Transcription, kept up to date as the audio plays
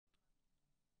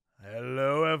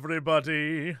Hello,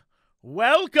 everybody.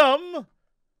 Welcome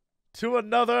to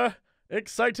another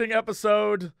exciting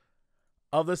episode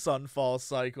of the Sunfall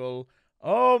Cycle.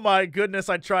 Oh my goodness,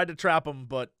 I tried to trap them,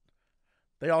 but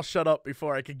they all shut up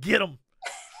before I could get them.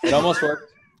 It almost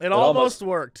worked. It almost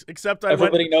worked, except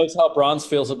Everybody knows how Bronze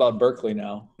feels about Berkeley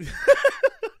now.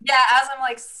 Yeah, as I'm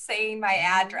like saying my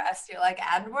address, you're like,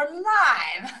 and we're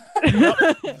live.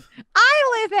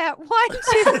 I live at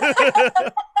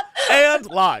 1-2. And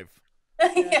live.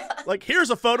 Yeah. Like, here's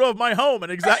a photo of my home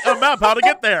and a map how to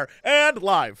get there. And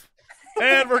live.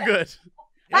 And we're good.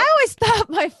 I always thought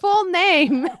my full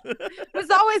name was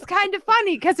always kind of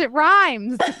funny because it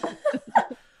rhymes.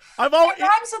 It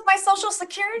rhymes with my social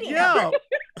security number.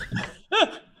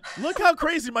 Look how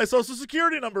crazy my social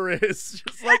security number is.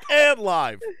 Just like, and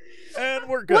live. And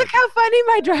we're good. Look how funny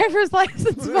my driver's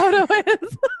license photo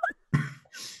is.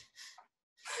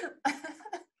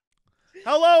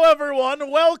 Hello,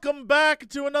 everyone. Welcome back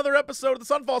to another episode of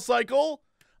the Sunfall Cycle.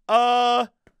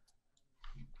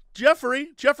 Jeffrey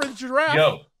the giraffe.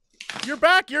 Yo. You're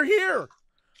back. You're here.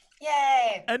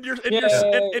 Yay. And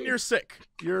you're sick.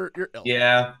 You're ill.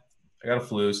 Yeah, I got a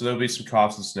flu, so there'll be some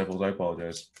coughs and sniffles. I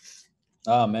apologize.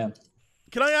 Oh man.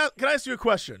 Can I ask you a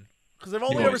question? Because I've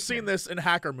only ever seen this in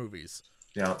hacker movies.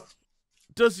 Yeah.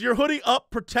 Does your hoodie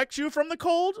up protect you from the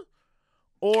cold?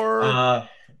 Or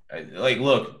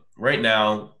look, right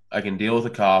now I can deal with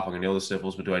a cough, I can deal with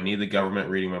sniffles, but do I need the government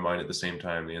reading my mind at the same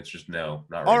time? The answer is no,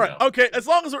 not right all right, now. okay. As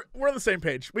long as we're on the same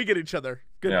page, we get each other.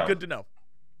 Good to know.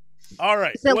 All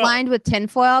right. Is it lined with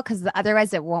tinfoil? Because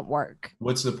otherwise it won't work.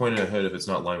 What's the point of a hood if it's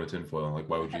not lined with tinfoil? Like,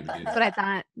 why would you even do That's that? what I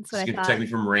thought. That's what I It's thought. protect me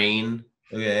from rain.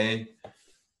 Okay.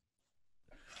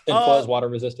 Tinfoil is water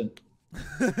resistant.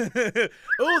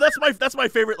 Oh, that's my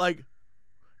favorite. Like,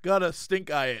 gotta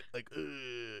stink eye it. Like,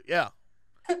 yeah.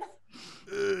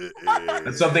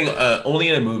 That's something only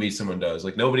in a movie someone does.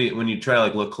 Like, nobody, when you try to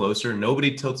like look closer,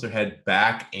 nobody tilts their head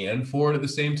back and forward at the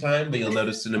same time. But you'll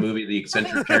notice in a movie the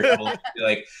eccentric character will be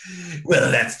like,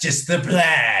 "Well, that's just the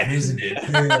plan, isn't it?"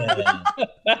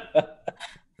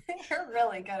 You're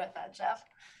really good at that, Jeff.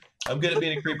 I'm good at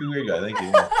being a creepy weird guy. Thank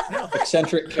you.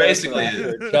 Eccentric Basically,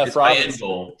 character, Jeff it's my end Robinson.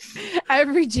 goal.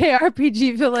 Every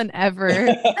JRPG villain ever.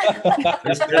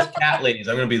 There's cat ladies.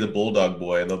 I'm gonna be the bulldog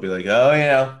boy, and they'll be like, "Oh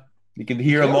yeah, you can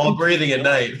hear them all breathing at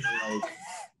night."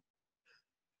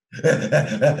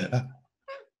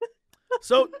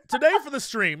 So today for the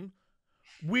stream,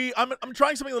 I'm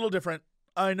trying something a little different.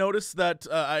 I noticed that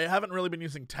I haven't really been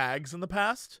using tags in the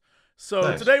past, so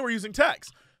Nice. today we're using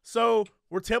tags. So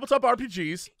we're tabletop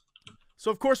RPGs. So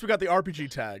of course we got the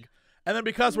RPG tag, and then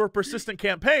because we're a persistent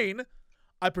campaign,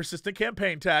 I persistent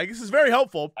campaign tag. This is very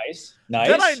helpful. Nice.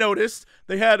 Then I noticed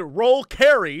they had roll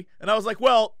carry, and I was like,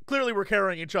 well, clearly we're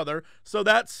carrying each other, so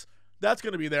that's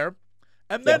going to be there.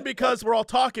 And then because we're all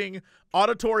talking,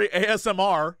 auditory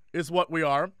ASMR is what we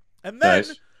are. And then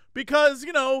Nice. because,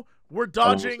 we're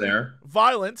dodging there.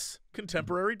 violence,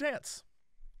 contemporary dance.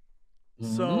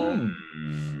 So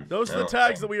those are the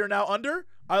tags that we are now under.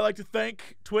 I like to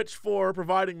thank Twitch for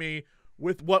providing me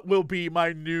with what will be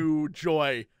my new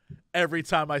joy every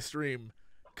time I stream,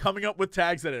 coming up with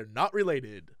tags that are not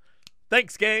related.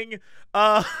 Thanks, gang.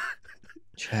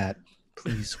 Chat,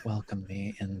 please welcome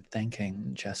me in thanking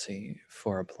Jesse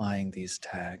for applying these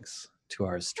tags to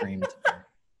our stream today.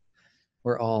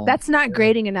 We're all... That's not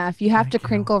grating enough. You have to Thank you.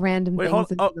 crinkle random Wait, things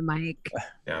hold- into the mic.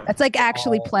 Yeah. That's like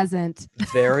actually pleasant.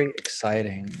 very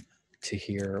exciting to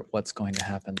hear what's going to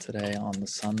happen today on the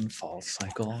Sunfall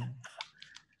Cycle.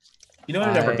 You know what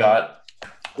I never I- got?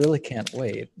 Really can't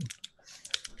wait.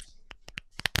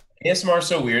 ASMR is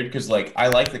so weird because like I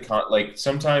like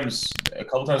sometimes a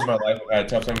couple times in my life I've had a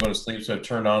tough time going to sleep, so I've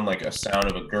turned on like a sound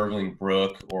of a gurgling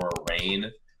brook or a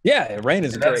rain. Yeah, rain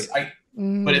is And great.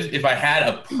 but if I had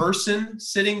a person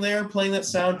sitting there playing that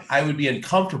sound, I would be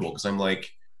uncomfortable because I'm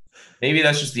like, maybe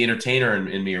that's just the entertainer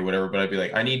in me or whatever, but I'd be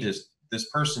like, this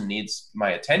person needs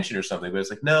my attention or something. But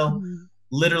it's like, no,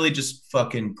 literally just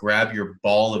fucking grab your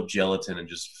ball of gelatin and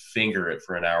just finger it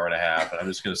for an hour and a half, and I'm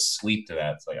just gonna sleep to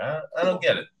that. It's like, I don't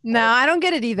get it. No, I don't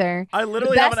get it either. I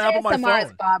literally The have an best app on my ASMR is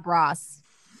phone. Bob Ross,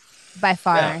 by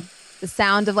far. Yeah. The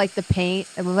sound of like the paint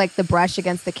and like the brush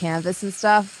against the canvas and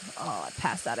stuff. Oh, I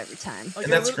pass out every time. Like,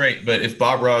 And that's great, but if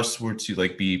Bob Ross were to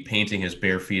like be painting his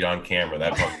bare feet on camera,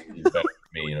 that'd probably be better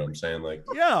for me. You know what I'm saying? Like,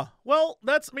 Yeah, well,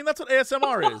 that's what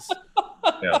ASMR is.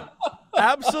 yeah.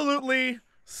 Absolutely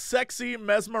sexy,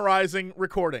 mesmerizing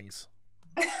recordings.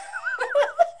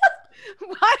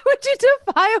 Why would you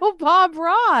defile Bob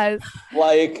Ross?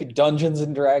 Like Dungeons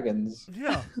and Dragons.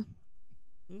 Yeah.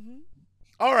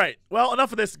 All right. Well,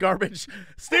 enough of this garbage.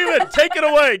 Steven, take it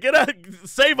away.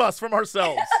 Save us from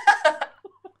ourselves.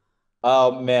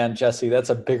 Oh man, Jesse, that's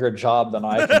a bigger job than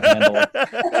I can handle.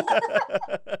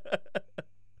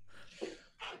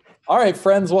 All right,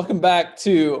 friends, welcome back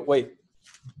to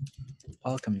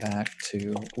Welcome back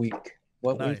to week.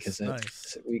 What Nice, week is it? nice.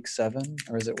 Is it week 7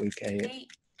 or is it week 8? Right?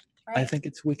 I think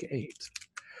it's week 8.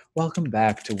 Welcome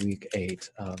back to week 8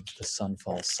 of the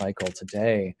Sunfall Cycle.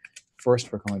 Today,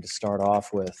 first we're going to start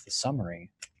off with the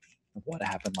summary of what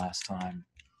happened last time.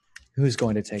 Who's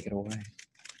going to take it away?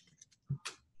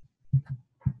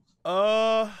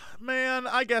 Man,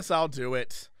 I guess I'll do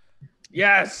it.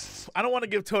 Yes! I don't want to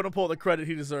give Totem Pole the credit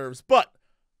he deserves, but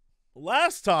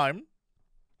last time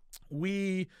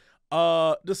we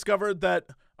discovered that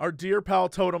our dear pal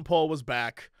Totem Pole was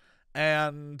back,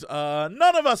 and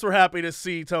none of us were happy to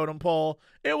see Totem Pole.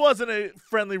 It wasn't a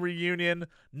friendly reunion.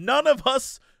 None of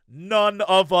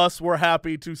us were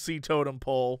happy to see Totem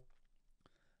Pole.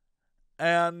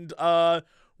 And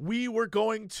we were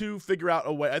going to figure out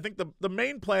a way. I think the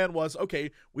main plan was,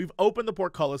 okay, we've opened the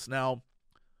portcullis now.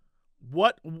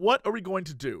 What are we going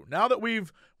to do now that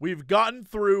we've gotten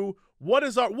through? What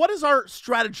is our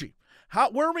strategy?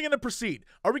 Where are we going to proceed?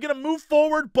 Are we going to move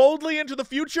forward boldly into the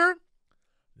future?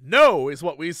 No, is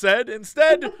what we said.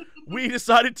 Instead, we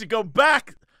decided to go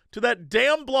back to that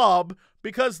damn blob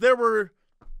because there were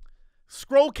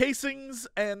scroll casings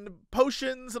and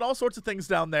potions and all sorts of things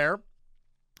down there.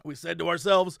 We said to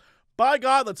ourselves, by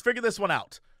God, let's figure this one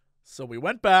out. So we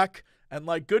went back, and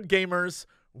like good gamers,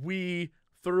 we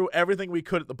threw everything we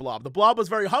could at the blob. The blob was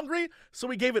very hungry, so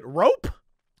we gave it rope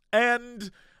and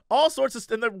all sorts of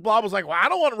and the blob was like, well, I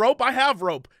don't want rope, I have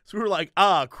rope. So we were like,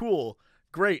 cool,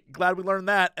 great, glad we learned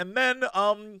that. And then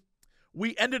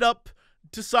we ended up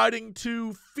deciding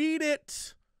to feed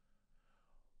it.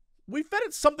 We fed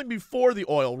it something before the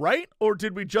oil, right? Or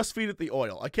did we just feed it the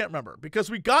oil? I can't remember,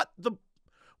 because we got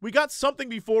something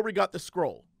before we got the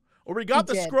scroll. Or we got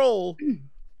the scroll.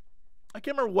 I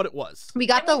can't remember what it was. We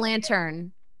got the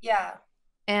lantern. Yeah.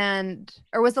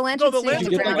 Or was the lantern? No, the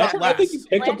lantern we got last. I think you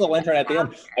picked up the lantern at the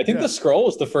end. I think the scroll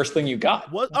was the first thing you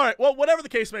got. All right. Well, whatever the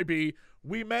case may be,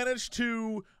 we managed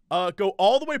to go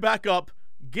all the way back up,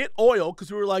 get oil,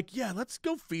 because we were like, yeah, let's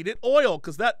go feed it oil,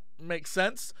 because that makes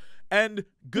sense. And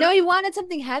good. No, you wanted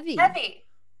something heavy. Heavy.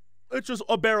 It's just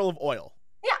a barrel of oil.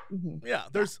 Yeah. Mhm. Yeah.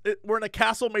 We're in a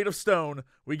castle made of stone.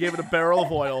 We gave it a barrel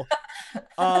of oil.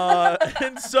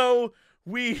 And so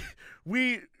we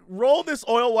rolled this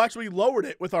oil. Well, actually, we lowered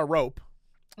it with our rope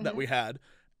that we had,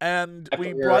 and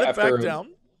we brought it back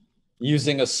down.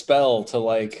 Using a spell to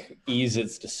like ease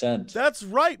its descent. That's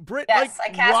right. Britt Yes, I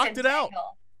casted rocked it out.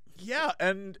 Tangle. Yeah,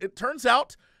 and it turns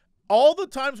out all the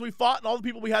times we fought and all the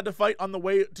people we had to fight on the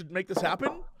way to make this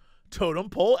happen, Totem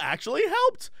Pole actually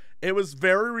helped. It was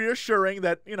very reassuring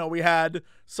that, we had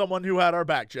someone who had our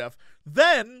back, Jeff.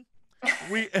 Then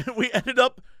we ended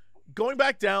up going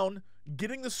back down,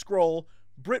 getting the scroll.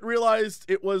 Britt realized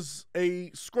it was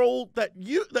a scroll that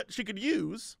she could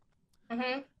use,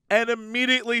 and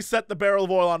immediately set the barrel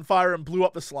of oil on fire and blew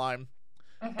up the slime.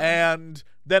 And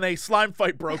then a slime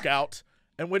fight broke out,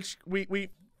 in which we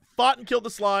fought and killed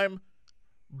the slime,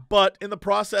 but in the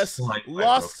process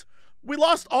we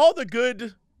lost all the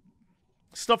good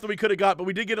stuff that we could have got, but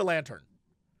we did get a lantern.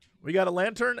 We got a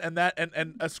lantern and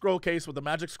a scroll case with a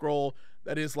magic scroll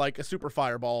that is like a super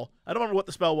fireball. I don't remember what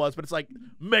the spell was, but it's like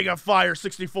Mega Fire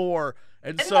 64.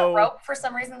 And Didn't so the rope for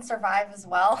some reason survive as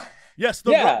well? Yes,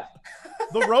 the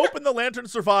rope and the lantern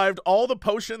survived. All the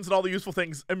potions and all the useful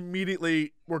things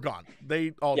immediately were gone.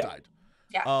 They all died.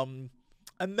 Yeah.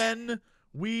 And then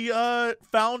we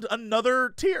found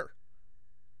another tier.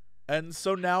 And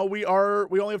so now we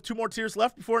only have 2 more tiers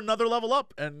left before another level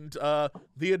up, and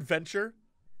the adventure.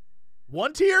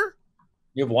 1 tier?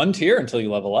 You have 1 tier until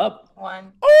you level up.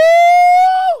 1.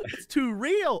 Oh, it's too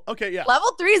real. Okay, yeah.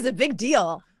 Level 3 is a big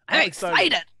deal. I'm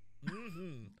excited.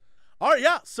 All right,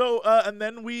 yeah. So and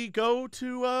then we go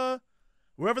to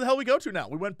wherever the hell we go to now.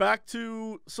 We went back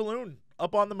to Saloon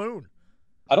up on the moon.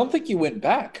 I don't think you went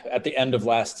back at the end of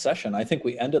last session. I think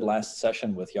we ended last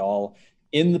session with y'all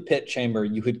in the pit chamber.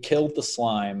 You had killed the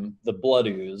slime, the blood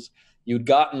ooze. You'd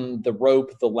gotten the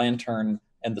rope, the lantern,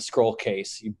 and the scroll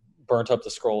case. You burnt up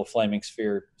the scroll of flaming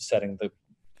sphere, setting the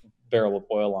barrel of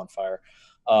oil on fire.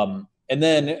 And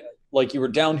then, like, you were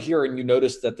down here and you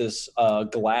noticed that this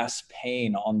glass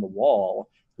pane on the wall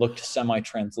looked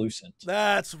semi-translucent.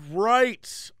 That's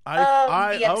right.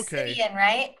 The obsidian,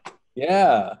 right?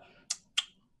 Yeah.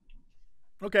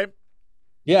 Okay.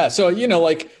 Yeah, so,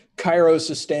 like, Kairos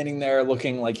is standing there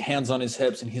looking like hands on his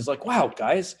hips, and he's like, wow,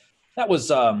 guys, that was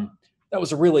a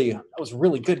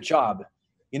really good job.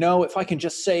 If I can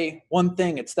just say one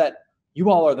thing, it's that you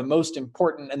all are the most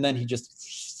important. And then he just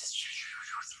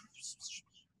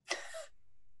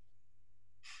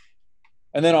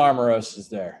And then Armoros is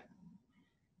there.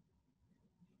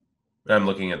 I'm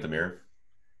looking at the mirror.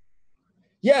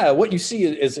 Yeah, what you see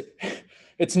is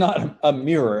it's not a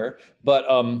mirror, but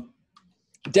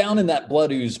down in that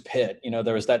blood ooze pit,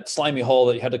 there was that slimy hole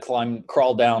that you had to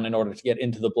crawl down in order to get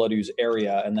into the blood ooze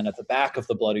area. And then at the back of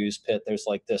the blood ooze pit, there's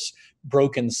like this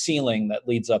broken ceiling that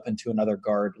leads up into another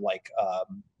guard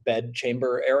bed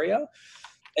chamber area.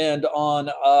 And on,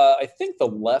 I think the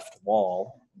left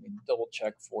wall, let me double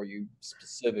check for you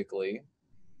specifically.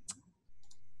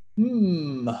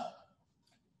 Ooze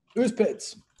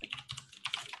pits.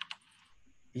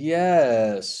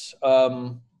 Yes.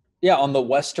 Yeah, on the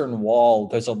western wall,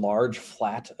 there's a large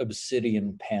flat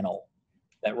obsidian panel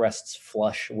that rests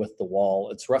flush with the wall.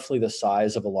 It's roughly the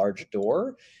size of a large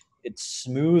door. It's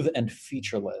smooth and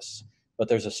featureless, but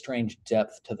there's a strange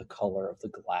depth to the color of the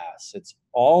glass. It's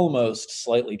almost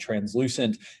slightly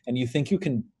translucent, and you think you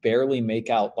can barely make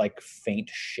out like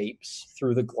faint shapes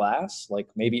through the glass, like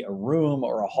maybe a room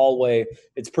or a hallway.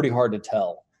 It's pretty hard to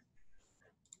tell.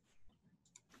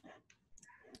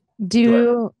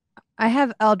 I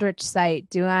have Eldritch Sight.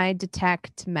 Do I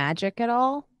detect magic at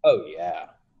all? Oh, yeah,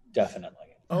 definitely.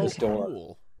 Oh, This door,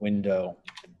 cool. window,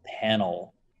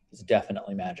 panel is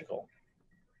definitely magical.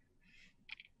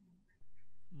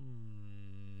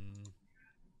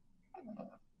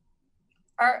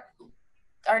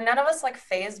 Are none of us like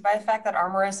phased by the fact that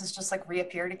Armoros has just like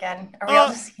reappeared again? Are we all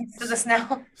just used to this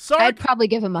now? Sarek, I'd probably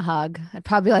give him a hug. I'd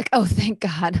probably be like, oh, thank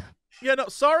God. yeah, no,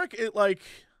 Sarek,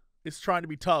 is trying to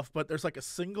be tough, but there's like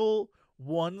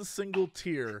one single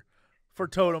tier for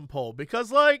Totem Pole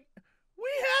because like we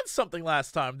had something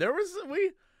last time. There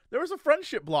was a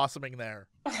friendship blossoming there.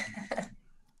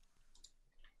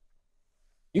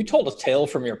 You told a tale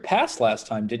from your past last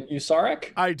time, didn't you,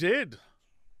 Sarek? I did.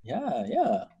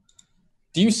 Yeah.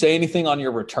 Do you say anything on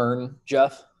your return,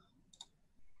 Jeff?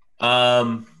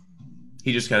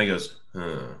 He just kind of goes,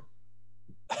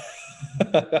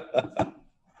 Just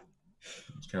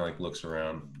kind of like looks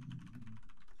around.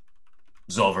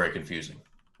 It's all very confusing.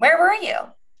 Where were you?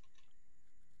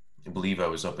 I believe I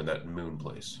was up in that moon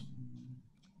place.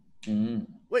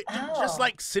 Wait, just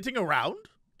like sitting around?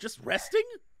 Just resting?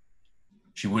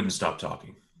 She wouldn't stop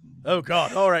talking. Oh,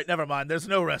 God. All right, never mind. There's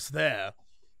no rest there.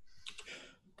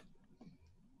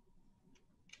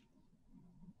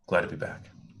 Glad to be back.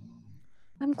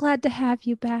 I'm glad to have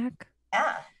you back.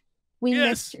 Yeah. We Yes.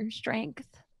 missed your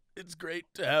strength. It's great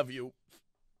to have you.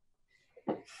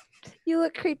 You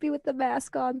look creepy with the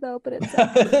mask on, though, but it's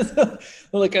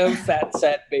like a fat,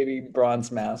 set baby bronze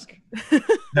mask.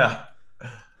 Yeah.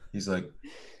 He's like,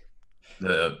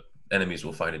 the enemies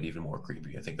will find it even more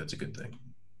creepy. I think that's a good thing.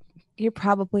 You're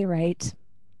probably right.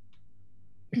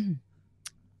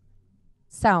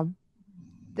 So,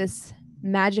 this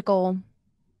magical...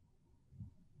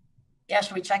 Yeah,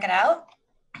 should we check it out?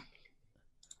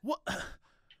 What?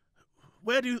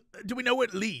 Where do we know where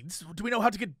it leads? Do we know how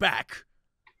to get back?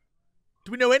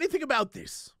 Do we know anything about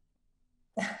this?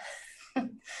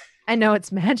 I know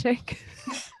it's magic.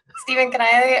 Steven, can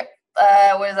I,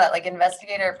 what is that, like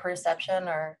investigator perception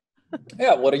or?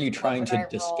 Yeah, what are you trying would I to roll?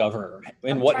 discover?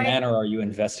 In I'm what trying- manner are you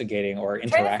investigating or I'm trying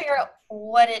to interacting? figure out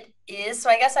what it is. So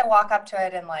I guess I walk up to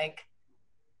it and like,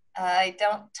 I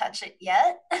don't touch it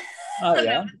yet. Oh,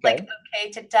 yeah? Like, okay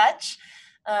to touch.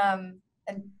 And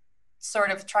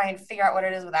sort of try and figure out what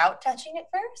it is without touching it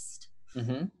first.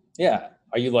 Mm-hmm. Yeah.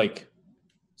 Are you like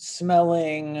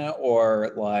smelling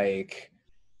or like...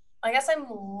 I guess I'm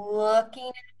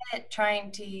looking at it,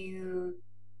 trying to...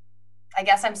 I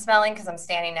guess I'm smelling because I'm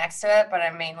standing next to it, but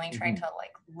I'm mainly trying to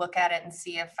like look at it and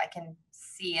see if I can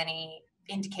see any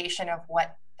indication of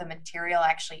what the material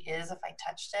actually is if I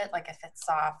touched it, like if it's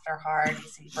soft or hard,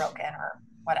 easily broken or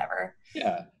whatever.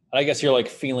 Yeah. I guess you're like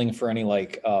feeling for any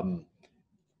like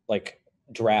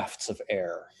drafts of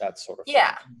air, that sort of thing.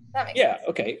 Yeah, that makes Yeah, sense.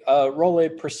 okay. Roll a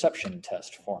perception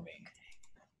test for me.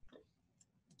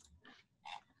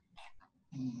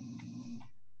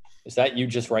 Is that you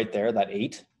just right there, that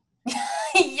 8?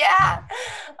 Yeah.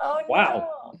 Oh Wow.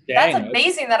 no. Dang, That's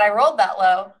amazing that I rolled that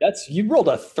low. you rolled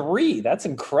a 3. That's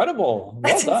incredible. Well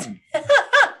That's done.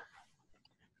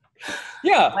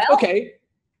 Yeah. Well. Okay.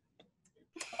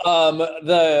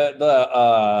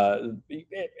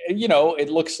 It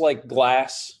looks like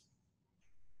glass.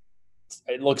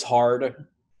 It looks hard. All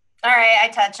right, I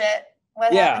touch it.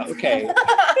 What Yeah, happens? okay.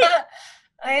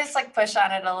 I just like push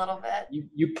on it a little bit.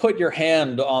 You put your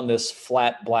hand on this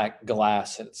flat black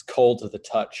glass and it's cold to the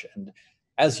touch, and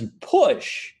as you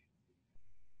push,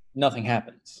 nothing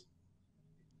happens.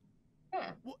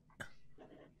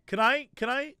 Can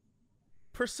I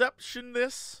perception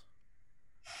this?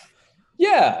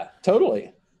 Yeah,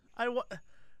 totally.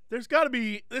 There's got to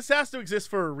be. This has to exist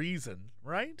for a reason,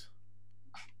 right?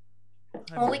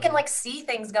 Well, we can like see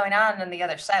things going on the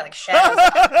other side, like shadows.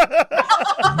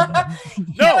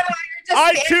 No,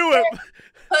 I too am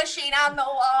pushing on the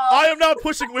wall. I am not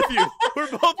pushing with you. We're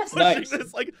both pushing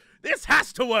this. Like, this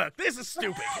has to work. This is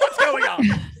stupid. What's going on?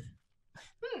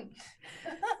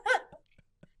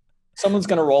 Someone's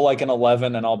gonna roll like an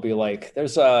 11, and I'll be like,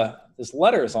 "There's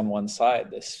letters on one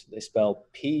side. They spell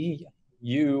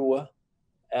PULL."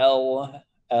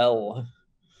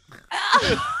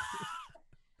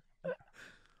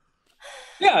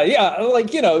 Yeah,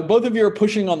 like, both of you are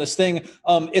pushing on this thing.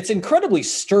 It's incredibly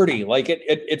sturdy. Like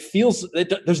it feels,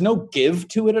 there's no give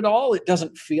to it at all. It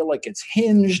doesn't feel like it's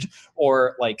hinged,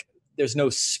 or like there's no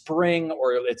spring,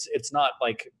 or it's not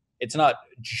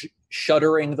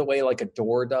shuddering the way like a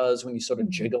door does when you sort of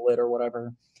jiggle it or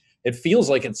whatever. It feels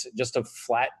like it's just a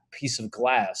flat piece of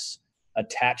glass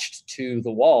attached to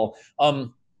the wall.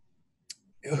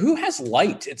 Who has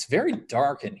light? It's very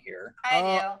dark in here. I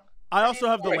do. I also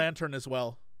have the lantern as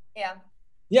well. Yeah.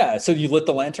 Yeah, so you lit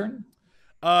the lantern?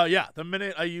 Yeah, the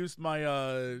minute I used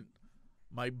my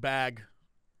my bag,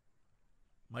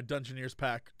 my Dungeoneer's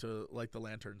pack to light the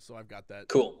lantern, so I've got that.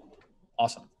 Cool.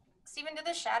 Awesome. Steven, do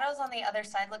the shadows on the other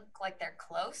side look like they're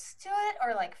close to it,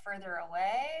 or like further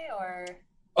away, or?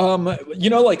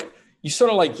 Like you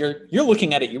sort of like you're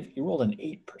looking at it. You rolled an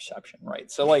 8 perception,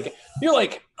 right? So like you're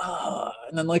like,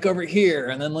 and then like over here,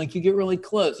 and then like you get really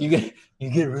close. You get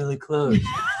really close.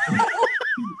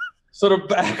 Sort of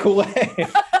back away.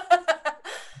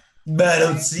 But I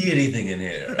don't see anything in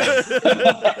here.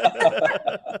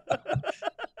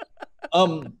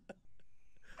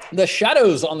 The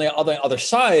shadows on the other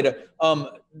side,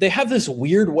 they have this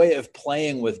weird way of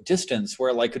playing with distance,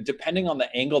 where like depending on the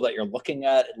angle that you're looking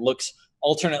at, it looks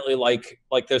alternately like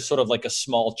there's sort of like a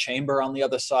small chamber on the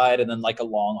other side, and then like a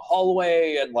long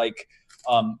hallway, and like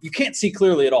you can't see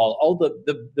clearly at all. All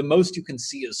the most you can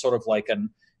see is sort of like an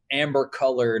amber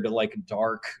colored, like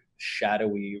dark,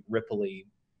 shadowy, ripply,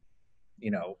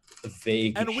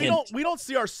 vague. And hint. we don't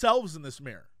see ourselves in this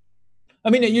mirror. I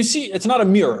mean, you see, it's not a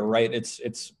mirror, right? It's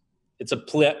a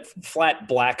flat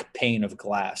black pane of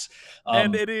glass.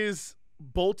 And it is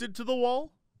bolted to the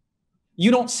wall?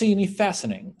 You don't see any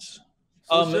fastenings.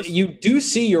 So you do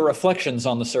see your reflections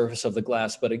on the surface of the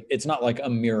glass, but it's not like a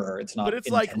mirror. It's not. But it's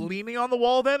like leaning on the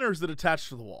wall then, or is it attached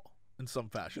to the wall in some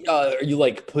fashion? Are you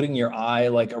like putting your eye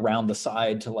like around the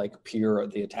side to like peer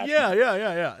at the attachment?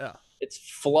 Yeah. It's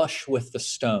flush with the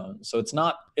stone. So it's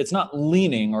not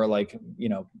leaning or like,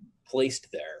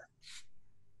 placed there.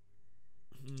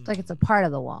 It's like it's a part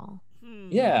of the wall.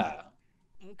 Yeah.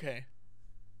 Okay.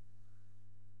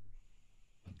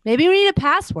 Maybe we need a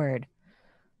password.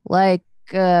 Like,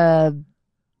 like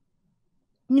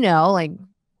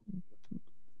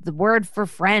the word for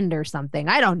friend or something.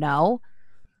 I don't know.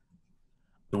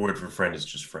 The word for friend is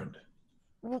just friend.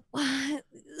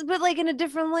 But like in a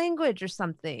different language or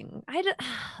something.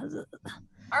 Armoros,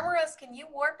 can you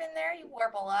warp in there? You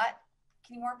warp a lot.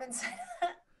 Can you warp inside?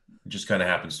 It just kind of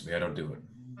happens to me. I don't do it.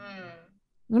 I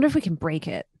wonder if we can break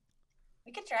it.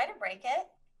 We could try to break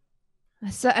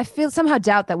it. So I somehow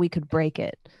doubt that we could break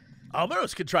it.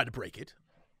 Armoros could try to break it.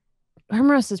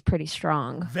 Armoros is pretty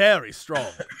strong. Very strong.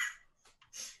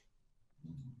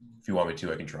 If you want me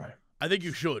to, I can try. I think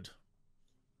you should.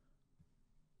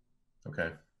 Okay.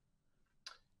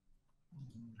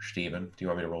 Steven, do you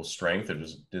want me to roll strength, or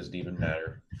does it even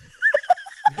matter?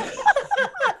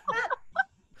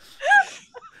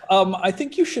 I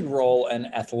think you should roll an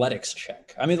athletics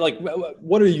check. I mean, like,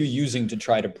 what are you using to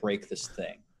try to break this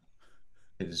thing?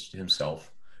 It is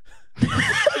himself.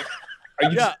 Are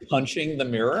you just punching the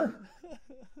mirror?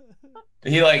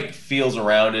 He like feels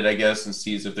around it, I guess, and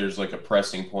sees if there's like a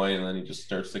pressing point, and then he just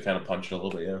starts to kind of punch it a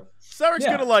little bit. Yeah. Sarek's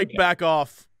gonna back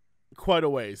off quite a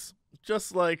ways,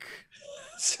 just like.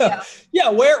 So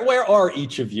where are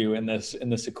each of you in this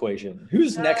equation?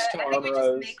 Who's next to Armoros? I think we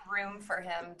just make room for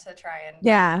him to try and.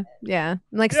 Yeah.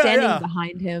 I'm like standing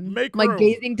behind him, Make like room.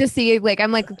 gazing to see, like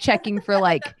I'm like checking for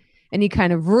like any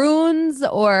kind of runes,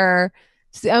 or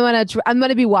I'm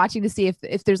gonna be watching to see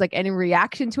if there's like any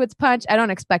reaction to its punch. I don't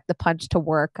expect the punch to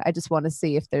work. I just want to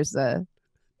see if there's a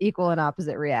equal and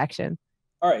opposite reaction.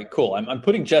 All right, cool. I'm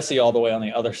putting Jesse all the way on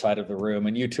the other side of the room,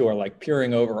 and you two are like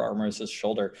peering over Armoros'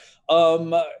 shoulder.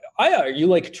 Aya, are you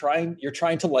like trying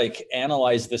to like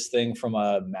analyze this thing from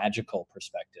a magical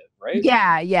perspective, right?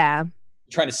 Yeah.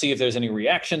 Trying to see if there's any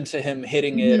reaction to him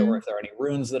hitting it, or if there are any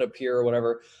runes that appear or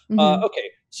whatever.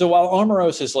 Okay, so while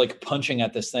Armoros is like punching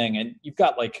at this thing, and you've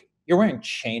got like, you're wearing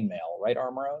chainmail, right,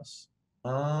 Armoros?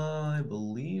 I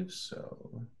believe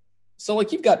so. So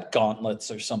like you've got gauntlets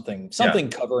or something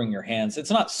covering your hands. It's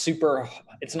not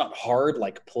hard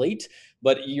like plate,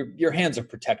 but your hands are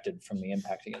protected from the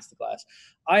impact against the glass.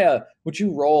 Aya, would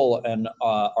you roll an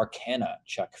Arcana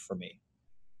check for me?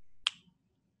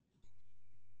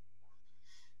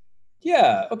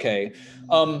 Yeah, okay.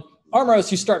 Armoros,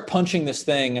 you start punching this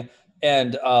thing,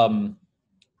 and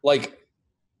like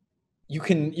you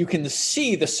can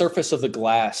see the surface of the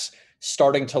glass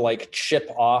starting to like chip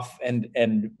off, and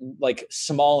like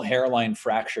small hairline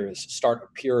fractures start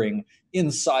appearing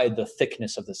inside the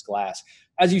thickness of this glass.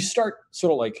 As you start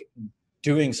sort of like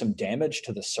doing some damage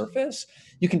to the surface,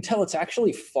 you can tell it's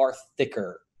actually far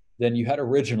thicker than you had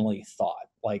originally thought.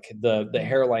 Like the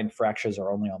hairline fractures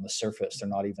are only on the surface; they're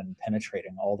not even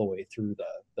penetrating all the way through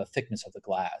the thickness of the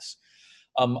glass.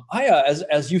 Aya,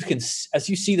 as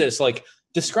you see this, like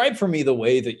describe for me the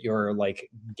way that you're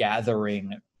like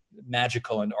gathering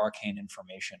magical and arcane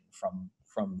information from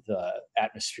the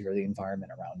atmosphere, the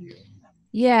environment around you.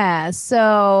 Yeah.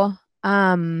 So,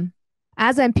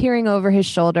 as I'm peering over his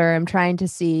shoulder, I'm trying to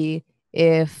see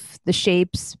if the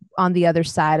shapes on the other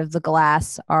side of the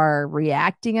glass are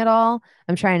reacting at all.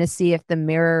 I'm trying to see if the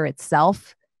mirror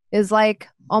itself is like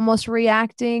almost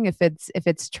reacting, if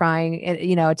it's trying,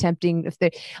 attempting,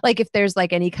 if there's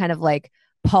like any kind of like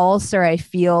pulse, or I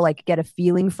feel like get a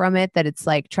feeling from it that it's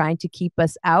like trying to keep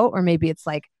us out, or maybe it's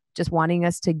like just wanting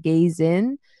us to gaze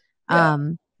in. Yeah.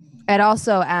 I'd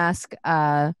also ask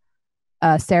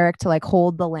Sarek to like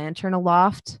hold the lantern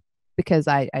aloft, because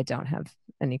I don't have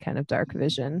any kind of dark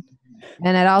vision.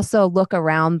 And I'd also look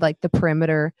around like the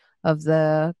perimeter of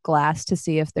the glass to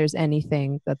see if there's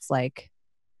anything that's like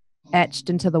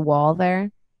etched into the wall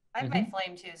there. I have my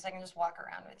flame too, so I can just walk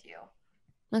around with you.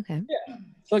 Okay. Yeah.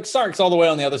 So like Sarek's all the way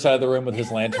on the other side of the room with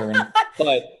his lantern, but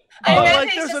like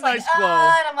there's a nice glow.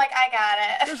 And I'm like, I got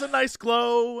it. There's a nice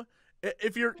glow.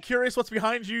 If you're curious what's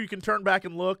behind you, you can turn back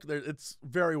and look. It's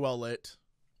very well lit.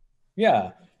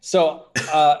 Yeah. So,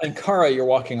 and Kara, you're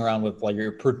walking around with like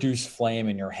your produce flame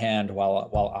in your hand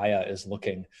while Aya is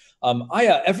looking.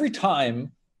 Aya, every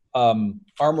time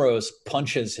Armoros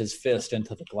punches his fist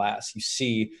into the glass, you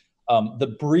see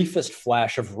the briefest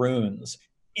flash of runes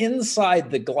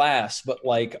inside the glass, but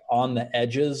like on the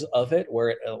edges of it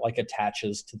where it like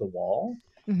attaches to the wall.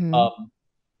 Mm-hmm.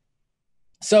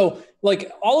 So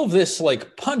like all of this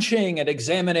like punching and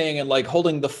examining and like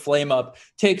holding the flame up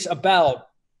takes about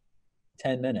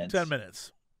 10 minutes. 10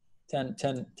 minutes. 10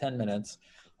 minutes.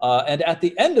 And at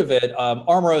the end of it,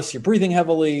 Armoros, you're breathing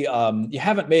heavily. You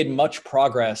haven't made much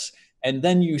progress. And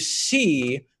then you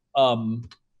see,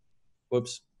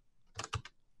 whoops,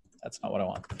 that's not what I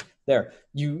want. There,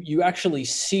 you actually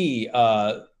see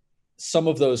some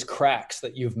of those cracks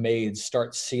that you've made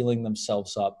start sealing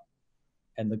themselves up,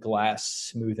 and the glass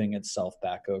smoothing itself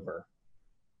back over.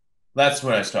 That's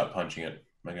when I stop punching it.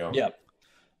 I go. Yeah.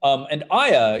 And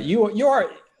Aya, you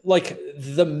are like,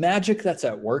 the magic that's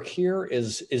at work here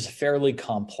is fairly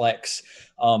complex.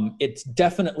 It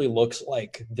definitely looks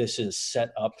like this is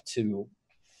set up to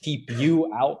keep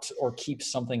you out or keep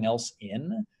something else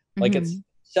in. Like it's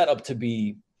set up to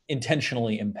be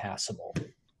intentionally impassable.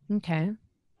 Okay.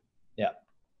 Yeah.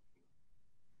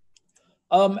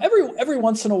 Every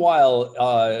once in a while,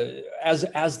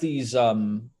 as these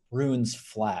runes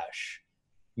flash,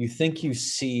 you think you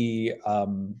see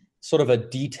sort of a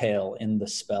detail in the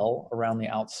spell around the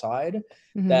outside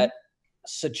that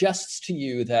suggests to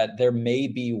you that there may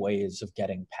be ways of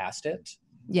getting past it.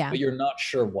 Yeah. But you're not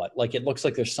sure what. Like it looks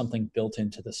like there's something built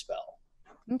into the spell.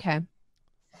 Okay.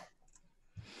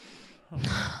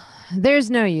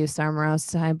 There's no use,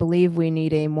 Armoros. I believe we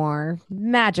need a more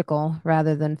magical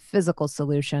rather than physical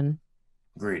solution.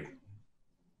 Agreed.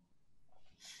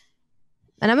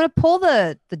 And I'm going to pull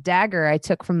the dagger I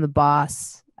took from the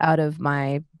boss out of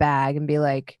my bag and be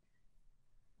like,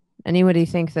 anybody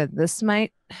think that this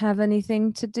might have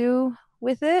anything to do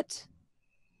with it?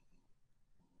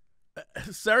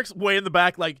 Sarek's way in the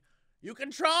back like, you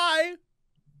can try.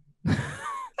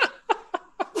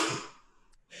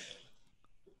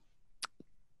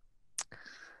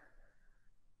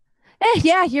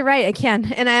 Yeah, you're right. I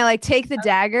can. And I like take the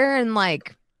dagger and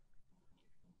like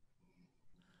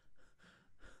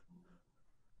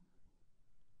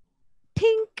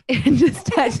tink and just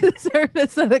touch the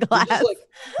surface of the glass. Just, like,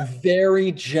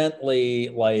 very gently,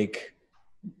 like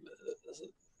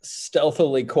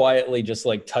stealthily, quietly, just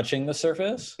like touching the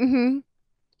surface. Mm-hmm.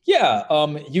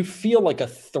 Yeah. You feel like a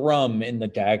thrum in the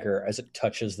dagger as it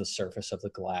touches the surface of the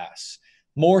glass.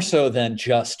 More so than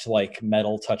just like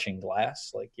metal touching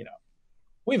glass, like, you know.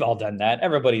 We've all done that.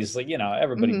 Everybody's like,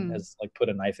 everybody Mhm. has like put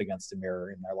a knife against a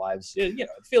mirror in their lives. It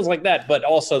feels like that. But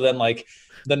also then like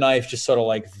the knife just sort of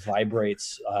like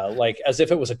vibrates, like as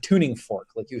if it was a tuning fork,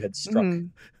 like you had struck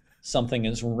Mhm. something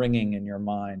is ringing in your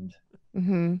mind.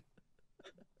 Mhm.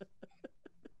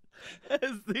 That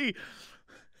is the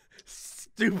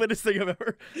stupidest thing I've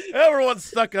ever. Everyone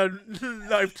stuck a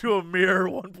knife to a mirror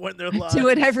at one point in their I lives. do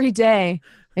it every day.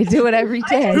 I do it every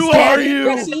day. I Who stand are in you?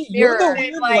 front of the See, you're the mirror.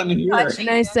 weird Like, one here. touching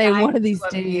And I the say, knife one of these to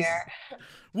a days. mirror.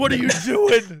 What are you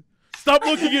doing? Stop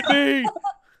looking at me.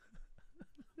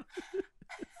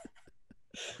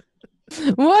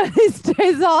 One of these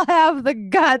days I'll have the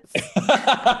guts.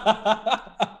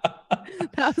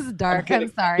 That was dark.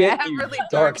 I'm sorry. I Get have you, really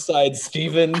dark side,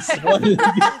 Stevens.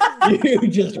 You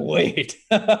just wait.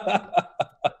 Oh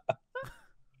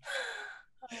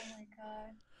my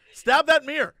god. Stab that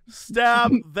mirror.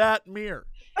 Stab that mirror.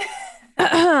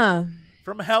 I'm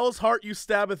From hell's heart, you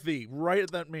stabbeth thee. Right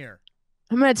at that mirror.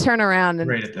 gonna turn around and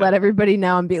Right at that. let everybody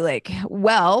know and be like,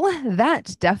 well,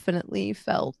 that definitely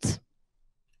felt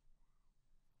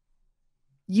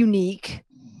unique.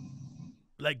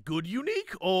 Like good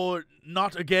unique or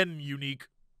not again unique?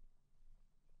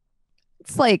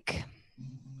 It's like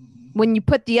when you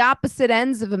put the opposite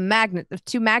ends of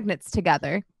two magnets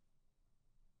together.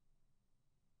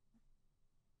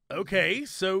 Okay,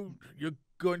 so you're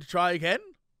going to try again?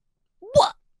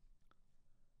 What?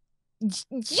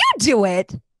 You do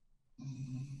it.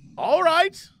 All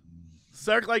right.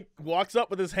 Sark like walks up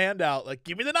with his hand out, like,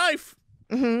 give me the knife.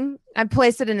 Mm-hmm. I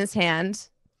place it in his hand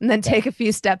and then take a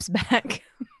few steps back.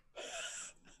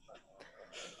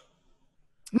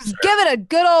 Just give it a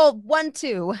good old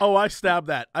 1-2. Oh, I stab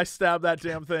that. I stab that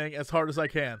damn thing as hard as I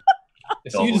can.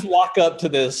 So you just walk up to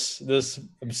this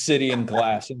obsidian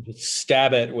glass and just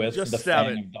stab it with Just the stab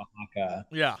fang it. of Dahaka.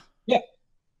 Yeah.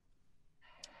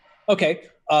 Okay.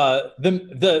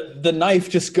 The knife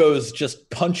just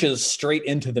punches straight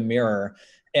into the mirror,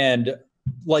 and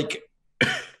like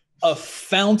a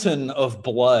fountain of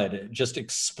blood just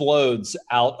explodes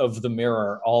out of the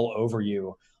mirror all over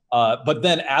you. But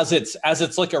then as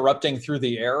it's like erupting through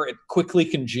the air, it quickly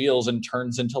congeals and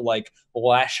turns into like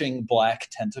lashing black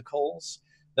tentacles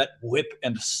that whip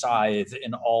and scythe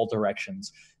in all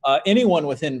directions. Anyone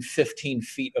within 15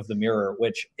 feet of the mirror,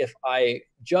 which if I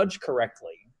judge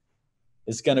correctly,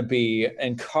 is going to be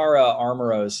Ankara,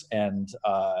 Armoros, and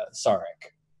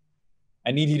Sarek.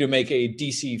 I need you to make a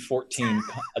DC 14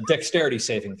 a dexterity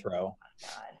saving throw.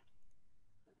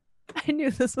 God. I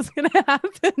knew this was going to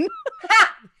happen.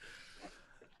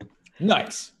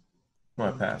 Nice. Oh,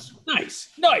 I pass.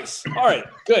 Nice. All right,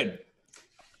 good.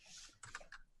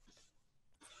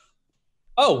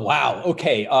 Oh, wow.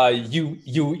 Okay.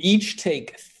 You each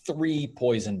take 3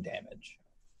 poison damage.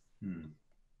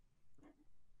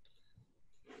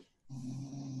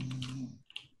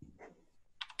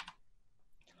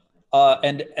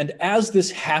 And as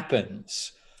this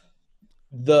happens,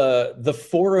 the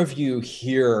 4 of you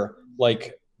hear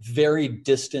like very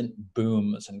distant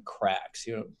booms and cracks.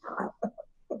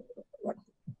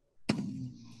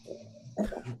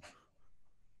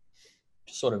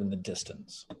 Just sort of in the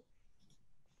distance.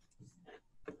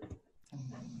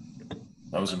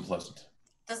 That was unpleasant.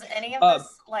 Does any of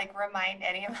this like remind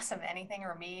any of us of anything,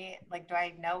 or me? Like, do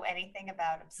I know anything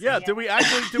about obsidian? Yeah, did we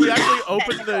actually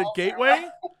open the gateway?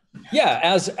 Yeah,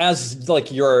 as like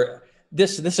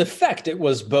this effect, it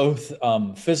was both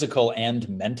physical and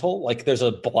mental. Like there's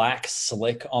a black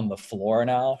slick on the floor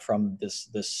now from this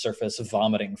surface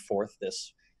vomiting forth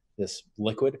this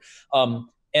liquid.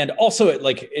 And also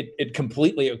it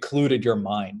completely occluded your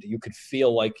mind. You could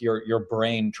feel like your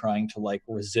brain trying to like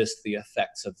resist the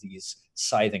effects of these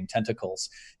scything tentacles.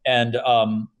 And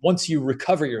once you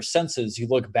recover your senses, you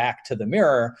look back to the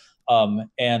mirror,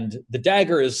 and the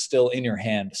dagger is still in your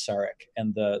hand, Sarek,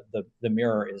 and the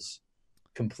mirror is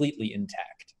completely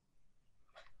intact.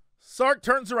 Sark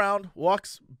turns around,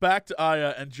 walks back to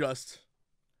Aya, and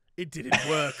it didn't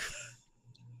work.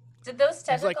 Did those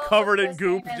tentacles like covered look in the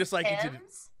goop, same just as like it didn't.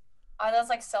 Tim's? Are those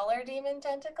like solar demon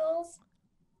tentacles?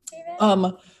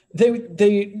 Even?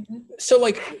 They so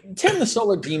like Tim the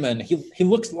Solar Demon, he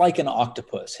looks like an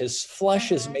octopus. His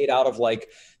flesh is made out of like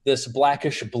this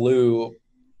blackish blue,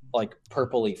 like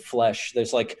purpley flesh.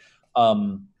 There's like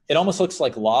it almost looks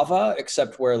like lava,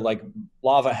 except where like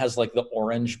lava has like the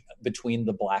orange between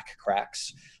the black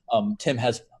cracks. Tim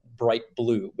has bright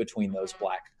blue between those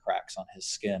black cracks on his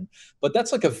skin. But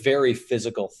that's like a very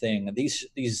physical thing.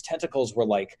 These tentacles were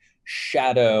like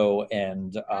shadow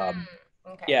and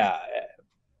Okay. yeah,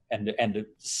 and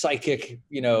psychic,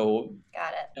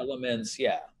 Got it. elements.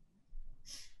 Yeah.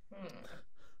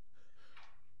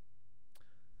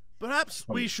 Perhaps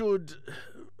we should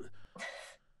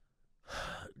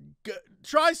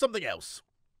try something else.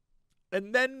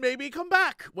 And then maybe come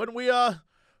back when we are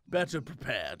better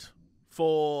prepared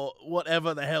for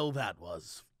whatever the hell that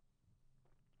was.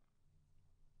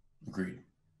 Agreed.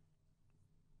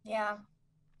 Yeah.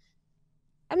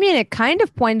 I mean, it kind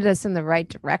of pointed us in the right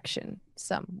direction,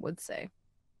 some would say.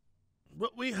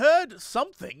 Well, we heard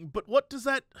something, but what does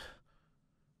that...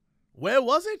 Where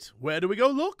was it? Where do we go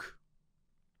look?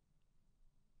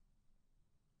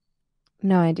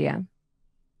 No idea.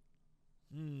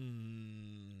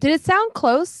 Did it sound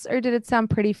close or did it sound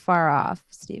pretty far off,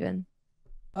 Steven?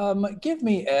 Give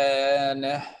me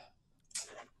an...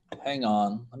 Hang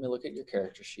on. Let me look at your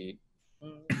character sheet.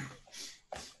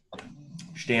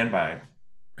 Stand by.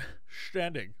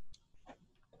 Standing.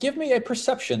 Give me a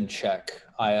perception check,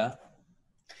 Aya.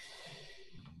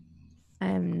 I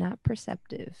am not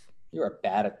perceptive. You are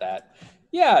bad at that.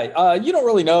 Yeah, you don't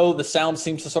really know. The sound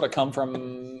seems to sort of come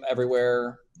from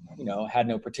everywhere. You know, had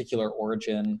no particular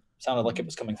origin. Sounded like it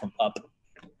was coming from up.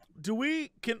 Would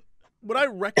I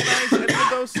recognize any of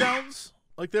those sounds?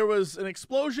 Like there was an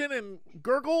explosion and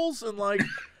gurgles and like,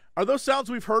 are those sounds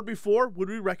we've heard before? Would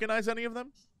we recognize any of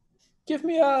them? Give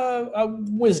me a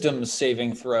wisdom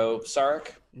saving throw,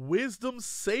 Sarek. Wisdom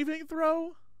saving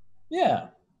throw? Yeah.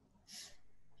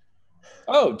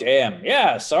 Oh, damn.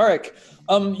 Yeah, Sarek.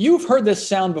 You've heard this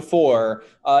sound before.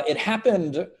 It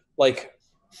happened like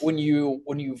when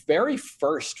you very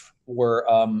first were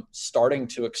starting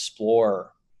to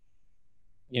explore,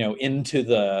 you know, into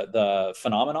the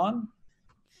phenomenon.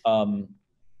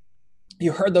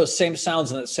 You heard those same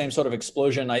sounds and that same sort of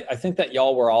explosion. I think that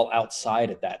y'all were all outside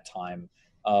at that time.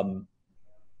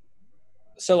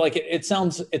 So like it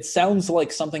sounds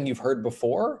like something you've heard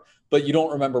before, but you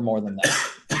don't remember more than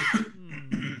that.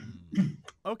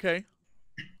 Okay.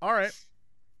 All right.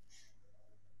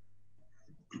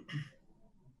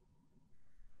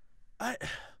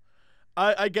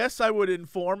 I guess I would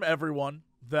inform everyone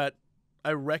that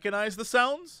I recognize the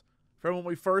sounds from when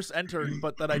we first entered,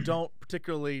 but that I don't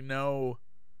particularly know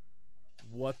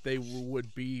what they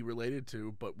would be related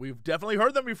to, but we've definitely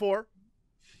heard them before.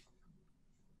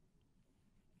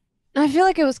 I feel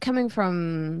like it was coming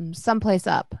from someplace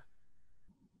up.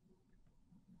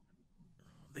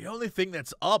 The only thing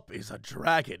that's up is a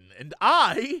dragon, and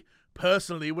I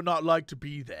personally would not like to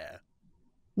be there.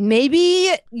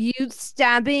 Maybe you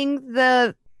stabbing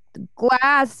the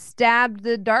glass stabbed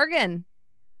the Dargan.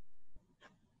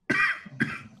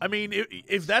 I mean,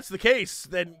 if that's the case,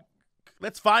 then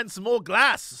let's find some more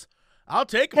glass. I'll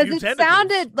take a few Because tentacles.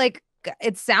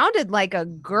 it sounded like a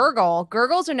gurgle.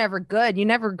 Gurgles are never good. You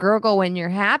never gurgle when you're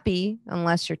happy,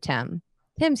 unless you're Tim.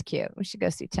 Tim's cute. We should go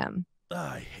see Tim.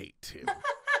 I hate Tim.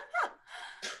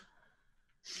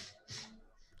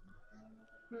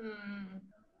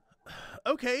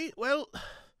 Okay, well,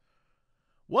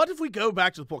 what if we go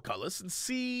back to the portcullis and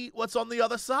see what's on the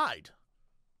other side?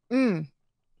 Yeah.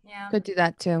 Could do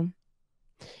that too.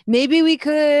 Maybe we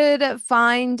could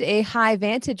find a high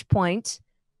vantage point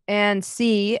and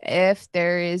see if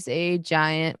there is a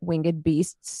giant winged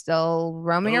beast still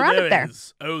roaming around up there.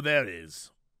 There is.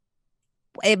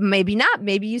 Maybe not.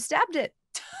 Maybe you stabbed it.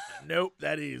 Nope,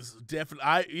 that is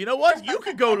definitely. You know what? You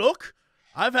could go look.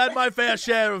 I've had my fair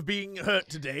share of being hurt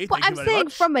today. Well, Thank you I'm very saying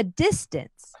much. from a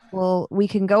distance. Well, we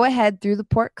can go ahead through the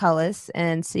portcullis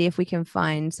and see if we can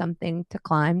find something to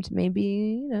climb to maybe,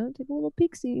 you know, take a little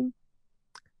peek-see.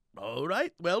 All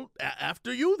right. Well,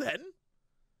 after you then.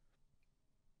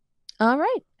 All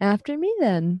right. After me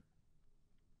then.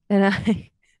 And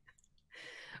I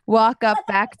walk up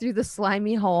back through the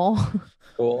slimy hole.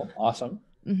 Cool. Awesome.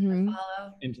 Follow.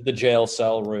 Into the jail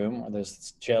cell room, where there's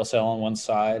this jail cell on one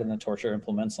side and the torture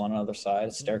implements on another side,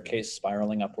 a staircase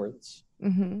spiraling upwards.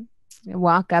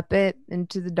 Walk up it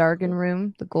into the Dargan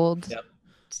room, the gold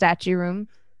statue room.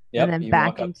 Yep, and then you back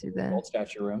walk up into to the old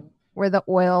statue room. Where the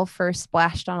oil first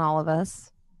splashed on all of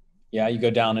us. Yeah, you go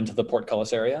down into the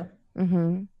portcullis area.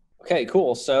 Okay,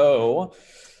 cool. So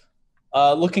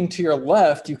looking to your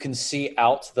left, you can see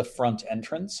out the front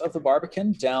entrance of the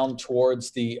Barbican down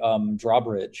towards the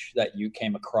drawbridge that you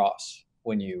came across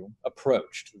when you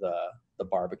approached the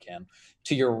Barbican.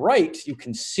 To your right, you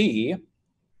can see,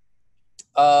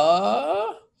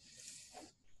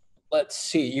 let's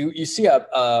see, you see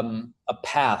a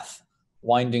path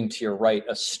winding to your right,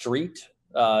 a street.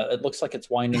 It looks like it's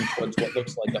winding towards what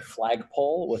looks like a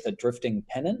flagpole with a drifting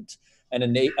pennant and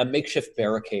a makeshift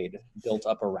barricade built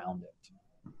up around it.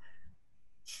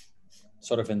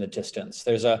 Sort of in the distance.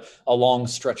 There's a long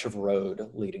stretch of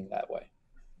road leading that way.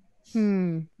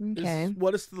 Okay.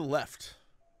 What is to the left?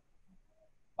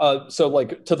 So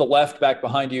like to the left, back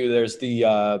behind you, there's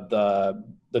the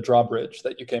drawbridge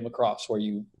that you came across where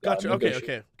you Gotcha.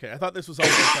 Okay. I thought this was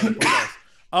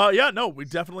all yeah, no, we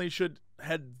definitely should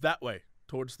head that way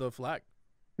towards the flag.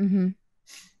 Mm-hmm.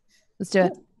 Let's do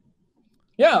it.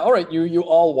 Yeah, all right. You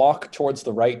all walk towards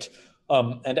the right,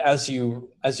 and as you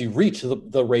reach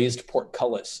the raised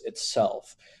portcullis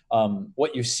itself,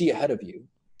 what you see ahead of you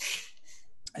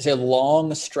is a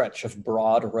long stretch of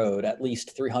broad road, at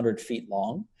least 300 feet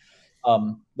long.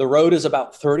 The road is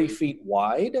about 30 feet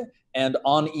wide, and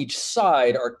on each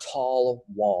side are tall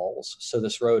walls. So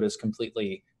this road is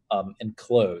completely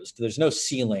enclosed. There's no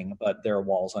ceiling, but there are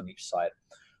walls on each side.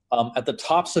 At the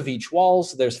tops of each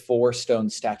walls, there's 4 stone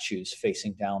statues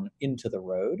facing down into the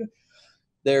road.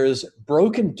 There's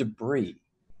broken debris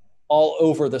all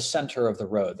over the center of the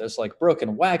road. There's like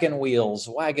broken wagon wheels,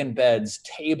 wagon beds,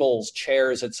 tables,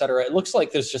 chairs, etc. It looks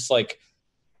like there's just like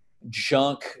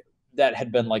junk that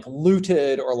had been like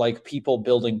looted, or like people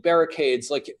building barricades.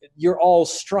 Like, you're all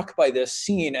struck by this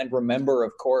scene and remember,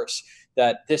 of course,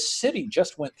 that this city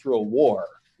just went through a war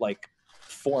like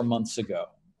 4 months ago.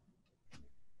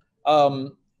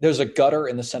 There's a gutter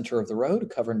in the center of the road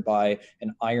covered by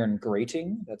an iron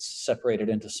grating that's separated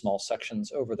into small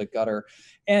sections over the gutter.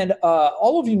 And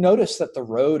all of you notice that the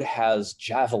road has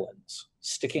javelins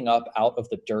sticking up out of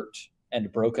the dirt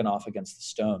and broken off against the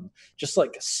stone, just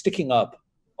like sticking up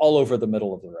all over the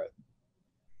middle of the road.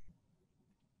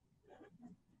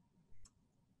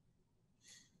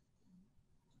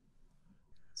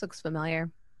 This looks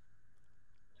familiar.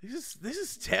 This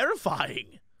is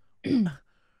terrifying.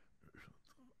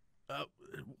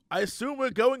 I assume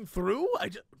we're going through.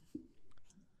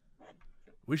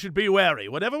 We should be wary.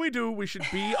 Whatever we do, we should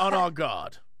be on our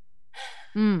guard.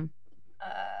 We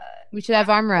should have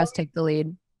Armoros take the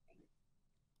lead.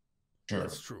 Sure.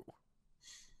 That's true.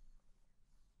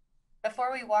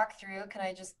 Before we walk through, can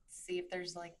I just see if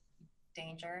there's like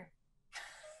danger?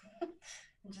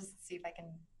 Just see if I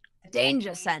can.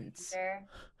 Danger sense. Danger.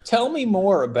 Tell me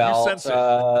more about,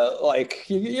 like,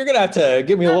 you're going to have to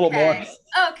give me a little more.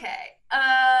 Okay.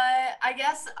 I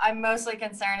guess I'm mostly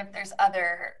concerned if there's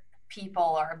other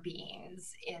people or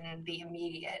beings in the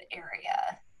immediate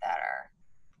area that are.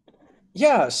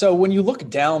 Yeah, so when you look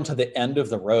down to the end of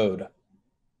the road,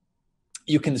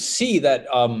 you can see that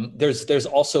there's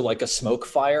also like a smoke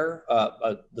fire,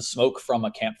 the smoke from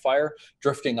a campfire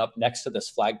drifting up next to this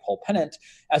flagpole pennant.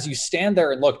 As you stand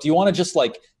there and look, do you want to just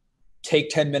like take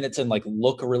 10 minutes and like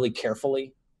look really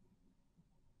carefully?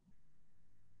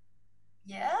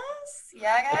 Yes.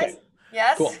 Yeah, guys. Okay.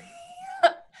 Yes. Cool.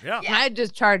 Yeah. I'd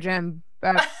just charge him.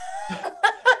 But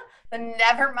Then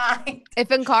never mind. if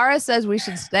Ankara says we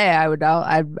should stay,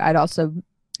 I'd also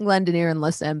lend an ear and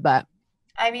listen, but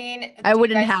I mean, I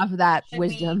wouldn't guys- have that should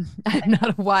wisdom. we- I'm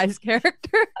not a wise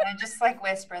character. I just like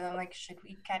whisper them, like, should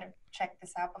we kind of check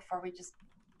this out before we just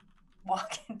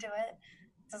walk into it?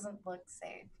 It doesn't look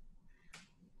safe.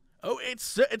 Oh,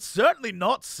 it's certainly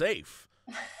not safe.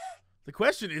 The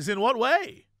question is, in what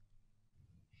way?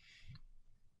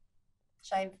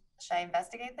 Should I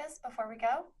investigate this before we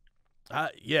go?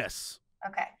 Yes.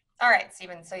 Okay. All right,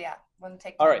 Steven. So yeah, wouldn't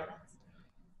take. All 10 right. minutes.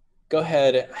 Go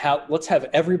ahead. Let's have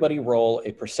everybody roll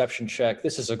a perception check.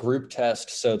 This is a group test,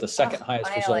 so the second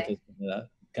highest result is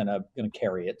gonna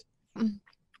carry it.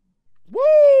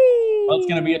 Woo! Well, it's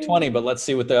gonna be a 20, but let's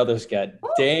see what the others get.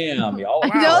 Damn, y'all.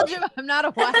 I told you I'm not a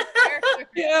wise character.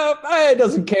 Yeah, I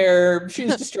doesn't care.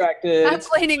 She's distracted. I'm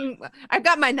cleaning. I've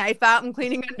got my knife out. I'm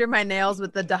cleaning under my nails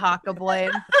with the Dahaka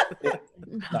blade.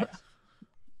 Nice.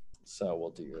 So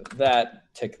we'll do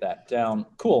that. Tick that down.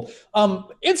 Cool.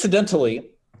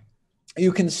 Incidentally,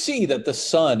 you can see that the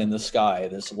sun in the sky,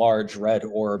 this large red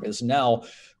orb, is now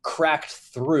cracked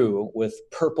through with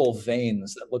purple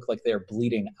veins that look like they're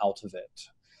bleeding out of it.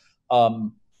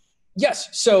 Yes,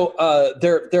 so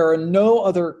there are no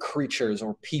other creatures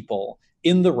or people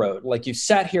in the road. Like, you've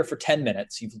sat here for 10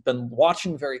 minutes. You've been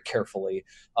watching very carefully.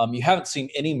 You haven't seen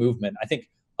any movement. I think,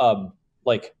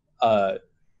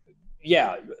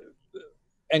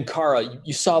 and Kara,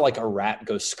 you saw like a rat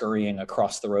go scurrying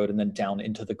across the road and then down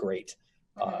into the grate,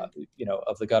 of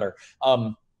the gutter.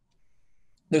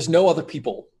 There's no other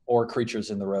people or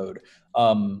creatures in the road.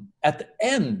 At the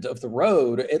end of the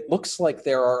road, it looks like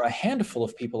there are a handful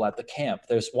of people at the camp.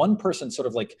 There's one person sort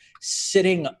of like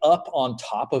sitting up on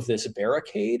top of this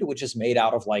barricade, which is made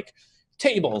out of like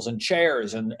tables and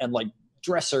chairs and like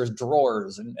dressers,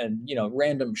 drawers, and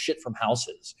random shit from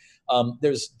houses.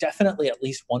 There's definitely at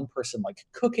least one person like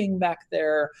cooking back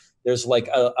there. There's like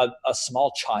a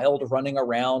small child running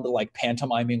around like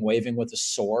pantomiming, waving with a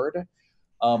sword.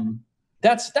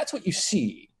 That's what you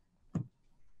see.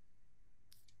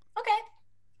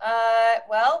 Okay.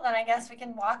 Well, then I guess we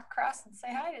can walk across and say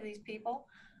hi to these people.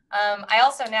 I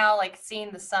also now like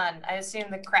seeing the sun. I assume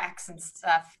the cracks and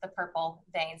stuff, the purple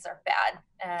veins are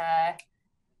bad.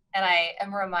 And I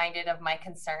am reminded of my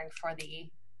concern for the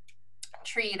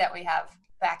tree that we have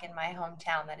back in my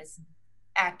hometown that is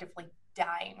actively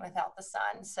dying without the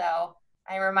sun. So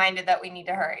I'm reminded that we need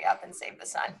to hurry up and save the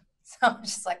sun. So I'm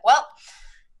just like, well,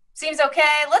 seems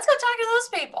okay. Let's go talk to those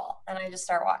people. And I just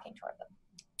start walking toward them.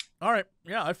 All right.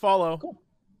 Yeah, I follow. Cool.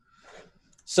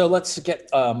 So let's get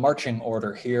a marching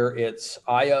order here. It's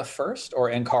Aya first, or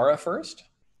Ankara first.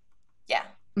 Yeah.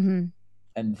 Mm-hmm.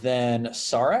 And then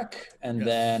Sarek, and Yes.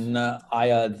 then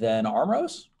Aya, then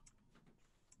Armros.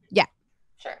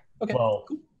 Sure. Okay. Well,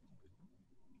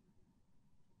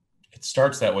 it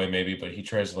starts that way maybe, but he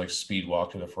tries to like speed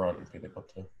walk to the front and pick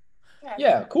up the.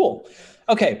 Yeah, cool.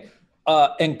 Okay.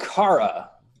 Ankara.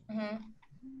 Mm-hmm.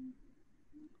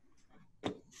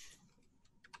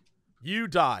 You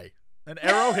die. An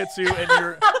arrow hits you,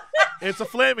 and it's a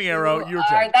flaming arrow. You're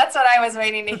dead. That's what I was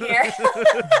waiting to hear.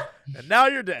 And now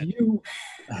you're dead.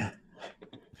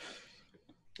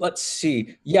 Let's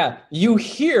see. Yeah, you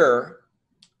hear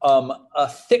a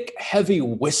thick, heavy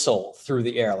whistle through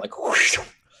the air, like whoosh,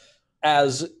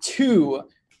 as two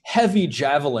heavy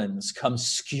javelins come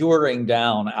skewering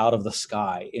down out of the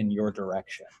sky in your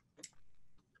direction.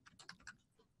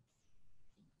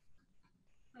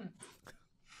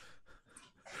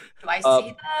 Do I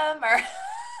see them or?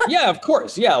 Yeah, of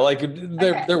course. Yeah, like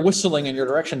Okay. they're whistling in your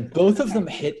direction. Both of them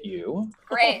hit you,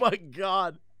 Great. Oh my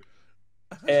god.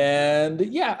 and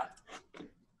yeah, I'm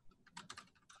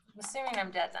assuming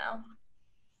I'm dead now.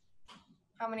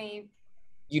 How many?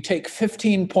 you take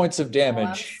 15 points of Oh, I'm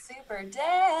damage. super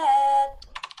dead.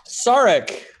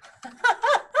 Sarek,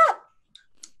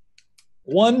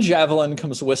 one javelin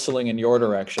comes whistling in your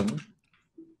direction.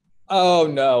 Oh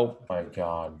no. My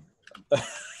God.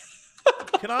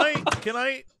 Can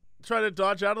I try to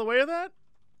dodge out of the way of that?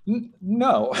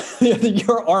 No.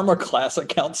 Your armor class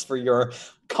accounts for your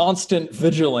constant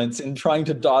vigilance in trying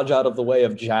to dodge out of the way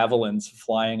of javelins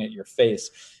flying at your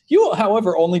face. You,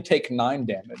 however, only take 9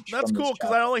 damage. That's from this cool,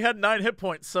 because I only had 9 hit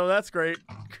points, so that's great.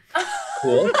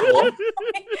 Cool.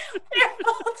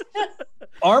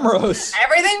 Armoros,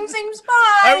 Everything seems All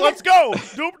fine. right, let's go.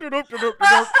 Doop, doop, doop, doop, doop,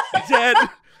 doop. Dead.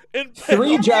 In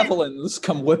 3 javelins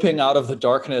come whipping out of the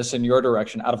darkness in your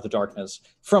direction, out of the darkness,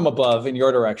 from above in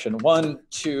your direction. 1,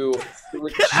 2,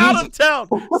 3. Get out of town.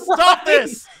 Stop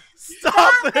this.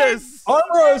 Stop this.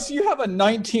 Armoros, you have a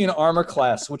 19 armor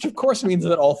class, which of course means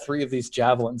that all 3 of these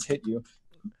javelins hit you.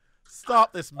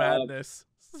 Stop this madness.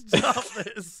 Stop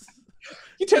this.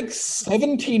 You take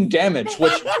 17 damage,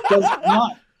 which does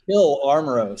not kill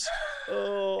Armoros.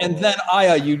 Oh. And then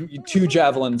Aya, you 2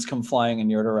 javelins come flying in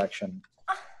your direction.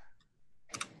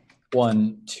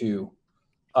 1, 2.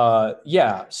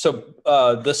 Yeah, so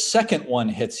the second one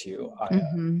hits you, Aya.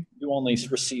 Mm-hmm. You only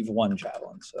receive 1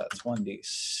 javelin, so that's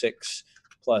 1d6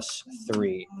 plus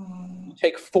 3. You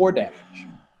take 4 damage.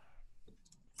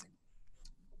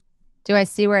 Do I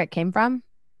see where it came from?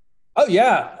 Oh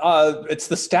yeah, it's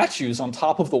the statues on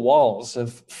top of the walls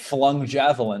have flung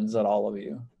javelins at all of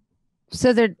you.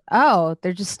 So they're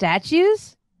just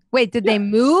statues? Wait, did they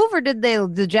move or did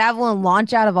the javelin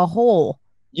launch out of a hole?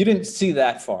 You didn't see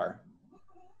that far.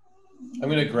 I'm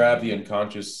gonna grab the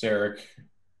unconscious Sarek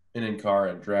and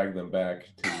Ankara and drag them back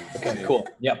to. Okay, cool.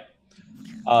 Yep.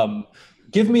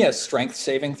 Give me a strength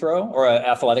saving throw or an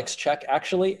athletics check.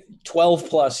 Actually, 12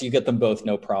 plus, you get them both,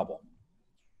 no problem.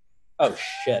 Oh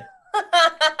shit.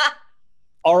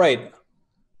 All right,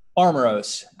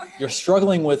 Armoros, you're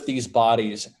struggling with these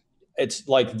bodies. It's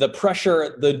like the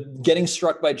pressure, the getting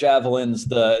struck by javelins,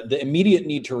 the immediate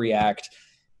need to react.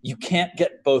 You can't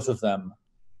get both of them,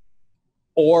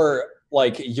 or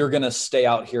like you're gonna stay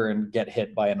out here and get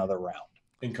hit by another round.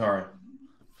 Ankara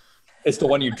It's the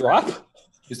one you drop.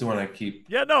 is the one I keep.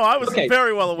 Yeah, no, I was Okay.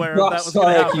 very well aware Drop that was going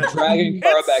to Sarek, happen. you dragging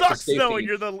Kara It back to sucks knowing safety.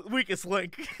 you're the weakest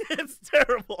link. It's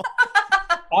terrible.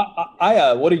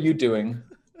 Aya, what are you doing?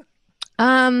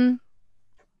 I'm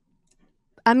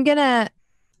gonna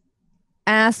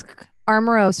ask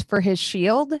Armoros for his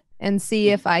shield and see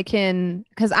if I can,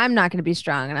 because I'm not gonna be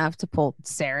strong and I have to pull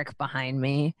Sarek behind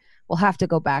me. We'll have to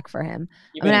go back for him.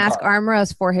 You I'm gonna mean ask Kara.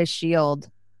 Armoros for his shield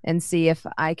and see if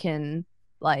I can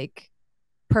like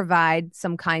provide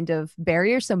some kind of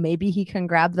barrier so maybe he can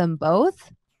grab them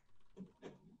both.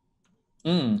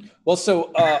 Well,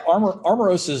 so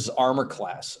Armoros's armor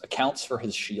class accounts for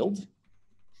his shield.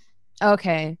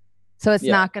 Okay. So it's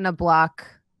Yeah. not gonna block.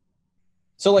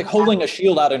 So like holding a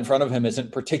shield out in front of him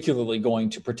isn't particularly going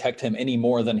to protect him any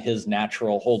more than his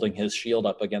natural holding his shield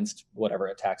up against whatever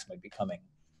attacks might be coming.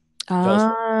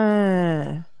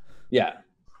 Yeah.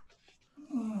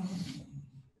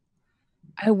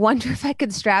 I wonder if I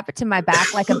could strap it to my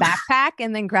back like a backpack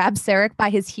and then grab Sarek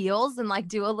by his heels and like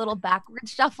do a little backward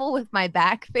shuffle with my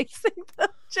back facing the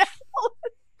javelin.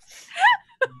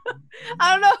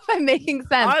 I don't know if I'm making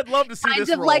sense. I'd love to see kind this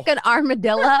of roll. like an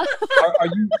armadillo.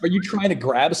 Are you trying to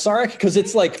grab Sarek? Because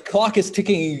it's like clock is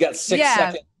ticking and you got 6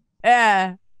 seconds.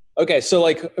 Yeah. Okay, so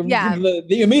like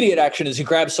the immediate action is you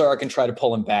grab Sarek and try to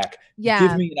pull him back. Yeah.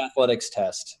 Give me an athletics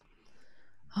test.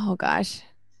 Oh gosh.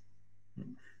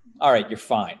 All right, you're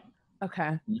fine.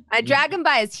 Okay. I drag him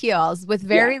by his heels with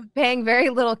paying very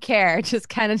little care, just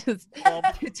kind of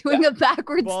doing a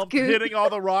backward Bump, scoot. hitting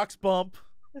all the rocks, bump.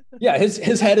 Yeah,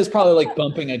 his head is probably like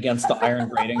bumping against the iron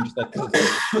grating. Just like,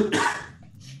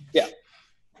 yeah.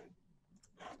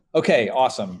 Okay,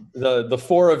 awesome. The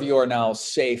 4 of you are now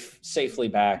safely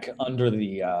back under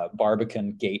the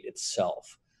Barbican gate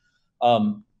itself.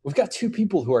 We've got 2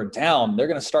 people who are down. They're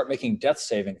going to start making death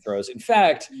saving throws. In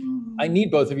fact, I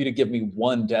need both of you to give me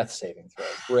 1 death saving throw,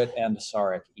 Britt and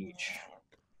Sarek each.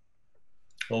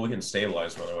 Well, we can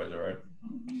stabilize them otherwise, all right?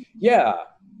 Yeah.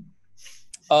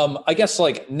 I guess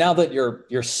like now that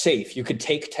you're safe, you could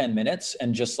take 10 minutes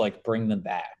and just like bring them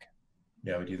back.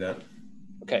 Yeah, we do that.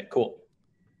 Okay, cool.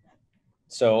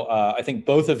 So I think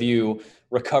both of you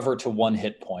recover to 1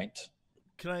 hit point.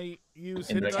 Can I use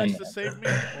In hit 10 dice to save me,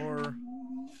 or?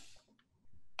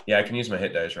 Yeah, I can use my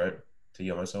hit dice, right, to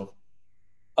heal myself.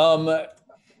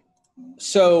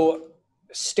 So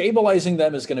stabilizing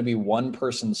them is going to be one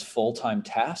person's full-time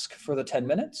task for the 10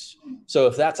 minutes. So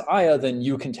if that's Aya, then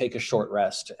you can take a short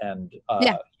rest and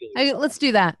let's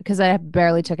do that because I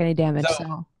barely took any damage.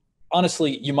 So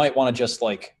honestly, you might want to just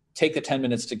like take the 10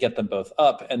 minutes to get them both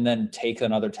up and then take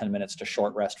another 10 minutes to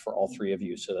short rest for all 3 of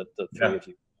you so that the 3 of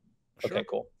you. Sure. Okay,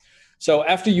 cool. So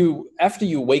after you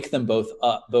wake them both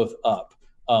up,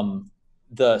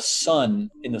 the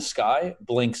sun in the sky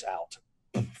blinks out.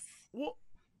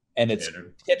 And it's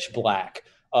pitch black.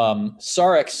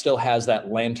 Sarek still has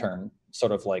that lantern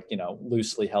sort of like,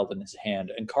 loosely held in his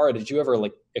hand. And Kara, did you ever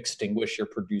like extinguish your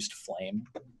produced flame?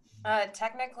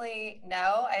 Technically,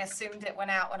 no. I assumed it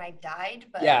went out when I died,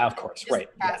 but yeah, of course, right.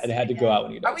 Yeah, it had to go out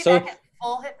when you died. Are we back at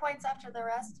full hit points after the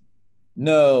rest?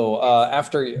 No,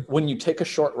 when you take a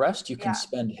short rest, you can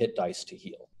spend hit dice to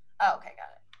heal. Oh, okay, got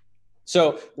it.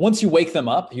 So once you wake them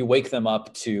up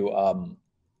to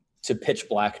pitch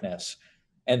blackness,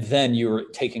 and then you're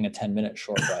taking a 10-minute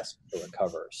short rest to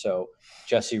recover. So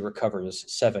Jesse recovers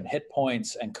 7 hit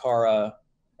points, and Kara,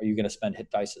 are you going to spend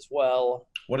hit dice as well?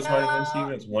 What is mine again,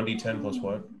 Steven? It's 1d10 plus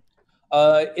what?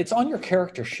 It's on your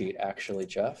character sheet, actually,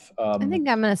 Jeff. I think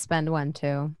I'm going to spend 1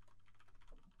 too.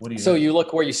 What do you so you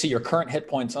look where you see your current hit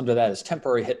points. Under that is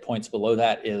temporary hit points. Below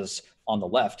that is on the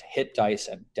left, hit dice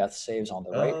and death saves on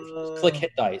the right. Just click hit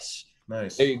dice.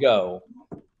 Nice. There you go.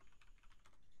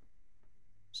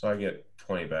 So I get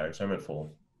 20 back. So I'm at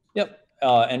full. Yep.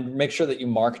 And make sure that you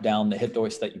mark down the hit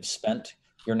dice that you've spent.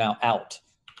 You're now out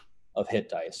of hit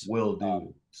dice. Will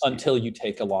do. Until you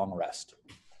take a long rest.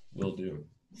 Will do.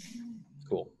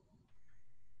 Cool.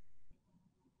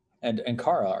 And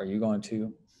Kara, are you going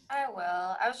to? I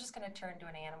will. I was just going to turn into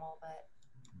an animal, but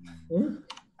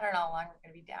I don't know how long we're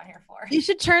going to be down here for. You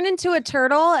should turn into a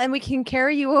turtle and we can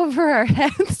carry you over our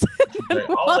heads.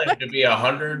 I'll live to be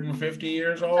 150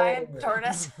 years old. Giant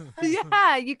tortoise.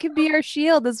 Yeah, you could be our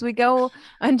shield as we go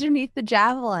underneath the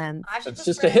javelin. It's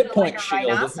just a hit point like a shield.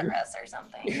 rhinoceros or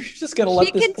something. You're just going to let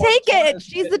She this can take it.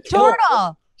 She's a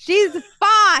turtle. She's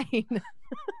fine.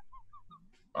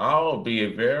 I'll be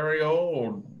very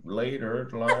old later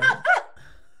in life.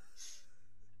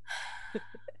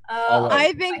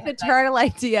 I think the turtle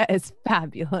idea is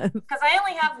fabulous. Because I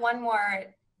only have 1 more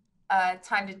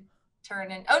time to turn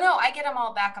in. Oh no, I get them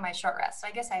all back on my short rest. So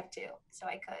I guess I have 2. So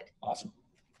I could. Awesome.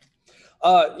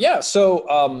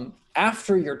 So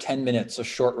after your 10 minutes of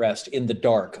short rest in the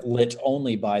dark, lit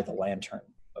only by the lantern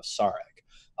of Sarek,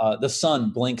 the sun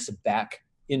blinks back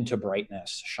into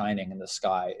brightness, shining in the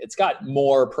sky. It's got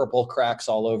more purple cracks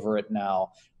all over it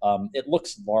now. It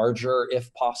looks larger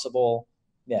if possible.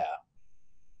 Yeah.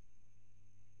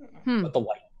 But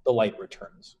the light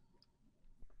returns.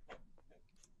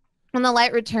 When the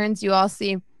light returns, you all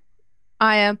see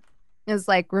Aya is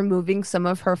like removing some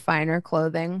of her finer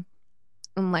clothing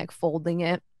and like folding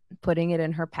it, putting it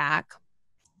in her pack.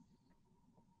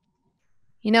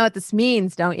 You know what this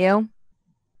means, don't you?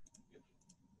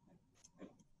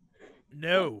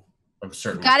 No. I'm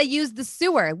certain. Got to use the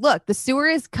sewer. Look, the sewer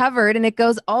is covered and it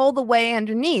goes all the way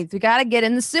underneath. We got to get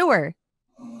in the sewer.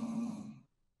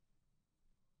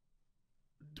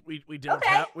 We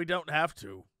don't have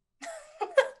to.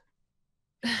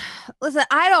 Listen,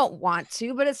 I don't want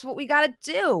to, but it's what we got to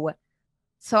do.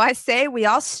 So I say we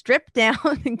all strip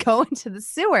down and go into the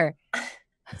sewer.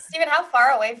 Steven, how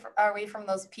far away are we from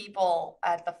those people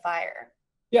at the fire?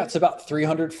 Yeah, it's about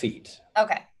 300 feet.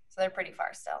 Okay, so they're pretty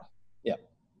far still. Yeah.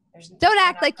 Don't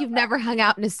act like you've never hung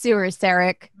out in a sewer,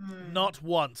 Sarek. Not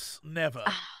once. Never.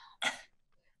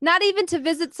 Not even to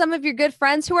visit some of your good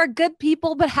friends who are good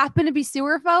people but happen to be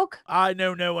sewer folk? I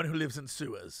know no one who lives in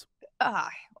sewers. Well,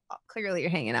 clearly you're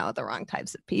hanging out with the wrong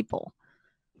types of people.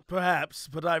 Perhaps,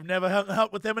 but I've never hung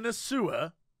out with them in a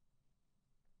sewer.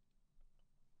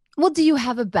 Well, do you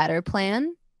have a better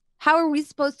plan? How are we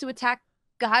supposed to attack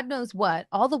God knows what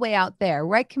all the way out there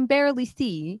where I can barely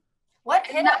see? What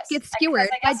hit Not us? get skewered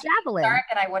by javelin. Dark,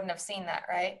 and I wouldn't have seen that,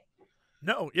 right?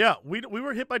 No, yeah, we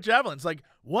were hit by javelins. Like,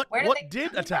 what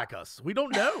did attack us? We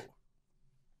don't know.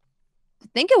 I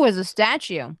think it was a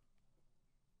statue.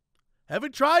 Have we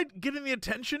tried getting the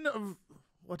attention of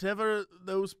whatever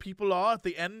those people are at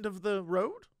the end of the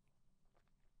road?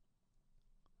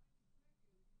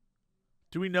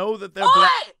 Do we know that they're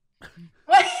What?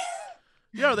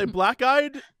 Yeah, are they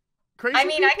black-eyed crazy I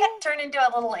mean, people? I could turn into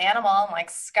a little animal and like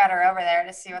scutter over there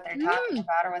to see what they're talking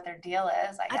about or what their deal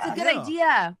is. I guess. That's a good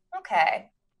idea.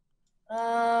 Okay.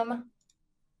 Hold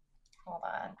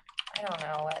on. I don't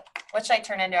know what should I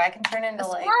turn into? I can turn into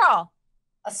like Squirrel.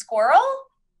 a squirrel?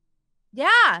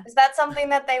 Yeah. Is that something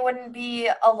that they wouldn't be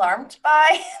alarmed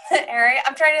by in the area?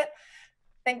 I'm trying to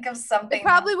think of something. They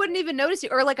probably wouldn't even notice you,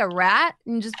 or like a rat,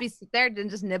 and just be sit there and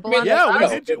just nibble on.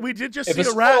 Yeah, we did just see If a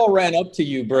a rat. squirrel ran up to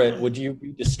you, Britt, would you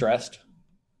be distressed?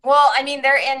 Well, I mean,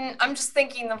 they're in. I'm just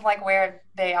thinking of like where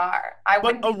they are. I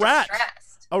wouldn't be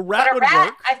distressed. A rat but would rat,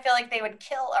 work. I feel like they would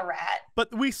kill a rat.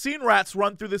 But we've seen rats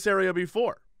run through this area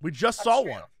before. We just saw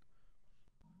one.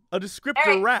 A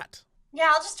descriptor rat. Yeah,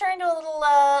 I'll just turn into a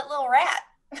little rat.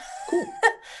 Cool.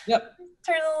 Yep.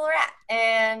 Turn into a little rat,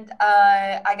 and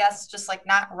I guess just like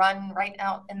not run right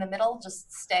out in the middle,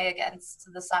 just stay against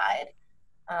the side,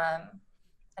 and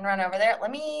run over there.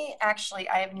 Let me actually.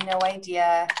 I have no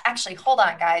idea. Actually, hold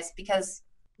on, guys, because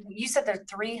you said they're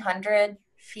 300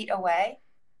 feet away.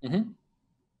 Mm-hmm.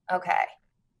 Okay.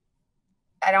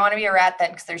 I don't want to be a rat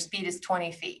then, because their speed is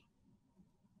 20 feet.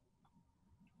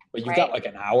 But you've got like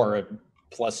an hour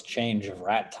plus change of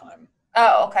rat time.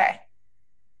 Oh, okay.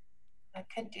 I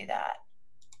could do that.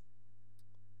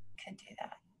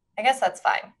 I guess that's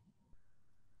fine.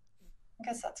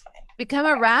 Become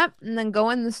a rat and then go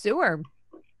in the sewer.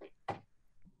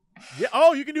 Yeah.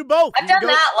 Oh, you can do both. I've done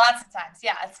that lots of times.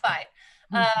 Yeah, it's fine.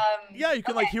 Yeah, you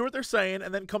can like hear what they're saying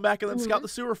and then come back and then scout the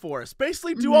sewer for us.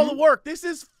 Basically, do all the work. This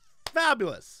is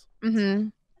fabulous. All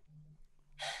right,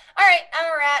 I'm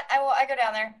a rat. I go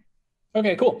down there.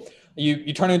 Okay, cool.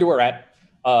 You turn into a rat,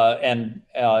 and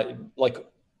like.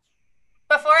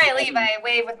 Before I leave, I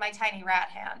wave with my tiny rat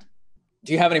hand.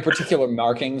 Do you have any particular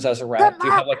markings as a rat? Do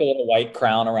you have like a little white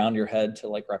crown around your head to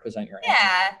like represent your animal?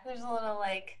 Yeah, there's a little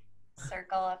like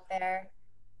circle up there.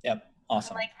 Yep,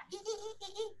 awesome. I'm like,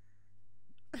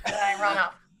 and I run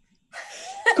off.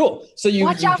 Cool. So you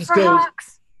Watch out just for go.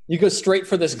 hawks. You go straight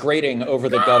for this grating over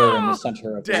the gutter in the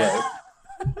center of the road.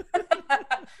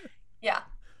 Yeah.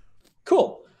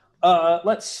 Cool.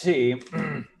 Let's see.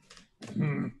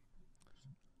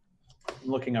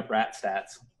 Looking up rat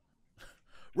stats.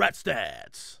 Rat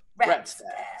stats. Rat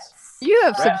stats. You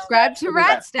have subscribed to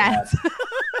Rat Stats.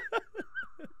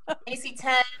 AC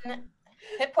 10,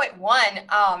 hit point 1.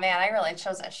 Oh man, I really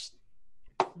chose a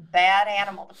bad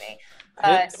animal to be.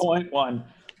 Hit point 1.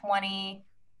 20.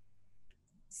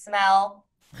 Smell.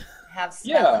 Have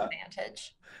smell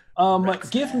advantage.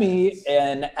 Give me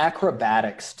an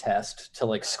acrobatics test to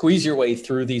like squeeze your way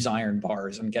through these iron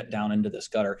bars and get down into this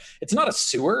gutter. It's not a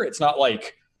sewer. It's not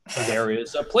like there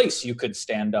is a place you could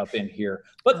stand up in here.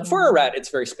 But for a rat, it's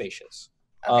very spacious.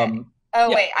 Okay.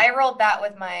 Wait, I rolled that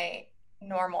with my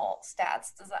normal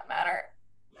stats. Does that matter?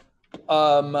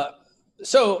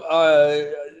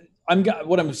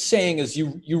 What I'm saying is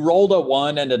you rolled a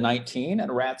 1 and a 19,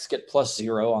 and rats get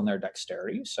 +0 on their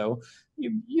dexterity. So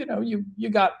you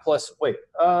got plus. Wait,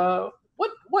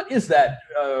 what is that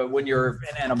when you're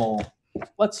an animal?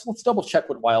 Let's double check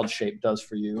what wild shape does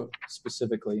for you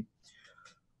specifically.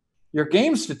 Your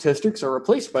game statistics are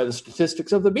replaced by the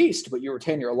statistics of the beast, but you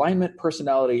retain your alignment,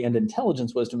 personality, and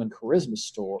intelligence, wisdom, and charisma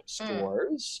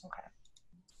scores. Okay.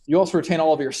 You also retain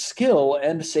all of your skill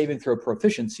and saving throw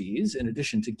proficiencies, in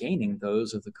addition to gaining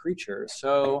those of the creature.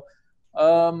 So,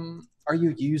 Are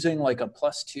you using like a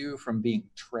 +2 from being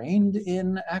trained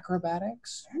in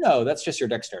acrobatics? No, that's just your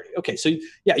dexterity. Okay, so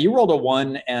yeah, you rolled a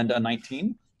 1 and a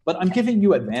 19, but I'm giving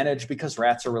you advantage because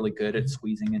rats are really good at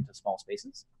squeezing into small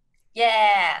spaces.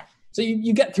 Yeah. So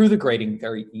you get through the grating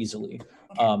very easily,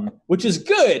 which is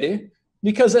good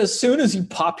because as soon as you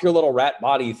pop your little rat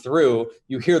body through,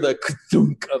 you hear the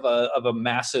thunk of a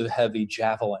massive, heavy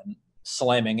javelin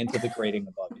slamming into the grating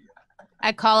above you.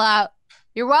 I call out,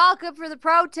 "You're welcome for the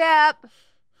pro tip."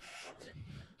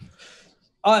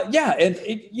 Yeah, and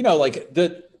like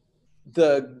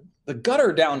the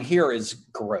gutter down here is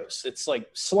gross. It's like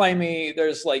slimy.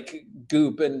 There's like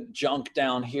goop and junk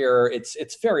down here.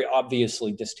 It's very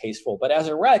obviously distasteful. But as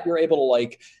a rat, you're able to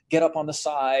like get up on the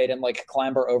side and like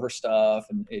clamber over stuff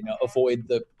and avoid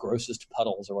the grossest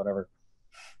puddles or whatever.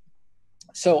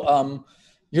 So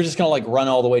you're just gonna like run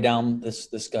all the way down this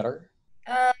gutter.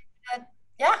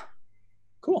 Yeah.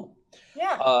 Cool.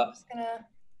 Yeah. I'm just gonna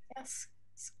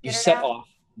you set off,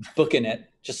 booking it,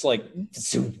 just like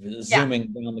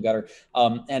zooming down the gutter.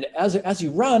 And as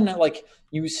you run, like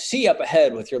you see up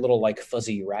ahead with your little like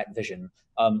fuzzy rat vision,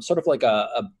 sort of like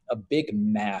a big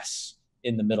mass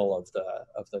in the middle of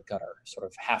the gutter, sort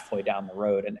of halfway down the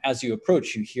road. And as you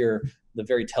approach, you hear the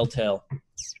very telltale.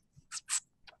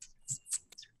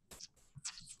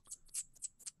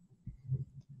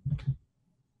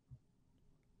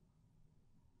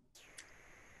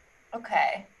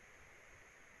 Okay.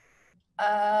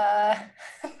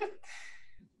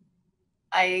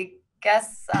 I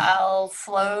guess I'll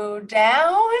slow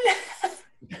down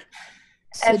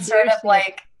and sort of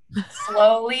like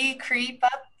slowly creep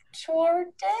up toward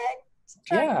it,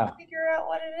 trying to figure out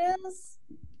what it is.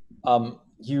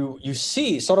 You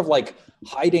see sort of like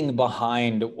hiding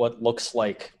behind what looks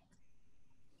like,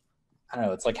 I don't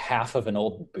know, it's like half of an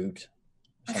old boot,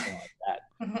 or something like that.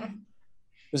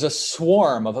 There's a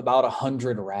swarm of about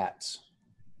 100 rats.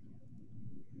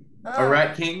 A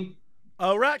rat king?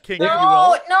 A rat king, no, if you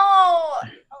will. No.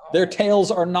 Their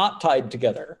tails are not tied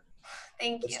together.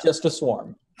 Thank you. It's just a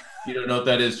swarm. You don't know what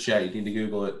that is, chat. You need to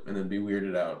Google it and then be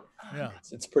weirded out. Yeah.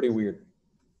 It's pretty weird.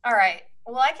 All right.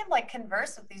 Well, I can like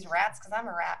converse with these rats because I'm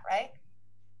a rat, right?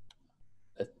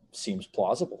 It seems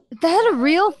plausible. Is that a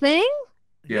real thing?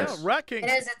 Yes. Yeah, rat king.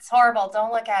 It is. It's horrible.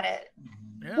 Don't look at it.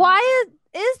 Yeah. Why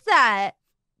is that?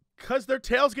 Because their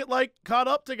tails get like caught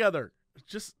up together. It's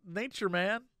just nature,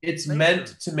 man. It's Nature.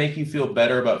 meant to make you feel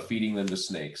better about feeding them to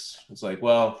snakes. It's like,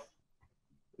 well,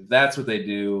 if that's what they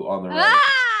do on their own.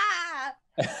 Ah!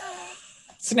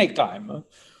 Snake time.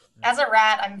 As a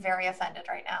rat, I'm very offended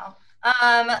right now.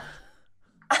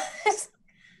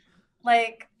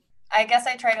 Like, I guess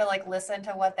I try to like listen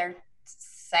to what they're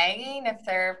saying if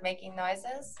they're making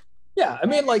noises. Yeah, I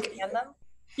mean, like, Understand them.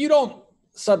 you don't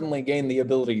suddenly gain the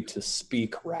ability to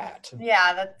speak rat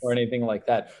Yeah, that's. or anything like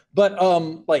that. But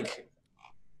like,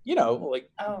 like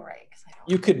Oh right, because I don't.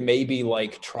 you could maybe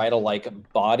like try to like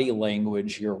body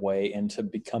language your way into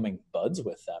becoming buds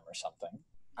with them or something.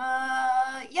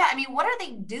 Yeah. I mean, what are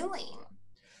they doing?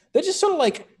 They're just sort of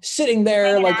like sitting there,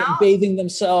 Hanging like out? bathing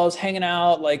themselves, hanging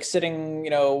out, like sitting,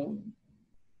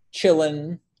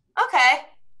 chilling. Okay.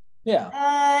 Yeah.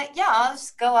 Yeah. I'll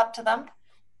just go up to them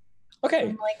Okay.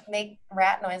 and like make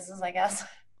rat noises, I guess.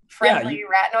 Friendly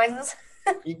rat noises.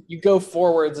 You go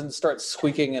forwards and start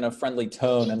squeaking in a friendly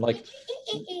tone, and like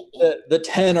the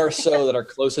 10 or so that are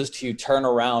closest to you turn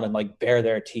around and like bare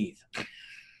their teeth.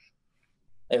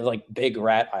 They have like big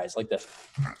rat eyes like this.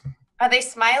 Are they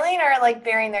smiling or like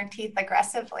baring their teeth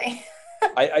aggressively?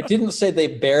 I didn't say they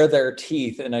bare their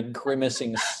teeth in a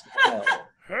grimacing smile.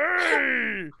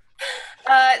 Hey!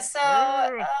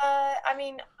 I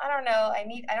mean, I don't know. I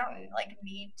don't like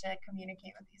need to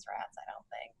communicate with these rats. I don't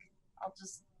think. I'll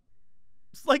just.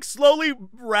 It's like slowly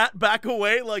rat back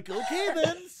away. Like, okay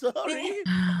then, sorry.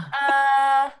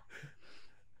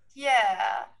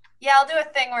 Yeah. Yeah, I'll do a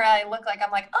thing where I look like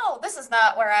I'm like, oh, this is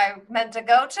not where I meant to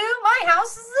go to. My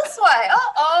house is this way.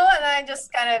 And I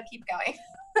just kind of keep going.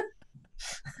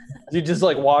 You just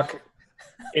like walk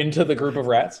into the group of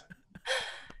rats?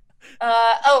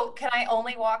 Can I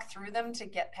only walk through them to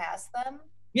get past them?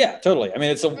 Yeah, totally. I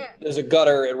mean, there's a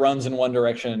gutter. It runs in one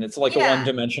direction. It's like a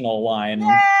one-dimensional line.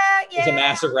 Yeah. There's a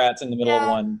mass of rats in the middle of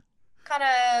one. Kind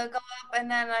of go up,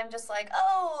 and then I'm just like,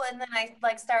 oh, and then I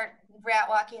like start rat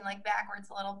walking like backwards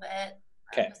a little bit.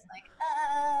 Okay. I'm just like,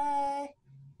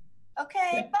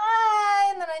 okay, bye,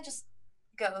 and then I just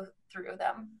go through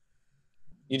them.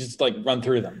 You just like run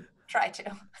through them. Try to,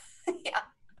 yeah.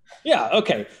 Yeah,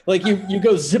 okay. Like you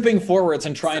go zipping forwards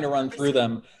and trying to run through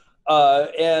them.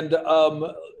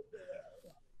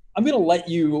 I'm going to let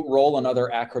you roll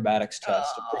another acrobatics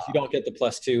test. Of course, you don't get the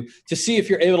 +2 to see if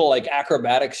you're able to like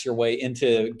acrobatics your way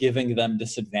into giving them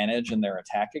disadvantage in their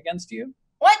attack against you.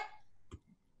 What?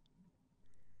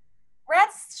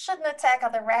 Rats shouldn't attack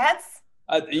other rats.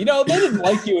 You know, they didn't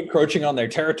like you encroaching on their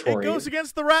territory. It goes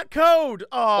against the rat code.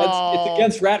 Oh, It's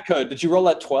against rat code. Did you roll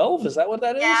that 12? Is that what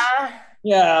that is? Yeah.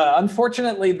 Yeah.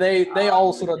 Unfortunately, they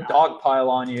all sort of dogpile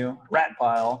on you. Rat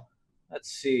pile. Let's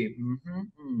see.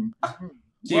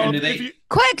 Steven, do they,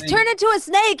 Quick, turn into a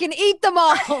snake and eat them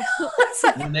all.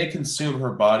 when they consume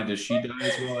her body, does she die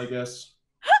as well, I guess?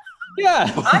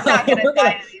 Yeah. I'm not going to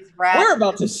die to these rats. We're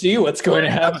about to see what's going to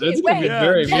happen. Okay, It's going to be wait.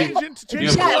 very change mean. it, You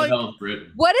change have it a lot to of like, health, Britt.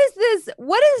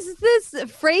 What is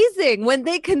this phrasing when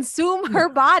they consume her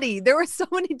body? There were so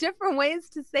many different ways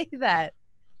to say that.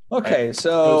 Okay, That was the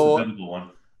so biblical one.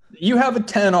 you have a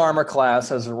 10 armor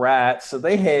class as a rat, so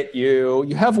they hit you.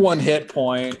 You have 1 hit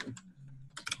point.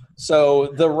 So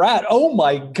the rat, oh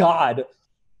my god.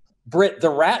 Britt, the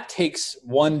rat takes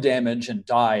 1 damage and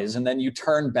dies, and then you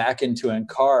turn back into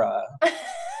Ankara.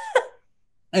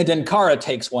 And Ankara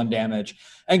takes 1 damage.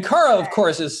 Ankara, of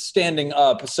course, is standing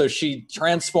up, so she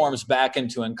transforms back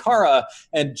into Ankara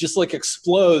and just like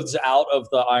explodes out of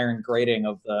the iron grating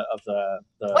of the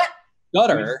What?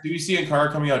 gutter. Do you see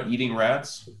Ankara coming out eating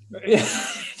rats?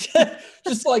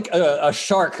 Just like a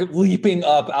shark leaping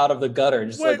up out of the gutter,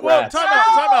 just wait, like well, rats.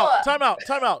 time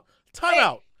out.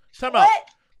 What?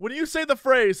 When you say the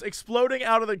phrase exploding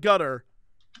out of the gutter,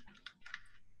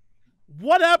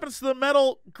 what happens to the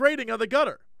metal grating of the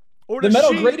gutter? Or The does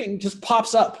metal she... grating just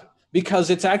pops up because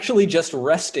it's actually just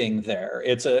resting there.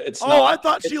 It's Oh, not. I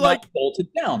thought she it's like not bolted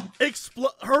down.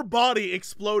 her body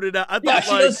exploded out. I thought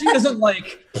Yeah, like she doesn't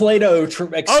like Play-Doh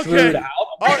extrude Okay. out.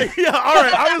 all right, yeah, all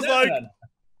right. I was like,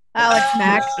 Alex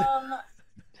Max.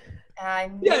 I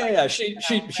knew Yeah. it She was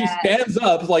a rat. stands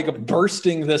up like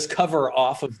bursting this cover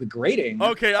off of the grating.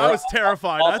 okay, I was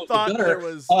terrified. off I of the thought gutter, there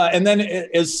was and then it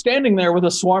is standing there with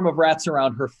a swarm of rats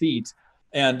around her feet,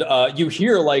 and you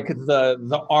hear like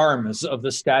the arms of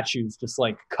the statues just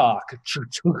like cock.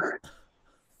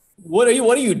 What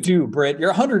do you do, Britt? You're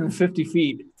 150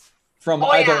 feet from Oh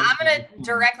either. yeah, I'm gonna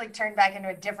directly turn back into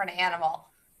a different animal.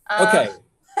 Okay,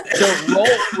 so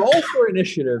roll for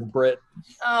initiative, Britt.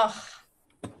 Oh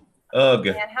Ugh.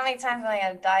 man, how many times am I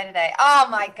gonna die today? Oh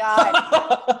my god.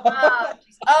 Oh,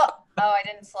 geez. oh, I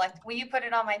didn't select. Will you put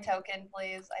it on my token,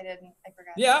 please? I didn't. I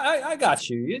forgot. Yeah, I got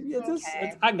you.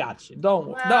 Okay. I got you.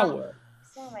 Don't Well. worry.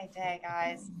 Still my day,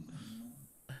 guys.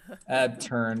 Add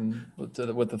turn with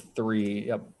the 3.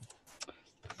 Yep.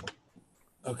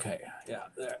 Okay. Yeah.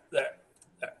 There.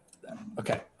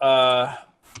 Okay.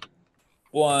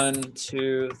 1,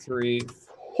 2, 3.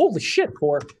 Holy shit!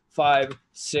 4, 5,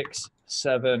 6,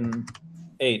 7,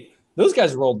 8. Those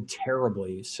guys rolled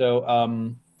terribly.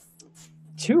 So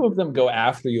 2 of them go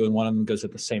after you, and 1 of them goes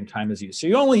at the same time as you. So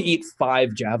you only eat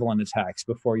 5 javelin attacks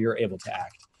before you're able to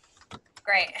act.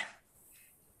 Great.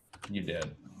 You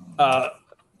did. Yeah.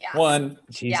 1,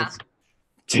 Jesus. Yeah.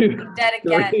 2, Dead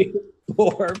again. 3,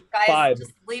 4, Guys, 5.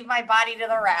 just leave my body to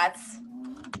the rats.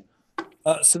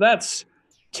 So that's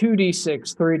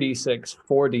 2d6, 3d6,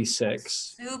 4d6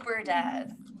 Super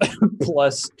dead.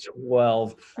 plus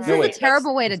 12. This No, is a wait,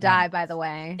 terrible way to die, by the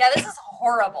way. Yeah, this is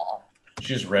horrible.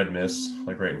 She's red mist,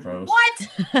 like right in front of us.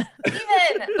 What?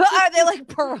 Even? But are they like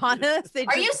piranhas? They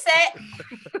Are just- you set?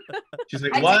 She's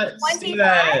like, I take what? 25?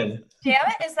 Steven? Damn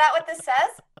it, is that what this says?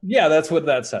 Yeah, that's what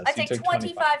that says. I You take took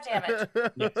 25 damage.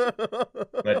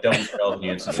 That double spell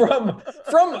incident.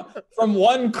 From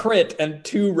 1 crit and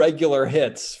 2 regular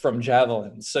hits from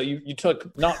javelins. So you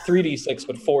took not 3d6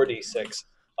 but 4d6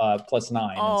 plus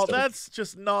 9. oh, instead of- that's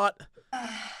just not.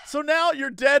 So now you're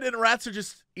dead and rats are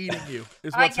just eating you.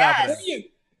 Is I what's happening.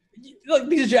 like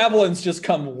these javelins just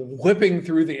come whipping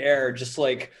through the air, just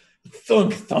like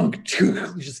thunk thunk,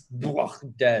 just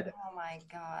dead. Oh my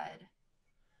god.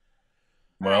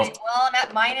 Well, Alright, well, I'm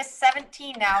at minus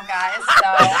 17 now, guys.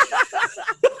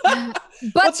 So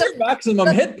But What's your maximum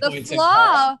hit the points? in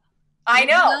flaw I is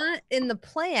know. not in the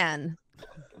plan,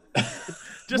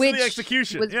 Just which the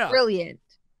execution. was Yeah. brilliant.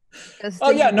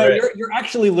 Oh yeah, no, Right. you're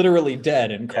actually literally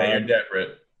dead in yeah, card. you're dead, Britt.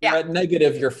 You're Yeah. at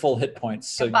negative your full hit points.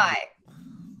 So Goodbye.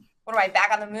 What am I, back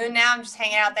on the moon now? I'm just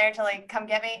hanging out there until they come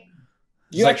get me?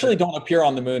 you actually don't appear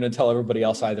on the moon until everybody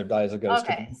else either dies or goes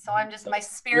to Okay, them. so I'm just, my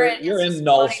spirit You're is in just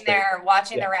null floating state. there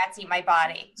watching Yeah. the rats eat my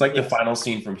body. It's like the Yes. final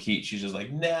scene from Heat. She's just like,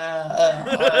 nah.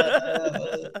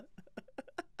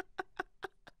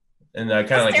 And I kind of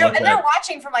That's like terrible. look And they're at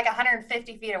watching from like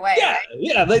 150 feet away. Yeah, right?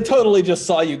 yeah, they totally just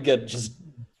saw you get just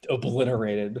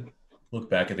obliterated. look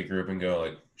back at the group and go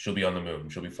like, she'll be on the moon.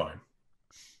 She'll be fine.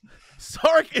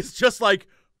 Sark is just like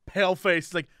pale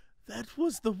face, like, that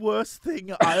was the worst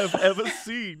thing I have ever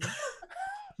seen.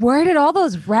 Where did all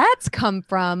those rats come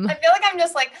from? I feel like I'm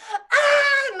just like,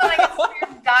 ah, and then I get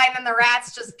scared and die, and then the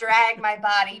rats just drag my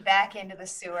body back into the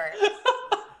sewer.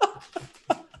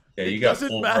 Yeah, you got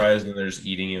full prize and they're just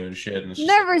eating you and shit. And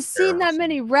Never seen that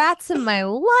many rats in my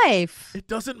life. It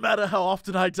doesn't matter how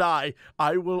often I die.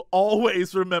 I will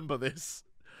always remember this.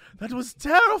 That was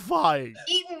terrifying.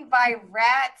 Eaten by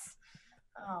rats.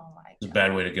 Oh my god. It's a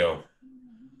bad way to go.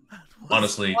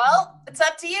 Honestly. Well, it's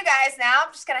up to you guys now.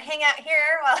 I'm just gonna hang out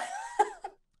here while.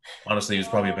 Honestly, it was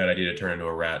probably a bad idea to turn into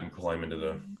a rat and climb into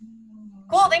the.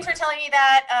 Cool. Thanks for telling me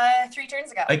that 3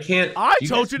 turns ago. I can't. I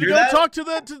told you to go talk to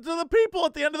the people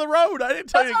at the end of the road. I didn't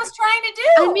tell you. That's what I was trying to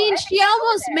do. I mean, she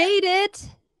almost made it.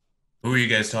 Who are you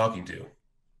guys talking to?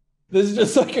 This is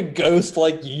just like a ghost,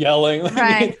 like yelling.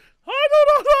 Right.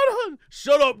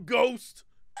 Shut up, ghost.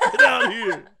 Get out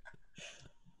here.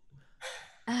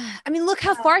 I mean, look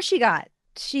how far she got.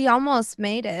 She almost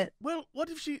made it. Well, what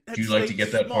if she had Would you like to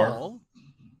get that far?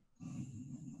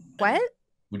 What?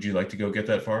 Would you like to go get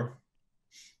that far?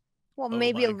 Well,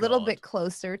 maybe a little bit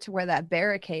closer to where that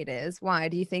barricade is. Why?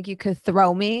 Do you think you could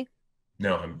throw me?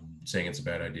 No, I'm saying it's a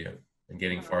bad idea. And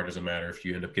getting far doesn't matter if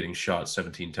you end up getting shot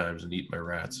 17 times and eaten by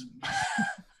rats.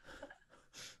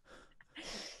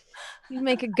 You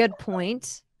make a good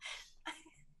point.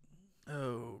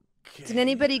 Okay. Did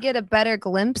anybody get a better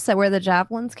glimpse at where the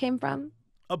javelins came from?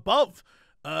 Above.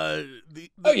 Oh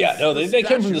yeah, no, they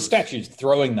came from the statues,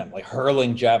 throwing them, like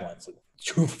hurling javelins. Like,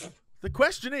 choof. The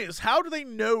question is, how do they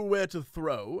know where to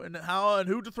throw and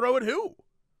who to throw at who?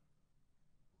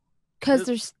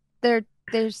 Because they're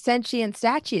sentient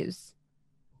statues.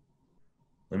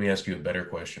 Let me ask you a better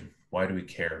question. Why do we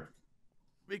care?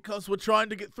 Because we're trying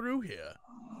to get through here.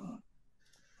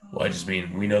 Well, I just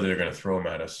mean we know they're going to throw them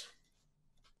at us.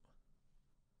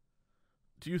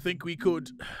 Do you think we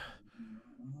could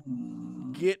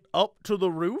get up to the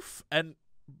roof and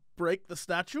break the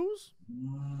statues?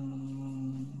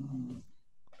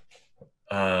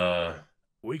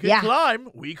 We could climb.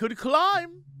 We could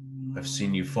climb. I've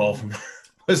seen you fall from.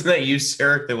 Wasn't that you,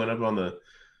 Sarek, that went up on the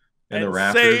the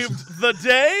rafters? Saved the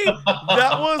day.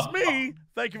 That was me.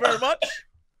 Thank you very much.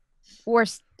 Or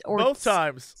both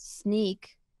times.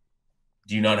 Sneak.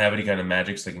 Do you not have any kind of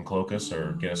magics that can cloak us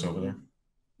or get us over there?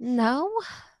 No.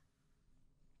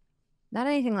 Not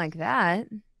anything like that.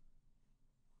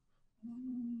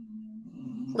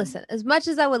 Listen, as much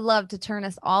as I would love to turn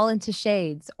us all into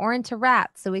shades or into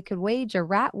rats so we could wage a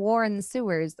rat war in the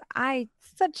sewers,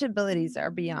 such abilities are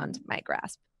beyond my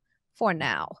grasp for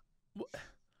now.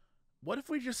 What if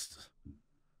we just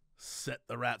set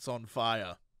the rats on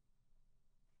fire?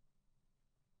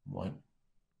 What?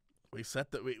 We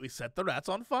set the rats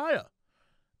on fire.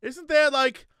 Isn't there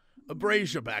like a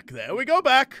brazier back there? We go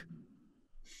back.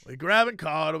 We grab a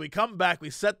card, we come back, we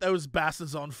set those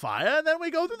bastards on fire, and then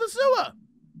we go through the sewer.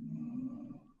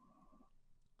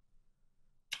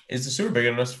 Is the sewer big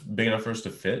enough for us to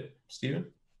fit, Steven?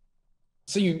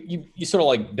 So you sort of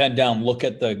like bend down, look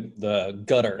at the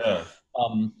gutter. Yeah.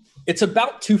 It's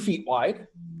about 2 feet wide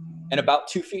and about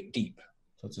 2 feet deep.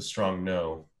 So it's a strong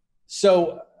no.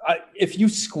 So if you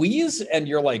squeeze and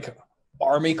you're like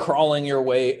army crawling your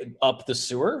way up the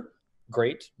sewer,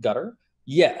 great gutter,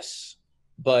 yes.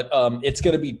 But it's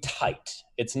going to be tight.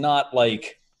 It's not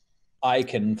like I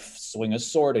can swing a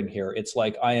sword in here. It's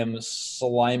like I am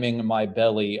sliming my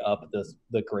belly up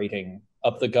the grating,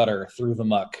 up the gutter, through the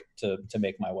muck to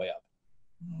make my way up.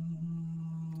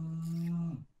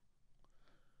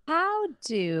 How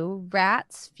do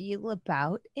rats feel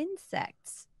about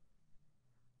insects?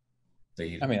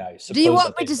 I suppose. Do you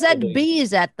want me to send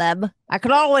bees at them? I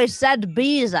could always send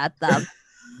bees at them.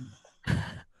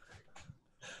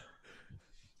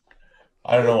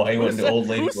 I don't know why you went into old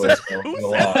lady voice.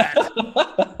 Who said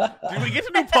that? Did we get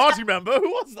a new party member? Who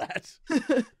was that?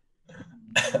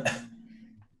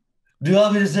 Do you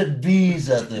want me to send bees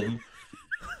at them?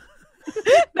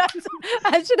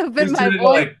 That should have been my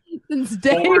voice since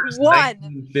day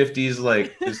one. 1950s,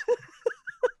 like, just,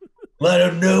 I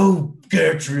don't know,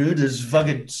 Gertrude. There's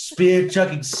fucking spear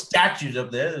chucking statues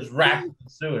up there. There's rats in the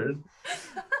sewers.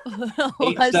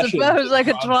 I suppose I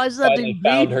could try sending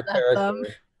bees at them.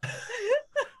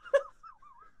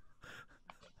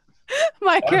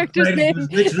 My character's name is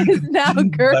now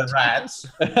Gertrude. My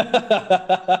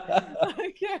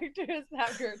character is now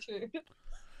Gertrude.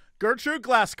 Gertrude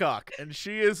Glasscock, and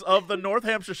she is of the North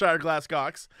Hampshire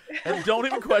Glasscocks, and don't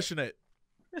even question it.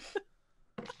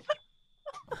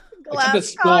 It's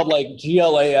spelled like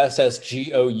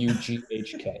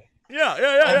GLASSGOUGHK.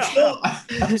 Yeah.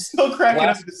 I'm still cracking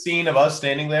up at the scene of us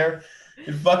standing there,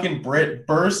 and fucking Brit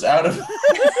bursts out of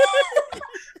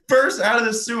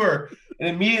the sewer and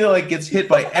immediately like gets hit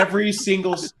by every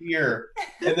single spear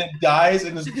and then dies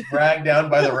and is dragged down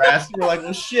by the rats. And we're like,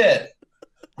 well, shit.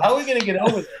 How are we gonna get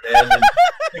over there, man?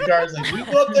 And the guard's like, we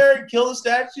go up there and kill the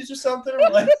statues or something? Or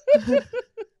like,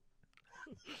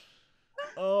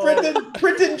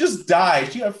 Brit didn't just die.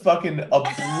 She got fucking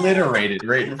obliterated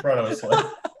right in front of us. Like,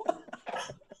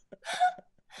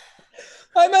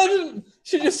 I imagine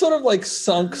she just sort of like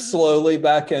sunk slowly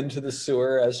back into the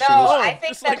sewer as she was I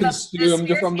think that consumed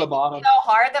from the bottom. So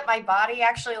hard that my body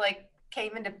actually like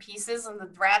came into pieces, and the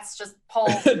rats just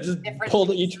pulled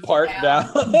pulled each part down.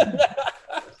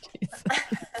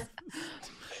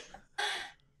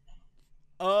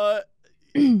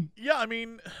 Yeah, I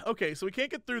mean, okay, so we can't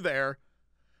get through there.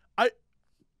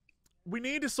 We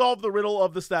need to solve the riddle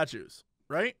of the statues,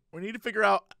 right? We need to figure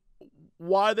out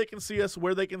why they can see us,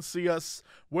 where they can see us,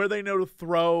 where they know to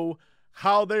throw,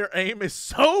 how their aim is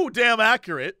so damn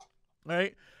accurate,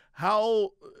 right?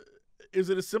 How is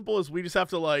it as simple as we just have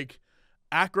to like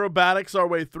acrobatics our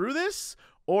way through this,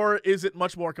 or is it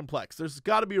much more complex? There's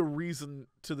got to be a reason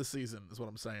to the season, is what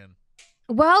I'm saying.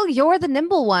 Well, you're the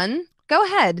nimble one. Go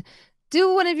ahead.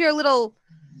 Do one of your little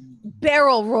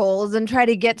barrel rolls and try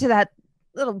to get to that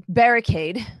little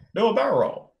barricade. Do a barrel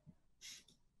roll.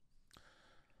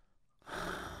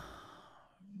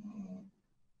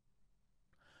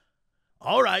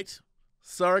 All right.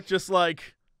 Sarek just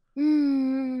like...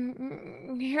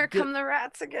 Here come the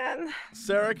rats again.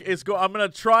 Sarek is I'm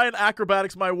going to try and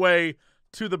acrobatics my way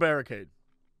to the barricade.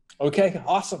 Okay,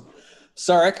 awesome.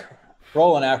 Sarek,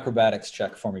 roll an acrobatics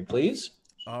check for me, please.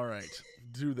 All right.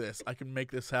 Do this. I can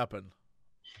make this happen.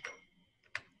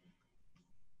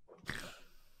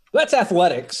 That's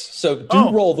athletics, so do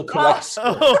roll the correct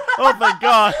score. Oh, thank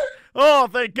God. Oh,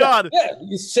 thank God. Yeah,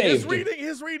 you saved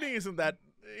his reading isn't that,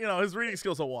 his reading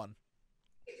skill's a 1.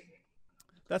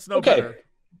 That's no better.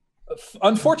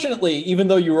 Unfortunately, even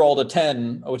though you rolled a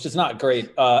 10, which is not great,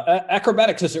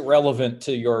 acrobatics isn't relevant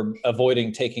to your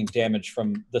avoiding taking damage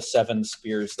from the 7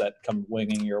 spears that come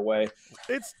winging your way.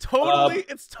 It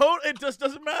just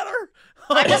doesn't matter.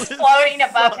 I'm just floating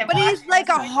above him. But he's like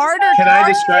a harder Can I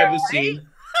target, describe the scene?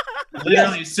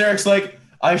 Literally, Sarek's like,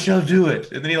 I shall do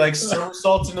it. And then he like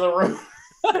somersaults into the room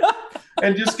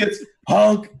and just gets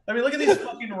hunk. I mean, look at these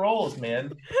fucking rolls,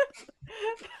 man.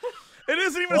 It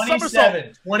isn't even a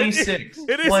somersault. 26.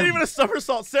 It isn't even a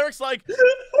somersault. Sarek's like,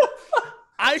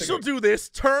 I shall do this.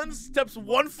 Turns, steps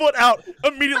 1 foot out,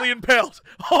 immediately impaled.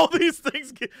 All these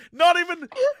things, not even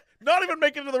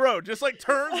making it to the road. Just like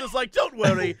turns, is like, don't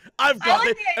worry, I've got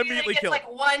it. Immediately killed. Like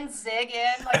one zig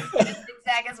in, like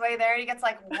zigzag his way there. He gets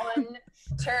like one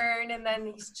turn, and then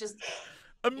he's just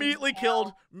immediately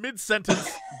killed,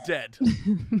 mid-sentence, dead.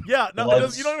 Yeah, no,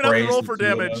 you don't even have to roll for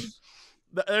damage.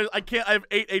 I have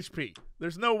 8 HP.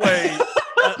 There's no way.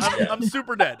 I'm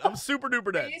super dead. I'm super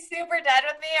duper dead. Are you super dead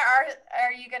with me, or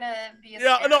are you gonna be?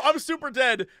 No, I'm super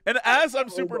dead. And as I'm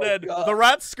super dead, the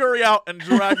rats scurry out and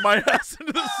drag my ass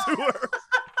into the sewer.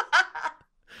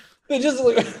 They just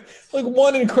like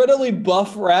one incredibly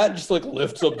buff rat just like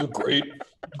lifts up the grate,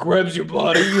 grabs your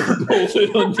body, and pulls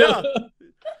it under.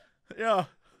 Yeah.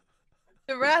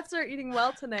 The rats are eating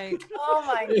well tonight. Oh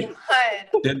my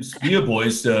God. Them spear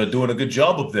boys doing a good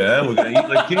job up there. We're going to eat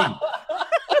like king.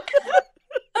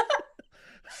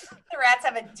 The rats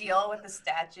have a deal with the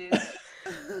statues.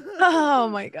 Oh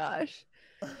my gosh.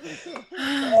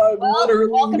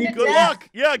 Welcome to good death. luck.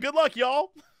 Yeah, good luck,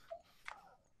 y'all.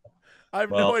 I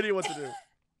have no idea what to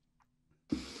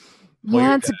do.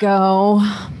 Let's go.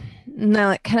 And I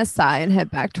like kind of sigh and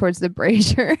head back towards the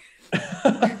brazier.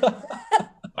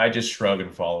 I just shrug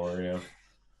and follow her, yeah.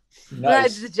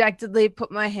 Nice. I dejectedly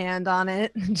put my hand on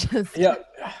it. Yeah.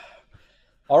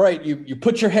 All right, you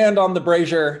put your hand on the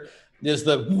brazier. There's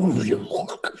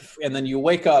and then you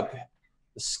wake up.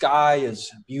 The sky is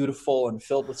beautiful and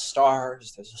filled with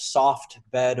stars. There's a soft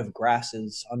bed of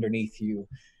grasses underneath you.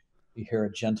 You hear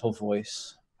a gentle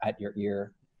voice at your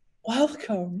ear.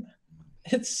 Welcome.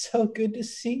 It's so good to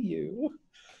see you.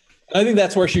 I think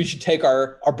that's where she should take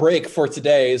our break for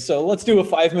today. So let's do a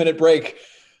 5-minute break.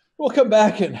 We'll come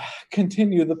back and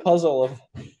continue the puzzle of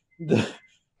the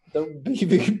I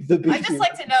just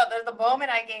like to know that the moment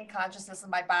I gain consciousness of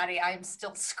my body, I'm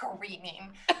still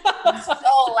screaming so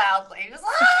loudly. Just,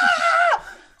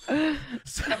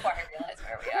 before I realize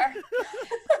where we are.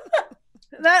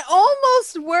 That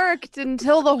almost worked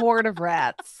until the horde of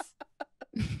rats.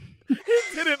 It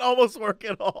didn't almost work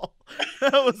at all.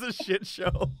 That was a shit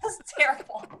show. That's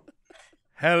terrible.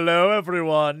 Hello,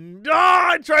 everyone.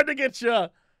 I tried to get you.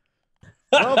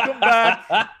 Welcome back.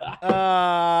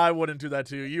 I wouldn't do that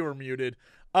to you. You were muted.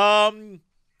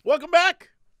 Welcome back.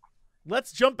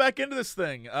 Let's jump back into this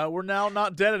thing. We're now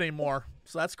not dead anymore,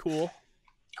 so that's cool.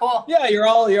 Cool. Yeah, you're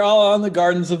all on the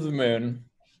Gardens of the Moon.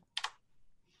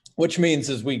 Which means,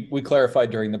 as we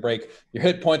clarified during the break, your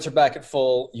hit points are back at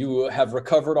full. You have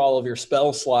recovered all of your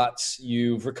spell slots.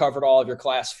 You've recovered all of your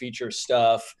class feature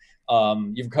stuff.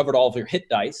 You've recovered all of your hit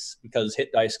dice, because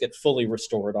hit dice get fully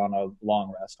restored on a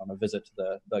long rest, on a visit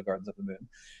to the Gardens of the Moon.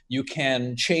 You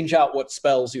can change out what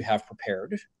spells you have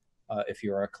prepared, if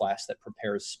you're a class that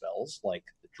prepares spells, like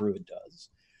the Druid does.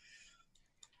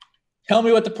 Tell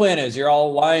me what the plan is. You're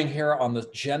all lying here on the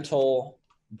gentle,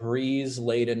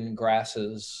 breeze-laden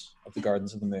grasses of the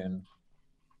Gardens of the Moon.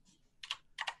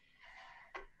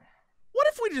 What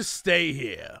if we just stay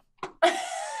here?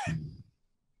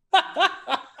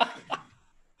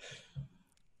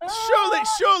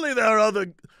 Surely there are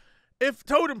other... If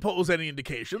Totem Pole's any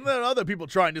indication, there are other people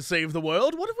trying to save the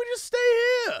world. What if we just stay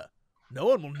here? No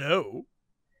one will know.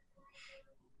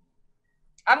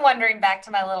 I'm wandering back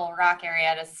to my little rock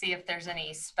area to see if there's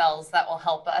any spells that will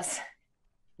help us.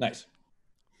 Nice.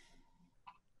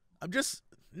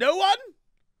 No one?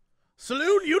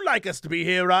 Saloon, you'd like us to be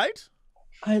here, right?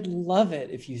 I'd love it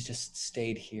if you just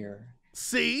stayed here.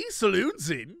 See?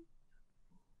 Saloon's in.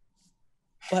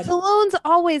 But Saloon's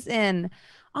always in.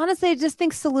 Honestly, I just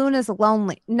think Saloon is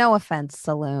lonely. No offense,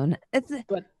 Saloon.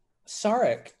 But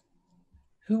Sarek,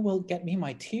 who will get me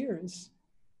my tears?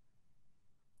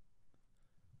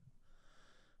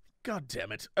 God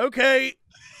damn it. Okay.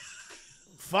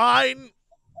 Fine.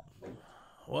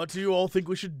 What do you all think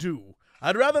we should do?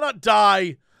 I'd rather not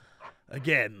die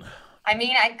again. I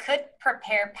mean, I could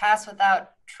prepare Pass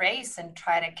Without Trace and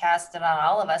try to cast it on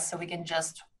all of us so we can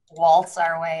just waltz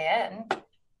our way in.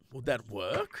 Would that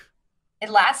work? It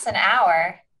lasts an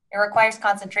hour. It requires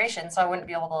concentration, so I wouldn't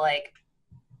be able to, like,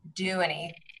 do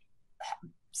any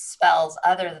spells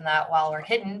other than that while we're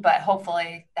hidden, but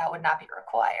hopefully that would not be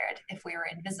required if we were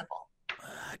invisible.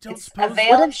 I don't It's suppose... a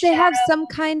veil What of if they have shadow. some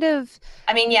kind of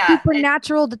I mean, yeah.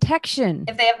 supernatural detection?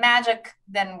 If they have magic,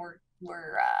 then we're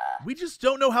We just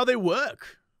don't know how they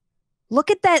work. Look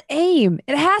at that aim.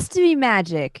 It has to be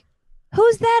magic.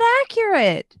 Who's that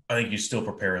accurate? I think you still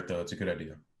prepare it, though. It's a good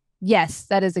idea. Yes,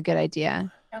 that is a good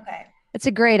idea. okay. It's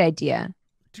a great idea.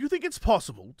 Do you think it's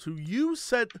possible to use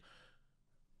said...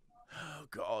 Oh,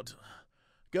 God.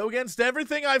 Go against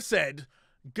everything I've said.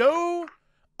 Go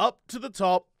up to the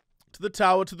top, to the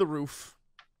tower, to the roof.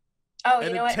 Oh, and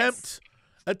you know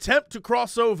attempt to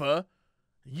cross over.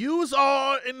 Use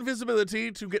our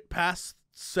invisibility to get past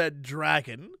said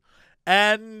dragon.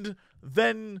 And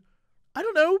then, I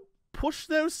don't know, push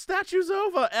those statues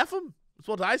over. F them. That's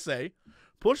what I say.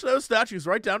 Push those statues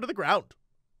right down to the ground.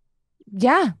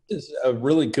 Yeah. This is a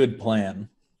really good plan.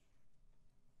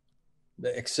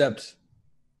 Except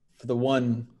for the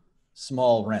one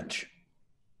small wrench.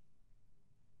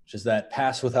 Which is that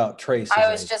Pass Without Trace.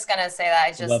 I was just gonna say that. I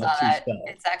just saw level 2 that spell.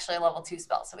 it's actually a level 2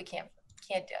 spell, so we can't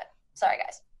do it. Sorry,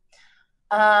 guys.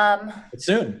 But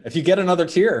soon, if you get another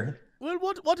tier. Well,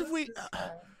 what if we...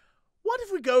 What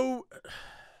if we go...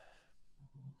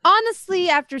 Honestly,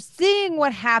 after seeing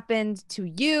what happened to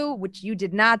you, which you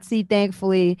did not see,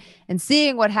 thankfully, and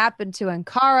seeing what happened to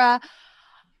Ankara,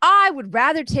 I would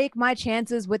rather take my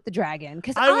chances with the dragon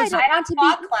because I don't want to be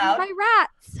Fog eaten Cloud. by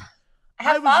rats. I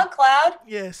have Fog Cloud.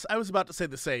 Yes, I was about to say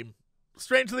the same.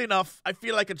 Strangely enough, I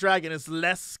feel like a dragon is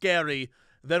less scary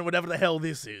than whatever the hell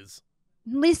this is.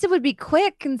 At least it would be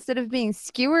quick instead of being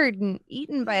skewered and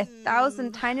eaten by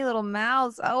 1,000 tiny little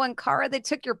mouths. Oh, and Kara, they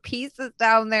took your pieces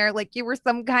down there like you were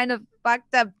some kind of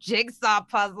fucked up jigsaw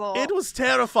puzzle. It was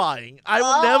terrifying. I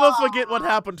will never forget what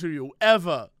happened to you,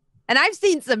 ever. And I've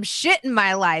seen some shit in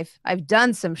my life. I've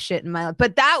done some shit in my life,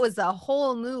 but that was a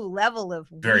whole new level of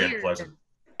Very weird. unpleasant.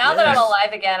 Now that I'm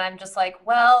alive again, I'm just like,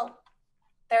 well,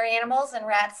 they're animals and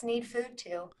rats need food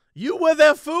too. You were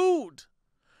their food.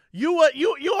 You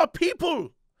are people.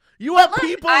 You are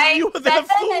people. I You were fed their them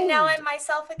food. and now I'm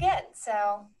myself again.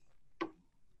 So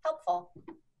helpful.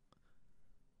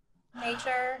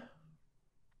 Nature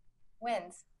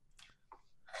wins.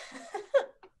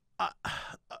 All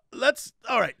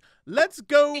right. Let's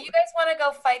go. Do you guys want to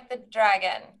go fight the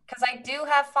dragon? Because I do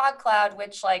have Fog Cloud,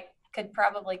 which like could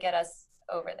probably get us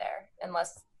over there,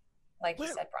 unless, like you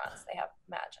said, Bronze, they have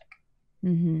magic.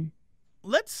 Mm-hmm.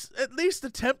 Let's at least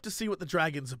attempt to see what the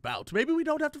dragon's about. Maybe we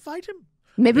don't have to fight him.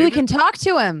 Maybe we can talk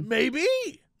to him. Maybe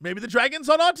the dragon's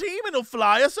on our team and he'll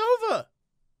fly us over.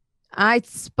 I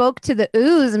spoke to the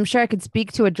ooze. I'm sure I could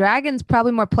speak to a dragon. It's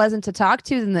probably more pleasant to talk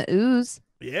to than the ooze.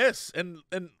 Yes, and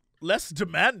less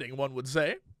demanding, one would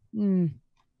say. Mm.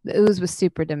 The ooze was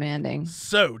super demanding.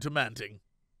 So demanding.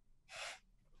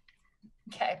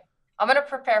 Okay. I'm going to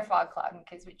prepare Fog Cloud in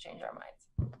case we change our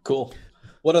minds. Cool.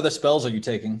 What other spells are you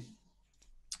taking?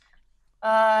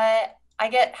 I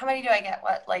get, how many do I get?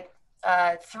 What, like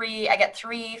 3? I get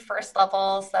 3 first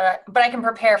levels, but I can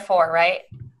prepare 4, right?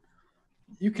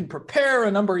 You can prepare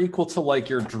a number equal to like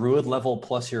your druid level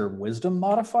plus your wisdom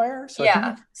modifier. So I think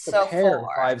you can so prepare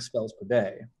 4. 5 spells per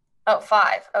day. Oh,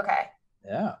 5. Okay.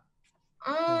 Yeah.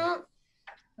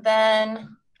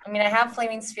 Then, I mean, I have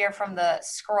Flaming Sphere from the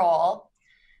scroll.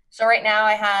 So right now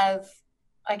I have,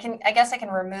 I guess I can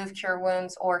remove Cure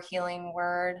Wounds or Healing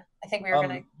Word. I think we were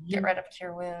going to get rid of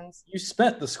Cure Wounds. You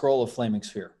spent the scroll of Flaming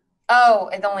Sphere. Oh,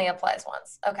 it only applies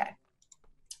once. Okay.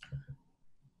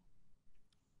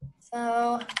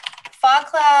 So, Fog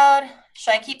Cloud.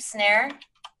 Should I keep Snare,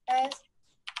 guys?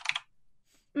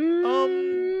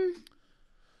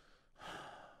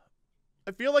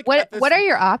 I feel like what are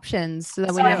your options so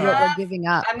that we know what we're giving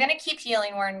up? I'm gonna keep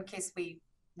Healing Word in case we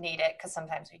need it, because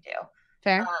sometimes we do.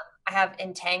 Fair. I have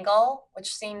Entangle,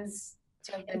 which seems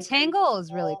to have been Entangle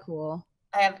is really cool.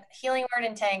 I have Healing Word,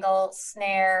 Entangle,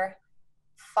 Snare,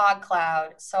 Fog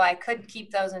Cloud, so I could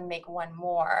keep those and make one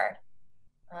more.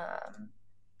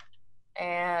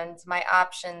 And my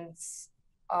options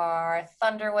are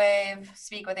Thunderwave,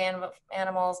 Speak with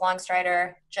Animals,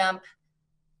 Longstrider, Jump.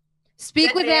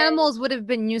 Speak with Animals would have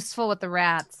been useful with the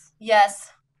rats.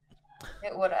 Yes,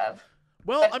 it would have.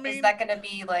 Well, but I mean, is that going to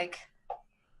be like...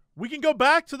 We can go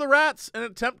back to the rats and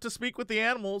attempt to speak with the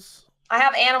animals. I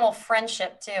have Animal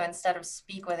Friendship, too, instead of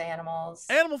Speak with Animals.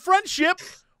 Animal Friendship?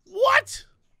 What?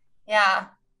 Yeah.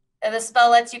 The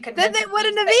spell lets you convince Then they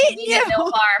wouldn't have that eaten you.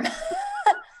 No harm.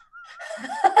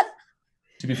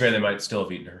 To be fair, they might still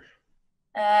have eaten her.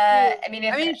 I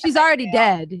mean, she's already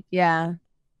dead. Yeah.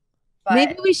 But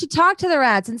maybe we should talk to the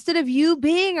rats instead of you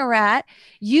being a rat.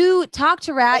 You talk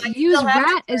to rat. Well, use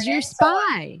rat as your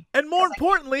spy. And more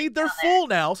importantly, they're full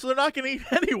now, so they're not going to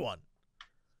eat anyone.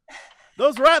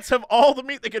 Those rats have all the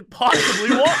meat they could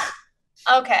possibly want.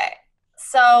 Okay,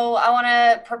 so I want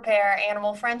to prepare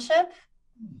Animal Friendship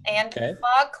and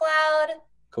Fog Cloud.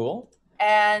 Cool.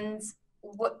 And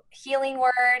Healing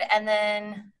Word, and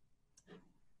then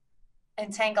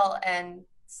Entangle and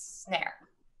Snare.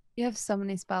 You have so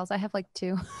many spells. I have like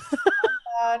 2.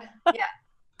 Cloud. Yeah.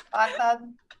 Fog Cloud.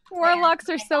 Warlocks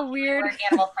are so weird.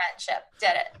 Animal Friendship.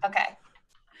 Did it. Okay.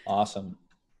 Awesome.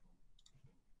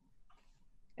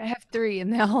 I have 3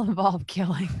 and they all involve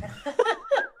killing.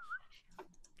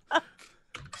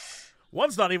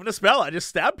 One's not even a spell. I just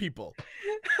stab people.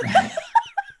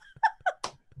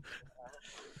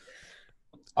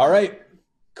 All right.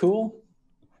 Cool.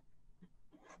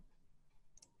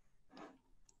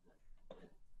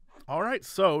 All right.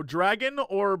 So, dragon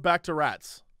or back to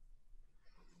rats?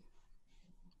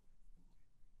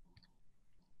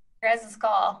 Your guys'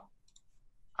 call.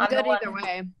 I'm good either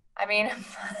way. I mean, I'm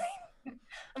fine.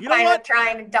 I'm You know fine what? with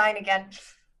trying and dying again.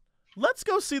 Let's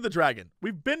go see the dragon.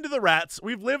 We've been to the rats.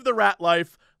 We've lived the rat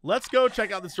life. Let's go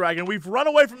check out this dragon. We've run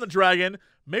away from the dragon.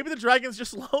 Maybe the dragon's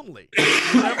just lonely.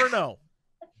 You never know.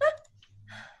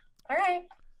 All right.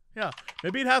 Yeah,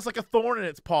 maybe it has like a thorn in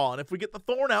its paw, and if we get the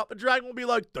thorn out, the dragon will be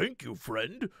like, "Thank you,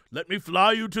 friend. Let me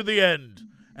fly you to the end."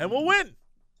 And we'll win.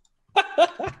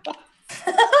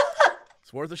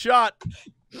 It's worth a shot.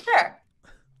 Sure.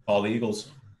 All the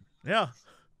Eagles. Yeah.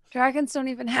 Dragons don't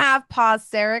even have paws,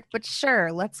 Sarek, but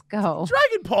sure, let's go.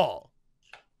 Dragon Paw.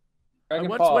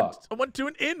 Dragon I Paw. went to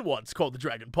an inn once called the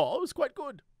Dragon Paw. It was quite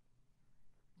good.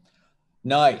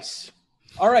 Nice.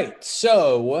 All right.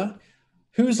 So,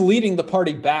 who's leading the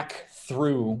party back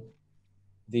through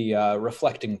the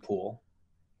reflecting pool?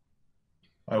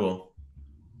 I will.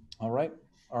 All right.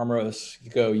 Armoros, you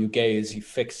go, you gaze, you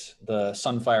fix the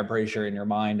sunfire brazier in your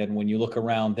mind, and when you look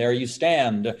around, there you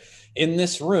stand in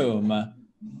this room.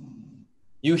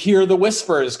 You hear the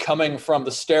whispers coming from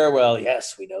the stairwell.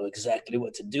 Yes, we know exactly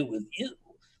what to do with you.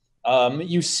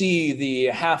 You see the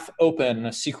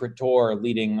half-open secret door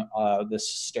leading this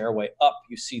stairway up.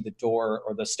 You see the door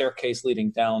or the staircase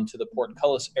leading down to the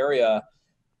portcullis area.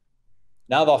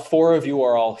 Now the 4 of you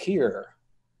are all here.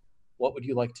 What would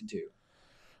you like to do?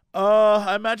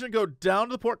 I imagine go down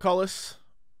to the portcullis.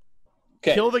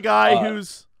 Okay. Kill the guy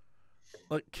who's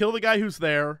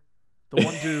there. The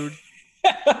one dude.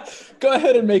 Go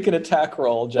ahead and make an attack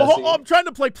roll, Jesse. Well, I'm trying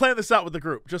to plan this out with the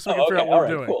group, just so we can figure out what we're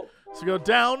doing. Cool. So go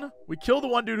down, we kill the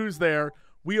one dude who's there,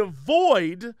 we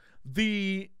avoid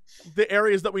the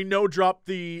areas that we know drop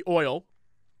the oil.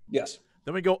 Yes.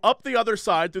 Then we go up the other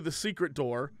side through the secret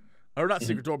door, or not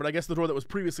secret door, but I guess the door that was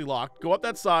previously locked. Go up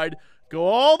that side, go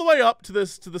all the way up to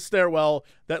the stairwell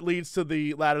that leads to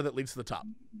the ladder that leads to the top.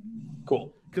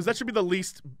 Cool. Because that should be the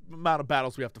least amount of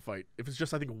battles we have to fight. If it's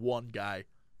just, I think, one guy.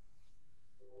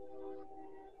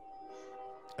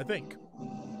 I think.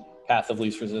 Path of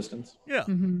least resistance. Yeah.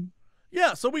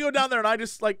 Yeah, so we go down there and I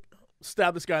just, like,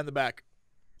 stab this guy in the back.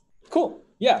 Cool.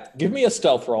 Yeah. Give me a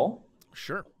stealth roll.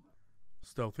 Sure.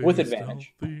 Stealthy. With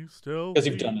advantage. Because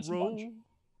you've done this a bunch.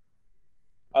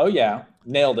 Oh, yeah.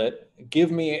 Nailed it.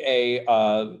 Give me a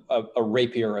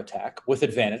rapier attack with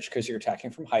advantage because you're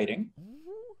attacking from hiding.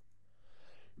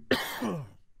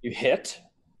 You hit.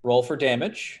 Roll for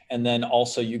damage. And then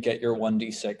also you get your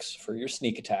 1d6 for your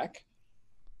sneak attack.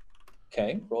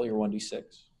 Okay. Roll your 1d6.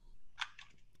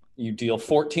 You deal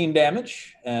 14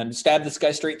 damage and stab this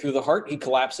guy straight through the heart. He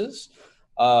collapses.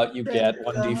 You get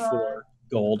 1d4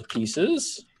 gold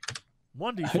pieces.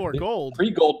 1d4 gold?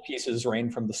 3 gold pieces rain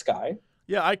from the sky.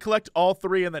 Yeah, I collect all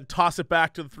 3 and then toss it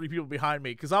back to the 3 people behind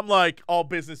me because I'm like all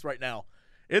business right now.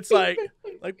 It's like bing,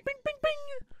 bing, bing.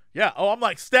 Yeah, I'm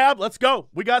like, stab, let's go.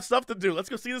 We got stuff to do. Let's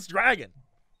go see this dragon.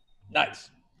 Nice.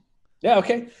 Yeah,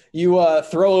 okay. You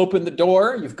throw open the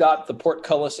door. You've got the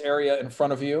portcullis area in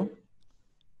front of you.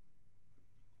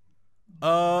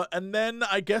 And then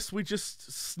I guess we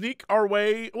just sneak our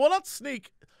way. Well, not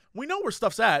sneak. We know where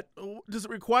stuff's at. Does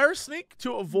it require sneak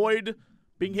to avoid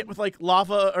being hit with like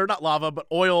lava, or not lava, but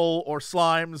oil or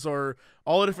slimes or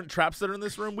all the different traps that are in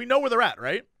this room? We know where they're at,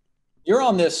 right? You're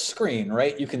on this screen,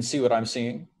 right? You can see what I'm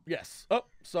seeing. Yes. Oh,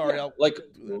 sorry. Yeah,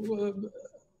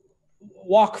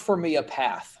 walk for me a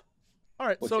path. All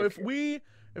right. So if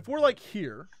we're like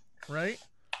here, right?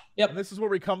 Yep. And this is where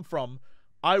we come from.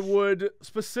 I would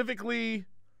specifically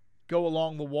go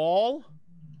along the wall,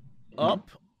 up,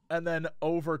 and then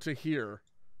over to here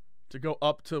to go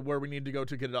up to where we need to go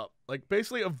to get it up. Like,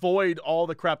 basically avoid all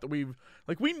the crap that we've...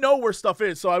 Like, we know where stuff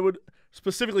is, so I would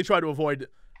specifically try to avoid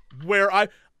where I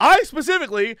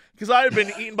specifically, because I've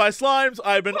been eaten by slimes,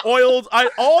 I've been oiled,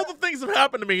 all the things that have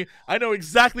happened to me, I know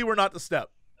exactly where not to step.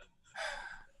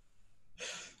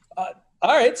 All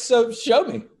right, so show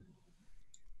me.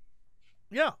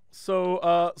 Yeah,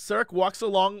 so Sarek walks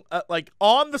along, like,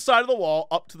 on the side of the wall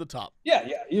up to the top. Yeah,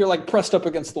 you're like pressed up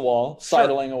against the wall,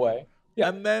 sidling away. Yeah.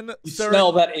 And then you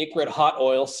smell that acrid hot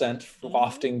oil scent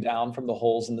wafting down from the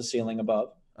holes in the ceiling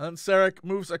above. And then Sarek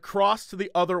moves across to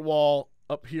the other wall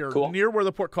up here, near where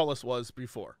the portcullis was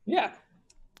before. Yeah.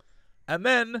 And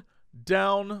then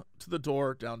down to the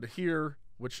door, down to here,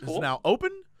 which is now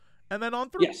open, and then on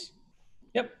through. Yes.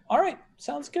 Yep. All right.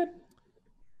 Sounds good.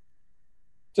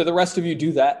 So the rest of you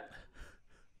do that.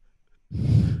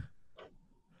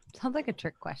 Sounds like a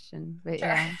trick question, but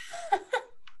yeah.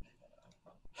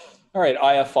 All right,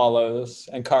 Aya follows.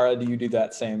 And Kara, do you do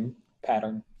that same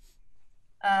pattern?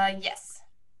 Yes.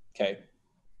 Okay.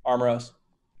 Armoros?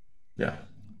 Yeah.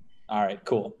 All right,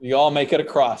 cool. You all make it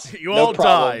across. You all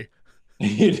die.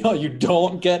 You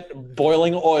don't get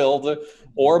boiling oiled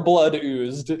or blood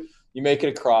oozed. You make it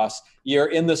across. You're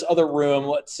in this other room.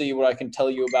 Let's see what I can tell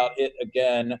you about it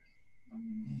again.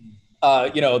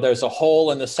 There's a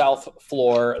hole in the south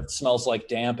floor. It smells like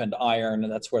damp and iron,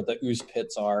 and that's where the ooze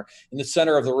pits are. In the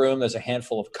center of the room, there's a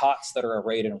handful of cots that are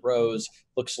arrayed in rows.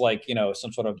 Looks like,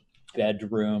 some sort of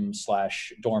bedroom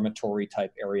 / dormitory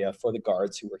type area for the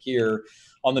guards who were here.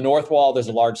 On the north wall, there's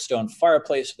a large stone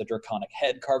fireplace with a draconic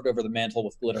head carved over the mantle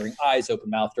with glittering eyes, open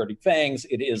mouth, dirty fangs.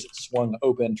 It is swung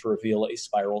open to reveal a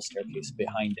spiral staircase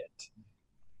behind it.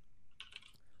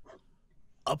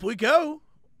 Up we go.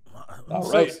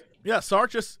 All right. Yeah,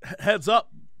 Sark just heads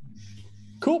up.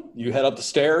 Cool. You head up the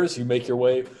stairs. You make your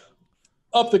way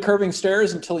up the curving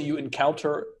stairs until you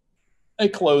encounter a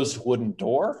closed wooden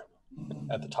door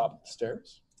at the top of the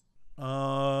stairs.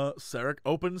 Sarek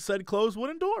opens said closed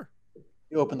wooden door.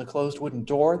 You open the closed wooden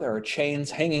door. There are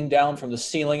chains hanging down from the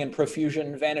ceiling in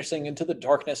profusion, vanishing into the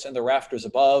darkness and the rafters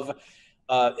above.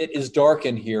 It is dark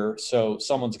in here, so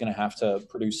someone's going to have to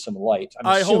produce some light.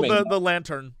 I hold the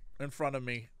lantern in front of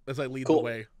me as I lead the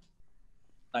way.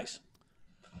 Nice.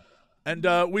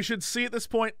 And we should see at this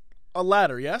point a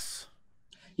ladder, yes?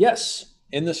 Yes.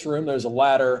 In this room, there's a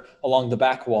ladder along the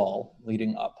back wall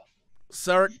leading up.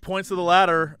 Sarek points to the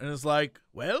ladder and is like,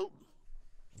 well,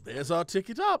 there's our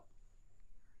ticket up.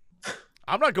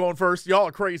 I'm not going first. Y'all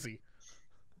are crazy.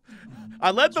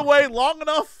 I led the way long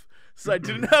enough so I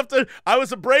didn't have to. I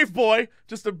was a brave boy,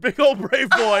 just a big old brave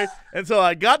boy, until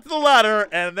I got to the ladder,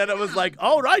 and then it was like,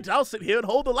 all right, I'll sit here and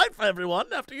hold the light for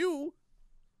everyone after you.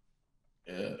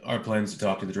 Our plan's to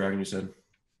talk to the dragon, you said?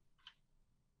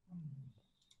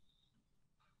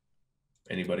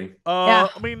 Anybody? I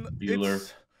mean,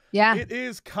 Bueller. Yeah.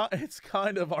 It's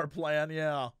kind of our plan,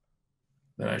 yeah.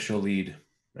 Then I shall lead.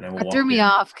 And I will That walk threw me in.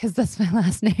 off because that's my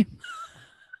last name.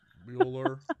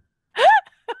 Bueller. Bueller.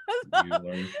 For a second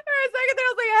there,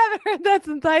 I was like, I haven't heard that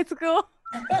since high school.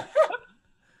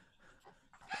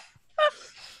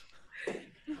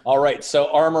 All right, so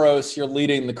Armoros, you're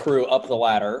leading the crew up the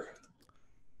ladder.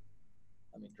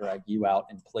 Let me drag you out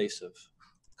in place of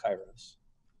Kairos.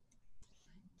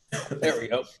 There we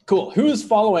go. Cool. Who's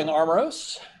following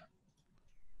Armoros?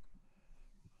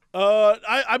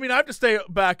 I mean, I have to stay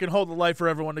back and hold the light for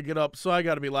everyone to get up, so I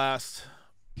got to be last.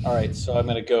 All right, so I'm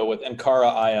going to go with Ankara,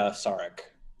 Aya, Sarek.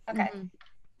 Okay.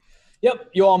 Yep,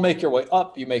 you all make your way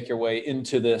up. You make your way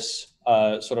into this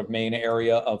sort of main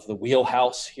area of the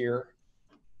wheelhouse here.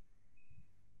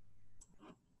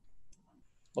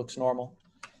 Looks normal.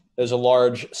 There's a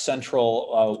large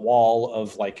central wall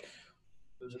of like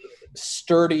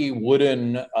sturdy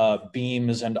wooden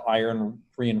beams and iron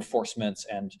reinforcements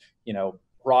and, you know,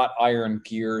 wrought iron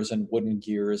gears and wooden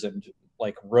gears and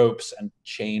like ropes and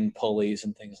chain pulleys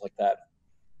and things like that.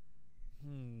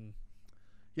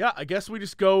 Yeah, I guess we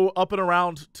just go up and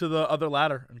around to the other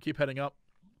ladder and keep heading up.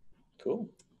 Cool.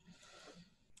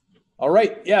 All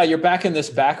right. Yeah, you're back in this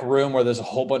back room where there's a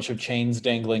whole bunch of chains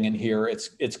dangling in here.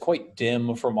 It's quite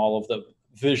dim from all of the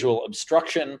visual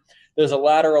obstruction. There's a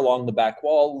ladder along the back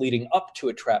wall leading up to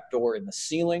a trapdoor in the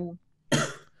ceiling.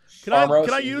 Can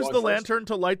I use the lantern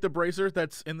to light the brazier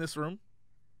that's in this room?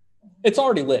 It's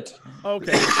already lit.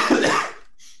 Okay.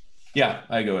 Yeah,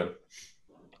 I go in.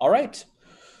 All right.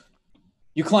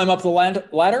 You climb up the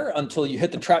ladder until you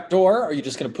hit the trapdoor. Are you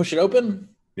just going to push it open?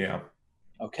 Yeah.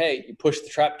 Okay, you push the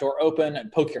trapdoor open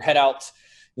and poke your head out.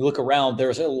 You look around.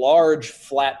 There's a large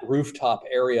flat rooftop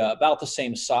area about the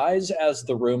same size as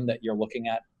the room that you're looking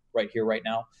at right here, right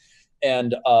now.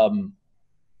 And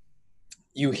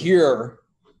you hear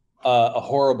a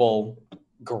horrible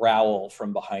growl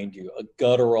from behind you, a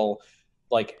guttural,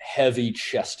 like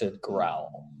heavy-chested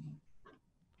growl.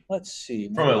 Let's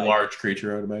see. From a large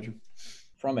creature, I would imagine.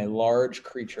 From a large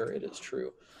creature, it is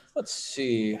true. Let's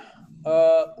see.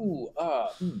 Ooh,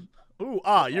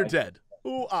 you're dead.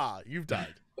 Ooh, you've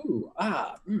died. Ooh,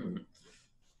 If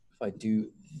I do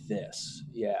this,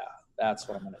 yeah, that's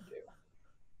what I'm going to do.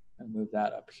 And move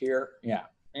that up here. Yeah.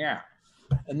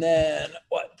 And then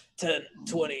what? 10,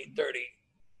 20, 30,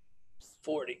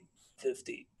 40,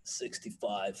 50,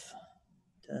 65.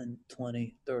 10,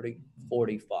 20, 30,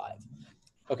 45.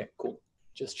 Okay, cool.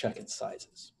 Just checking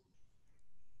sizes.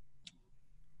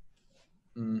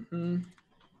 10,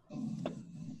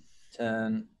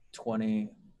 20,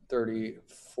 30,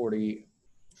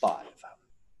 45.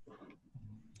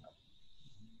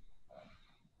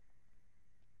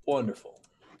 Wonderful.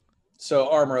 So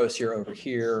Armoros, you're over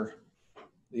here.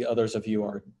 The others of you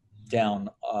are down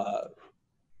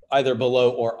either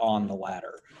below or on the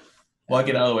ladder. Well, I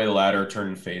get out of the way of the ladder, turn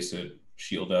and face it,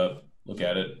 shield up, look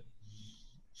at it.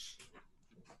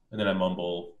 And then I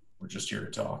mumble, we're just here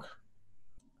to talk.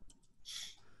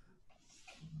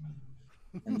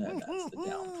 And then that's the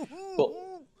down.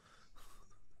 Cool.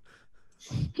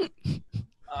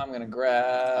 I'm going to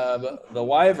grab the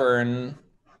wyvern,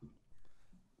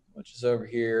 which is over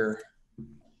here.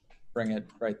 Bring it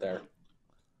right there.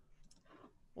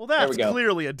 Well, that's go.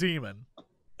 clearly a demon.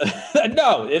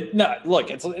 No, look,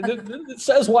 it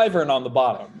says wyvern on the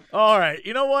bottom. All right.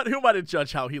 You know what? Who am I to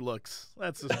judge how he looks?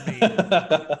 That's just me.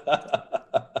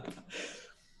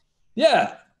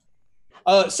 Yeah.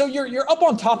 So you're up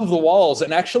on top of the walls,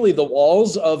 and actually the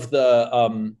walls of the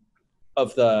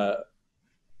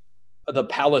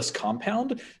palace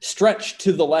compound stretch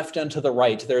to the left and to the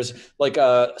right. There's like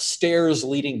stairs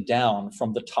leading down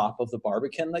from the top of the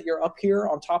barbican that you're up here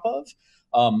on top of,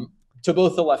 to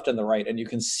both the left and the right, and you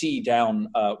can see down.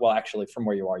 Well, actually, from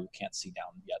where you are, you can't see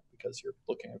down yet because you're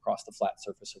looking across the flat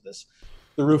surface of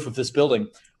the roof of this building.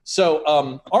 So,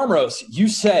 Armoros, you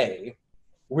say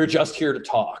we're just here to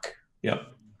talk. Yep.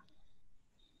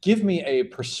 Give me a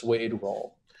persuade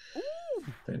roll. Ooh,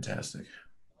 fantastic.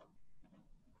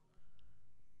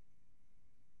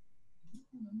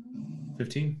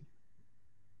 $15.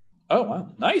 Oh, wow.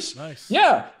 Nice. Nice.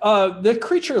 Yeah. The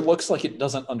creature looks like it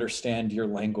doesn't understand your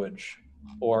language,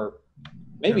 or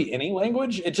maybe any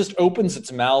language. It just opens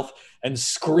its mouth and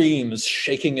screams,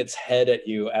 shaking its head at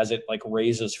you as it like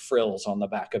raises frills on the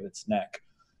back of its neck.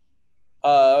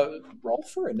 Roll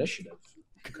for initiative.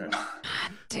 Okay. God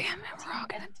damn it, we're all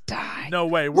gonna die. No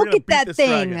way. We're Look gonna at beat that this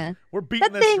thing. dragon. We're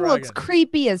beating That this thing dragon. looks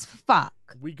creepy as fuck.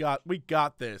 We got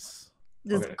this.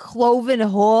 This Okay. cloven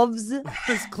hooves.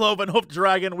 This cloven hoof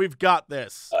dragon, we've got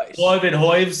this. Nice. Cloven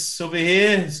Hoives over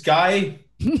here, Sky.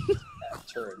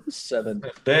 turn. 7.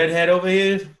 Bedhead over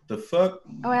here. The fuck?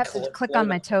 Oh, I have to click on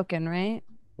my token, right?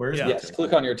 Where's my Yes, token?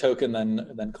 click on your token,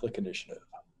 then click initiative.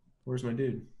 Where's my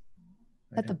dude?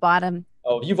 At the bottom.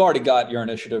 Oh, you've already got your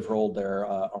initiative rolled there,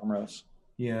 Armros.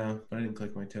 Yeah, but I didn't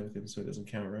click my token, so it doesn't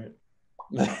count, right?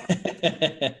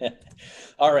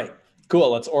 All right,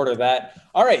 cool. Let's order that.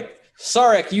 All right,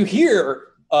 Sarek, you hear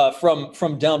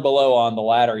from down below on the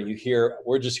ladder. You hear,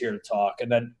 "We're just here to talk,"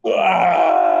 and then,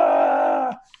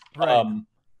 Right.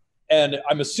 and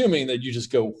I'm assuming that you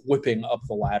just go whipping up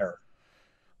the ladder.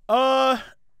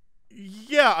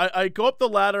 Yeah, I go up the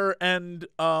ladder and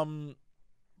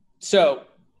So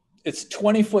it's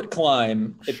 20-foot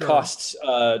climb. It Sure. costs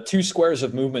 2 squares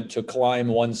of movement to climb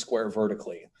 1 square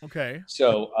vertically. okay.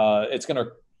 So it's going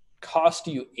to cost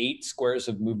you 8 squares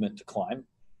of movement to climb,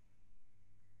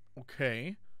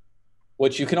 Okay.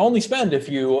 which you can only spend if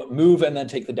you move and then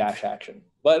take the dash action.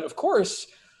 But of course,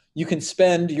 you can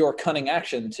spend your cunning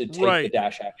action to take the Right.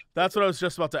 dash action. That's what I was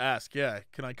just about to ask. Yeah.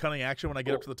 Can I cunning action when I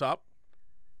get up to the top?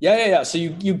 Yeah. So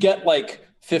you get like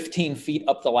 15 feet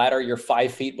up the ladder. You're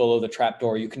 5 feet below the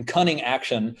trapdoor. You can cunning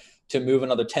action to move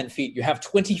another 10 feet. You have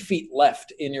 20 feet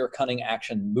left in your cunning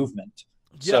action movement.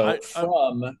 Yeah, So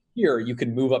from here, you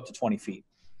can move up to 20 feet.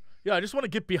 Yeah, I just want to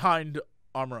get behind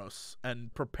Armros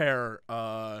and prepare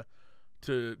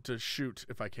to shoot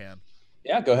if I can.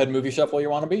 Yeah, go ahead and move yourself where you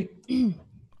want to be.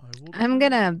 I'm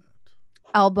gonna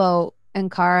elbow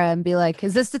Ankara and be like,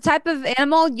 "Is this the type of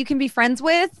animal you can be friends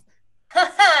with?"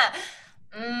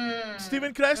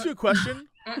 Steven, can I ask you a question?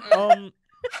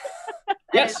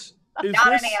 Yes. Is Not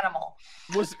this, an animal.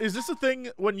 is this a thing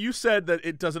when you said that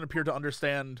it doesn't appear to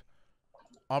understand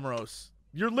Armros?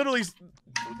 You're literally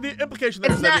the implication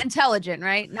there It's is not that intelligent,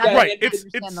 right? Not Yeah, right. to It's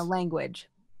understand the language.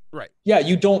 Yeah,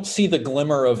 you don't see the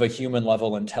glimmer of a human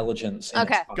level intelligence. In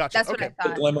Okay, its eyes. Gotcha. that's what Okay. I The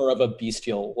thought. glimmer of a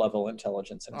bestial level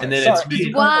intelligence. In And its then eyes. it's Sorry.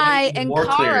 being Why more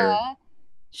clear. Ankara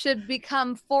should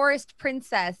become forest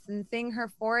princess and sing her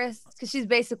forest, because she's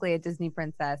basically a Disney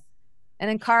princess.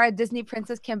 And Ankara, Disney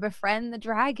princess, can befriend the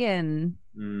dragon.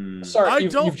 Mm. Sorry, I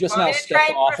you've, don't- you've just Want now me to stepped try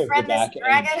and off of the befriend this back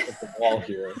dragon? edge of the wall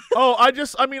here. Oh,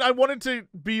 I wanted to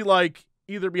be like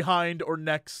either behind or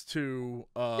next to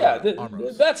Yeah,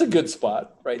 Armros. that's a good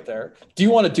spot right there. Do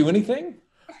you want to do anything?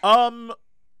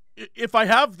 If I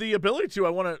have the ability to, I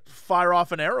want to fire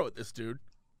off an arrow at this dude.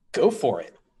 Go for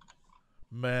it.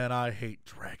 Man, I hate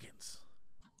dragons.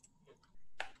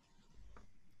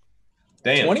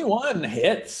 Damn. 21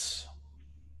 hits.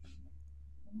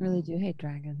 Really do hate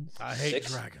dragons. I hate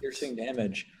 6 dragons. piercing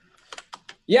damage.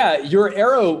 Yeah, your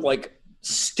arrow like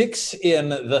sticks in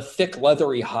the thick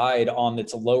leathery hide on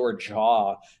its lower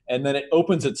jaw, and then it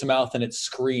opens its mouth and it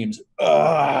screams,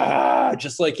 "Ah!"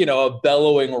 Just like, a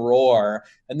bellowing roar,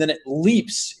 and then it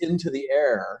leaps into the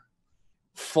air,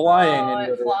 flying. Oh,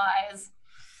 into it the- flies.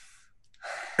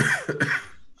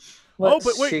 Let's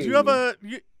but wait, do you have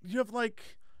see. you have like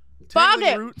Fog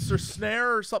tangling it. roots or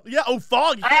snare or something? Yeah. Oh,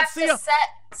 fog. You I can't have see to him. set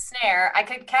snare. I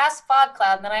could cast fog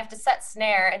cloud, and then I have to set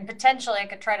snare, and potentially I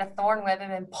could try to thorn whip him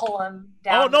and pull him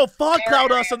down. Oh no, fog snare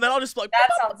cloud area. us, and then I'll just like. That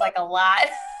sounds like a lot.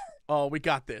 Oh, we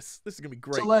got this. This is gonna be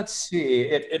great. So let's see.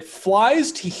 It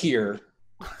flies to here,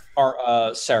 our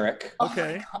Sarek, Oh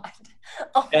Okay. my god.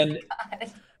 Oh my and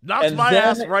god. Knocks and my then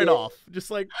ass right it- off.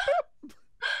 Just like.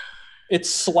 it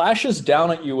slashes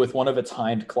down at you with one of its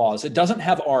hind claws. It doesn't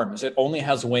have arms. It only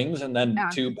has wings and then Yeah,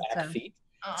 2 back so- feet.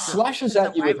 Ugh. Slashes It's a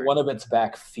at you with wyvern. one of its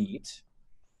back feet.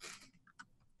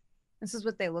 This is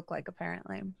what they look like,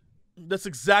 apparently. That's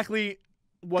exactly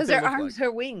what Because they their look arms like.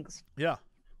 are wings. Yeah.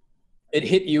 It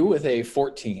hit you with a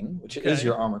 14, which is Okay.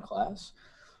 your armor class,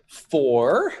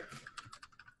 for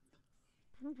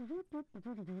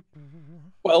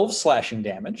 12 slashing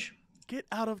damage. Get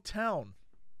out of town.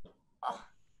 Oh.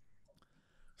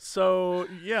 So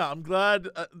yeah, I'm glad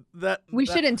that We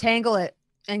that- should entangle it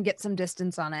and get some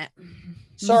distance on it.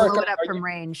 Sarek, Blow it up are from you-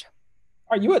 range.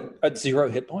 Are you at 0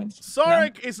 hit points?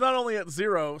 Sarek is not only at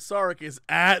 0, Sarek is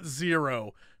at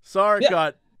 0. Sarek Yeah.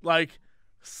 got like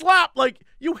slap, like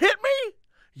you hit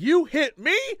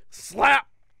me, slap.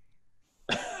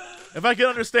 If I can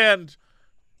understand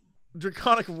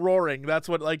draconic roaring, that's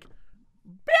what like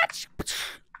bitch.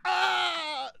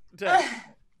 Ah, dang.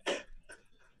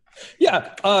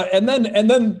 Yeah, and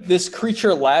then this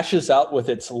creature lashes out with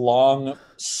its long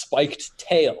spiked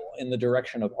tail in the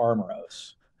direction of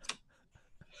Armoros,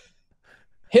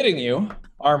 hitting you,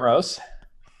 Armoros.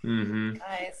 Mm-hmm.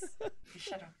 Nice. You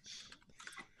should have.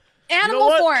 Animal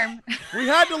what? form. We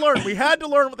had to learn. We had to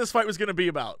learn what this fight was going to be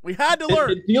about. We had to It,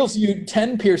 learn. it deals you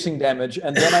 10 piercing damage,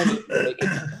 and then I need to make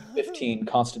a 15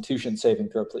 Constitution saving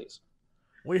throw, please.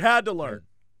 We had to learn.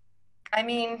 I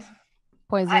mean,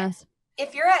 Poisonous.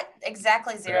 If you're at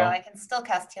exactly 0, Yeah. I can still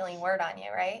cast Healing Word on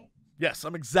you, right? Yes,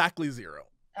 I'm exactly 0.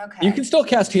 Okay. You can still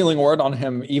cast Healing Word on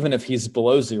him even if he's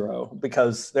below 0,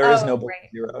 because there is no below right.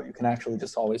 0. You can actually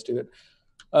just always do it.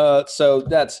 So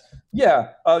that's,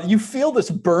 you feel this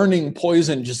burning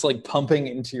poison just like pumping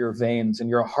into your veins, and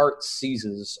your heart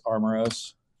seizes,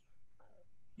 Armoros.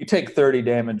 You take 30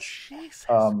 damage. Jesus.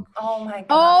 Oh my god.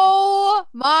 Oh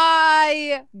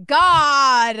my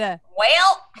god.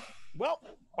 Well,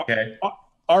 Okay.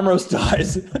 Armoros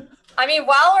dies. I mean,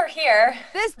 while we're here.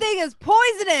 This thing is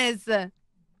poisonous.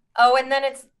 Oh, and then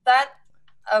it's that.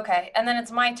 Okay, and then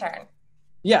it's my turn.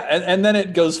 Yeah, and then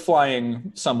it goes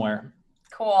flying somewhere.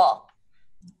 Cool.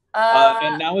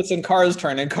 And now it's Ankara's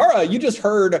turn. And Ankara, you just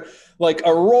heard like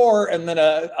a roar, and then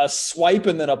a swipe,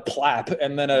 and then a plap,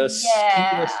 and then a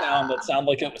skewer sound that sounded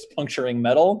like it was puncturing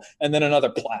metal, and then another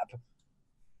plap.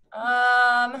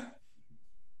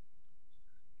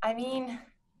 I mean,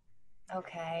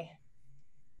 okay.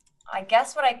 I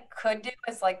guess what I could do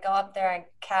is like go up there and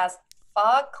cast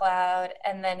Fog Cloud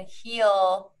and then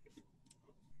heal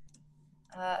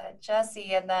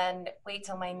Jesse, and then wait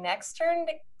till my next turn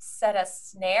to set a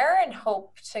snare and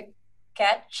hope to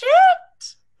catch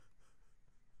it.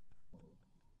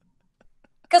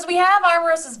 Because we have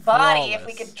Armoros's body, if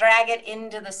we could drag it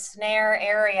into the snare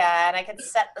area, and I could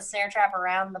set the snare trap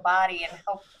around the body and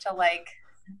hope to like.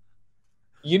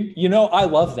 You know, I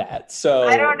love that. So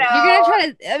I don't know. You're gonna try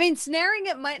to. I mean, snaring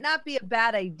it might not be a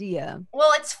bad idea.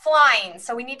 Well, it's flying,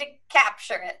 so we need to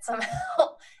capture it somehow.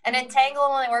 And entangle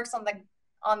only works on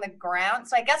the ground,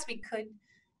 so I guess we could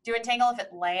do entangle if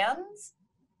it lands.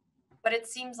 But it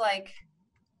seems like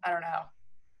I don't know.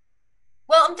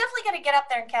 Well, I'm definitely gonna get up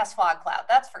there and cast Fog Cloud.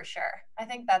 That's for sure. I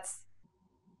think that's.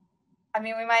 I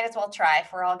mean, we might as well try.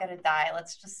 If we're all gonna die,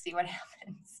 let's just see what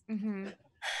happens. Mm-hmm.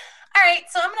 All right,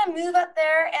 so I'm gonna move up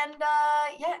there and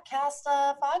cast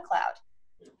Fog Cloud.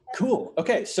 cool.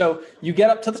 Okay, so you get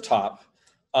up to the top.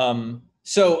 Ankara,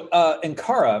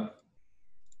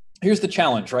 here's the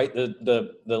challenge, right?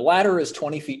 The ladder is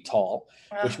 20 feet tall,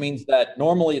 which means that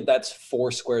normally that's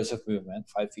 4 squares of movement,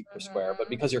 5 feet per square. But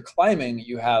because you're climbing,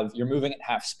 you're moving at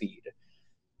half speed.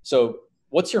 So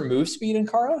what's your move speed,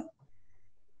 Ankara?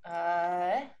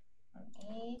 Let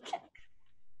me check.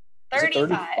 Is it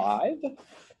 35. 35?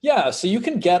 Yeah, so you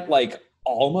can get like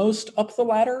almost up the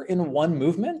ladder in one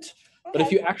movement. But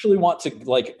if you actually want to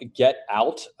like get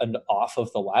out and off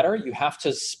of the ladder, you have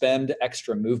to spend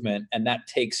extra movement, and that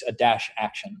takes a dash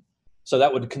action. So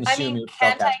that would consume your spell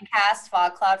can't I casting. cast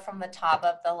Fog Cloud from the top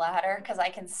of the ladder? Because I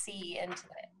can see into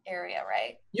the area,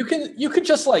 right? You could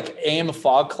just like aim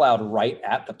Fog Cloud right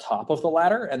at the top of the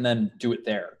ladder and then do it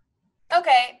there.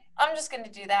 Okay, I'm just going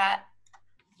to do that.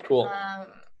 Cool.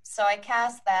 So I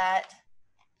cast that.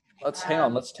 Hang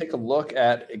on. Let's take a look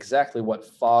at exactly what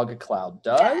Fog Cloud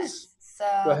does. Yes. So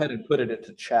Go ahead and put it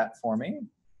into chat for me.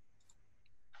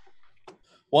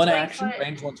 One 20 action, foot.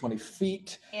 range 120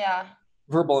 feet. Yeah.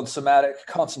 Verbal and somatic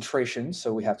concentration.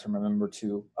 So we have to remember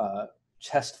to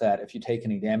test that if you take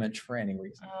any damage for any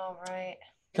reason. Oh, right.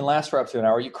 Can last for up to an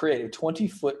hour. You create a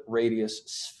 20-foot radius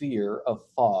sphere of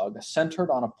fog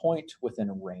centered on a point within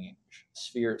range. The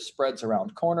sphere spreads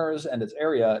around corners, and its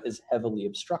area is heavily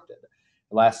obstructed.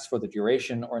 It lasts for the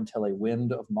duration or until a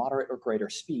wind of moderate or greater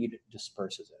speed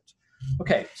disperses it.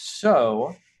 Okay,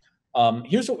 so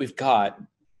here's what we've got.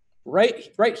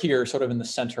 Right here, sort of in the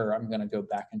center, I'm going to go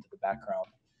back into the background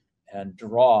and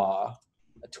draw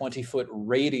a 20-foot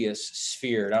radius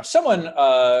sphere. Now,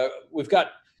 we've got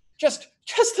just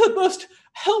the most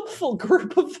helpful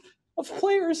group of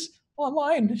players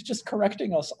online, just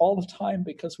correcting us all the time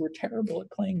because we're terrible at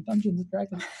playing Dungeons and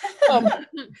Dragons.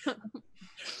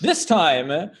 This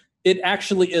time, it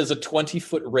actually is a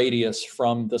 20-foot radius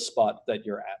from the spot that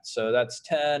you're at. So that's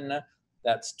 10,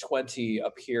 that's 20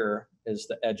 up here is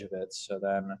the edge of it. So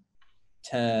then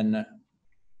 10,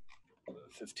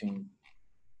 15,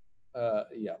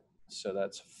 so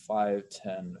that's 5,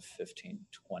 10, 15,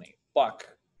 20. Buck.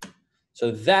 So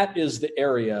that is the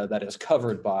area that is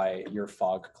covered by your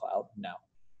fog cloud now.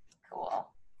 Cool.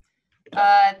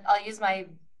 I'll use my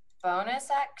bonus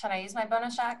act. Can I use my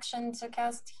bonus action to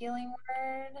cast Healing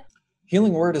Word?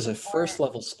 Healing Word is a first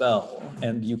level spell,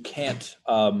 and you can't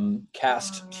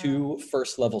cast 2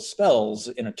 first level spells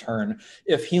in a turn.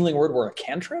 If Healing Word were a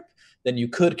cantrip, then you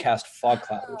could cast Fog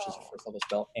Cloud, which is a first level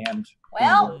spell, and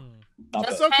Well, not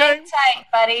just both. okay. hang tight,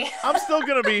 buddy. I'm still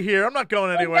gonna be here. I'm not going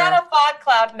We've anywhere. got a Fog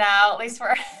Cloud now, at least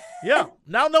for Yeah.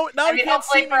 Now I you mean, can't see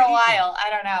hopefully me for a eating. while. I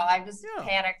don't know. I just Yeah.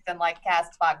 panicked and like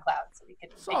cast Fog Cloud so we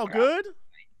could. It's all good.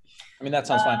 I mean, that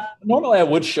sounds fine. Normally, I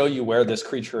would show you where this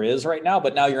creature is right now,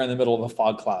 but now you're in the middle of a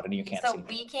fog cloud and you can't So see.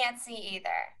 we can't see either.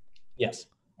 Yes.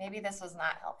 Maybe this was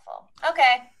not helpful.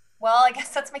 Okay. Well, I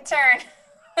guess that's my turn.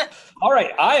 All right,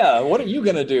 Aya, what are you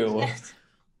gonna do?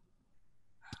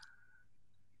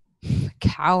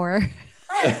 Cower.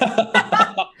 I'm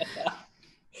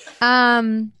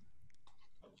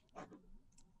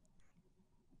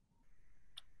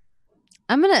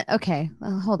gonna. Okay,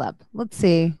 hold up. Let's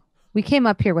see. We came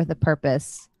up here with a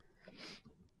purpose.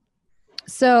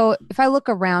 So if I look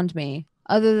around me,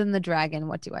 other than the dragon,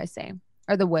 what do I say?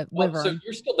 Or the wyvern? So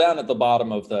you're still down at the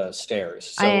bottom of the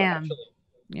stairs. So I am. actually,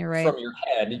 You're right. from your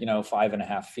head,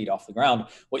 5.5 feet off the ground,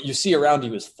 what you see around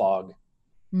you is fog.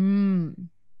 Mm.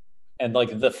 And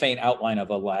like the faint outline of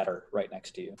a ladder right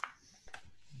next to you.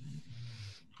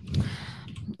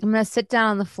 I'm gonna sit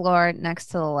down on the floor next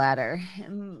to the ladder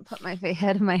and put my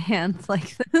head in my hands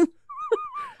like this.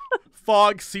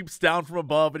 Fog seeps down from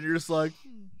above, and you're just like.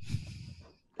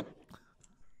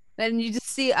 And you just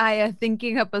see Aya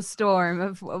thinking up a storm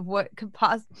of what could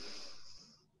possibly.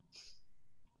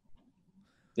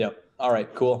 Yep. All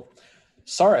right. Cool.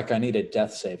 Sarek, I need a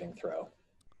death saving throw.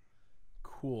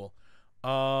 Cool.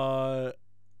 One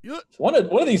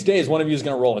of these days, one of you is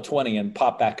going to roll a 20 and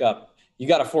pop back up. You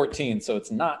got a 14, so it's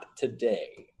not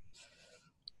today.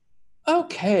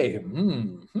 Okay.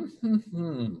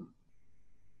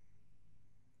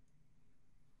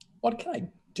 What can I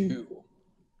do?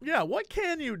 Yeah, what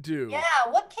can you do? Yeah,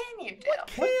 what can you do?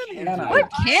 What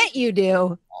can't you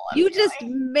do? You just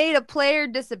made a player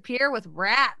disappear with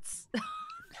rats.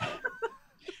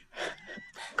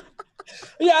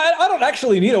 Yeah, I don't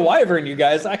actually need a wyvern, you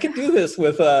guys. I can do this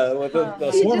with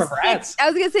a swarm of rats. I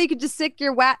was gonna say you could just sick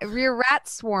your rat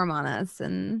swarm on us,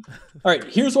 and all right.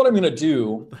 Here's what I'm gonna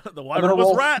do. The I'm gonna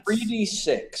roll rats.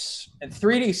 3d6, and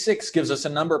 3d6 gives us a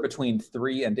number between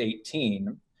 3 and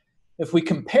 18. If we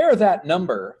compare that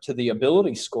number to the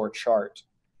ability score chart,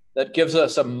 that gives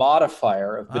us a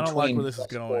modifier of between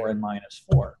 +4 and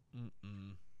 -4.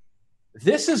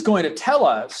 This is going to tell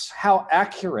us how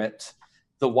accurate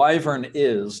the wyvern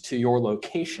is to your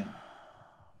location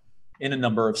in a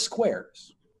number of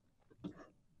squares.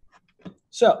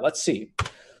 So let's see.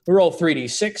 We roll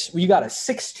 3d6. We got a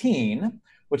 16,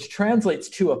 which translates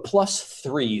to a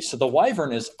 +3. So the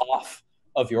wyvern is off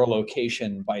of your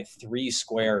location by 3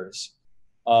 squares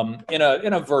in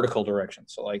a vertical direction.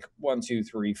 So like 1, 2,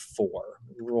 3, 4.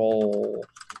 Roll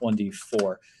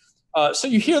 1d4. So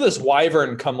you hear this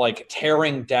wyvern come like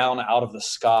tearing down out of the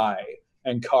sky,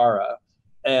 Ankara.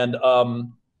 And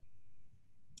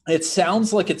it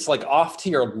sounds like it's like off to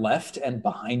your left and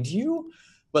behind you,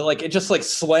 but like it just like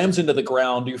slams into the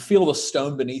ground. You feel the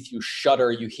stone beneath you shudder.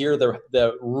 You hear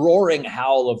the roaring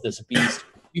howl of this beast.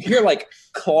 You hear like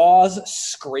claws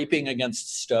scraping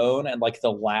against stone and like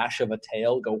the lash of a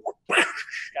tail go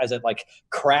as it like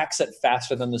cracks it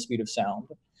faster than the speed of sound.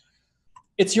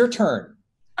 It's your turn.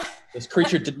 This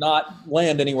creature did not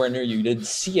land anywhere near you. You didn't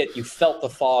see it. You felt the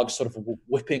fog sort of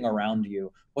whipping around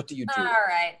you. What do you do? All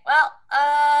right. Well,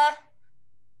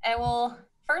 I will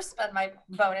first spend my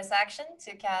bonus action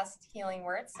to cast Healing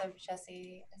Word, so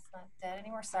Jesse is not dead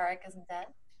anymore. Sarek isn't dead.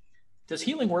 Does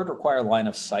Healing Word require line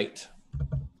of sight?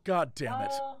 God damn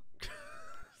it.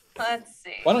 Let's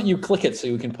see. Why don't you click it so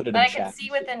you can put it in chat? I can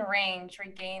see within range,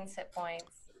 regains hit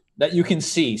points. That you can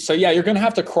see. So yeah, you're going to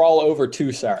have to crawl over to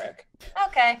Sarek.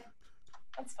 Okay.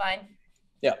 That's fine.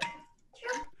 Yeah.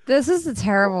 This is a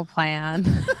terrible plan.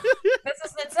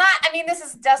 It's not, I mean, this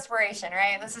is desperation,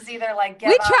 right? This is either like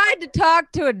we tried to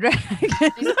talk to a dragon.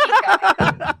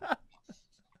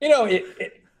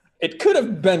 It could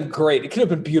have been great. It could have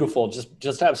been beautiful,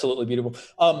 just absolutely beautiful.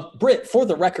 Britt, for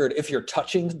the record, if you're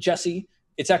touching Jesse,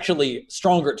 it's actually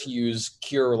stronger to use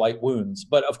Cure Light Wounds.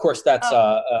 But of course, that's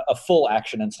a full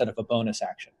action instead of a bonus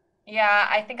action. Yeah,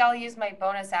 I think I'll use my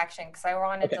bonus action because I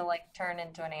wanted to like turn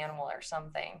into an animal or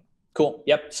something. Cool.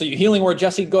 Yep. So you Healing Word,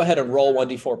 Jesse. Go ahead and roll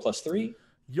 1d4 plus 3.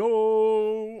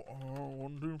 Yo,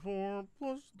 1d4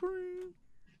 plus 3.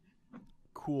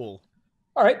 Cool.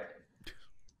 All right.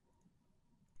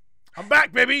 I'm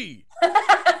back, baby. Okay.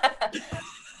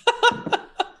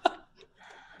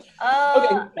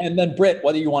 And then Britt,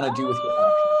 what do you want to do with your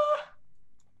action?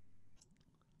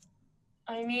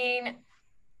 I mean,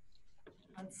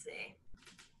 let's see.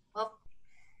 Well,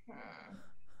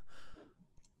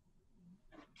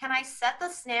 can I set the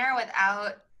snare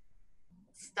without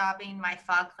stopping my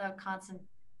fog cloud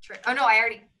concentrate? Oh no,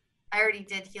 I already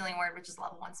did Healing Word, which is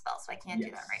level 1 spell, so I can't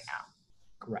do that right now.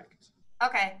 Correct.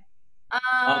 Okay.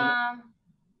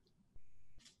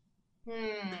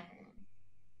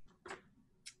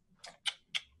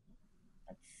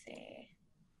 Let's see.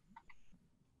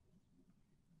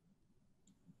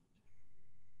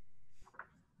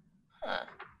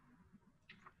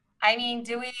 I mean,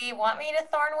 do we want me to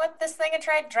thorn whip this thing and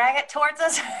try and drag it towards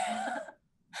us?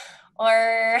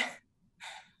 Or,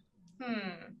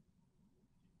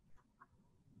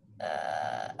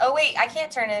 oh wait, I can't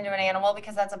turn it into an animal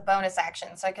because that's a bonus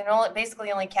action. So I can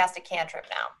basically only cast a cantrip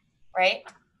now, right?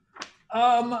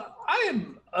 I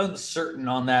am uncertain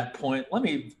on that point. Let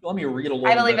me read a little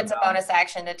bit. I believe it's a bonus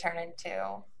action to turn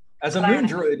into. As a moon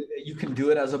druid, you can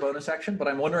do it as a bonus action, but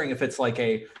I'm wondering if it's like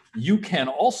you can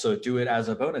also do it as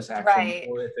a bonus action, right.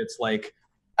 Or if it's like,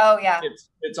 oh yeah,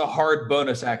 it's a hard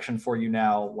bonus action for you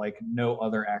now, like no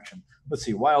other action. Let's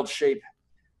see, wild shape.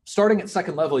 Starting at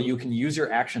second level, you can use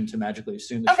your action to magically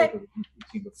assume the shape of the moon you've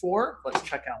seen before. Let's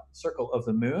check out Circle of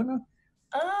the Moon.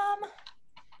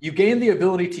 You gain the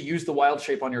ability to use the wild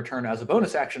shape on your turn as a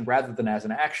bonus action rather than as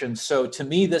an action. So to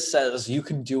me, this says you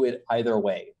can do it either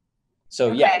way.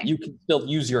 So yeah, you can still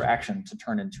use your action to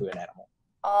turn into an animal.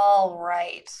 All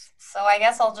right. So I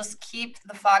guess I'll just keep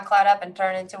the fog cloud up and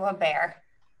turn into a bear.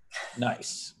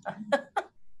 Nice.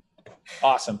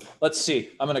 Awesome. Let's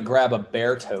see. I'm going to grab a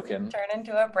bear token. Turn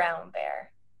into a brown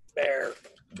bear.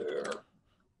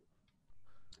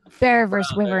 Bear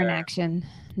versus wyvern action.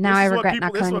 Now I regret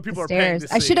not coming up the stairs.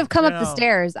 I should have come up the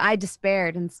stairs. I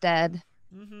despaired instead.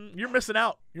 You're missing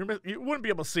out. You wouldn't be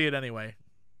able to see it anyway.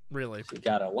 Really. So you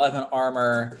got 11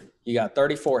 armor. You got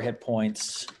 34 hit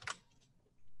points.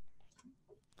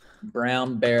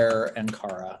 Brown bear and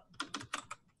Kara.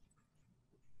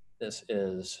 This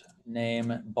is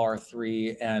name bar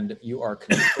 3, and you are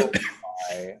controlled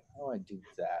by. How do I do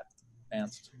that?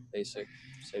 Advanced, basic,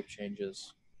 save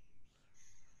changes.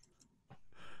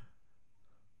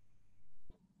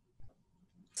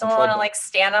 Someone want to like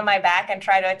stand on my back and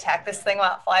try to attack this thing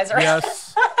while it flies around?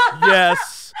 Yes.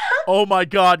 Yes. Oh my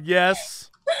God.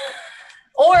 Yes.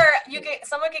 Or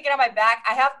someone could get on my back.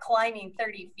 I have climbing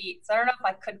 30 feet, so I don't know if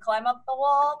I could climb up the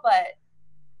wall, but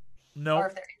no.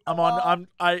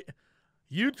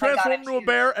 You transform into a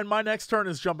bear, and my next turn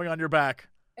is jumping on your back.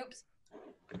 Oops.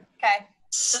 Okay.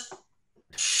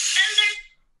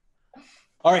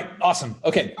 All right. Awesome.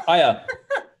 Okay, Aya.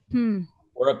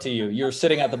 We're up to you. You're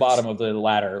sitting at the bottom of the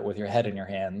ladder with your head in your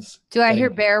hands. Do I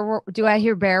hear bear roars?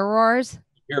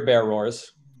 Hear bear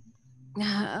roars.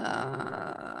 Start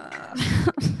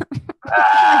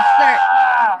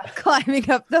climbing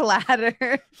up the ladder.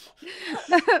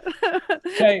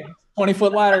 Okay,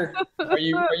 20-foot ladder. Are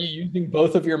you using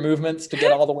both of your movements to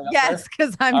get all the way up? Yes,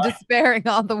 because I'm despairing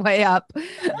all the way up.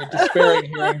 You're despairing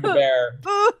hearing the bear.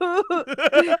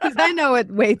 Because I know it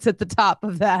waits at the top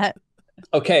of that.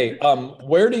 Okay,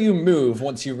 where do you move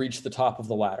once you reach the top of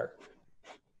the ladder?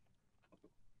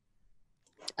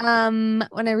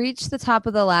 When I reach the top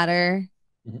of the ladder,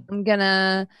 I'm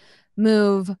gonna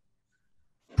move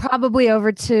probably over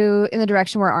in the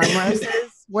direction where Armros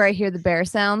is, where I hear the bear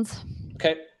sounds.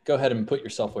 Okay, go ahead and put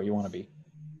yourself where you want to be.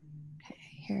 Okay,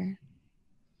 here.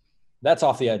 That's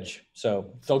off the edge,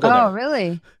 so don't go there. Oh,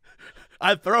 really?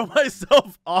 I throw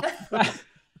myself off.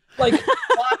 Like,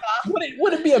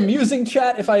 would it be amusing,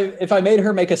 chat, if I made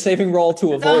her make a saving roll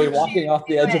to avoid walking off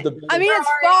the edge of the building? I mean, it's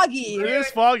foggy. It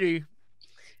is foggy.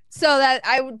 So that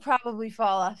I would probably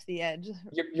fall off the edge.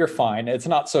 You're fine. It's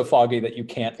not so foggy that you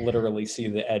can't literally see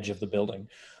the edge of the building.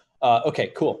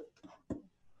 Okay, cool.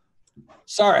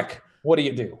 Sarek, what do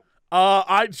you do?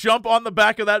 I jump on the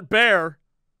back of that bear.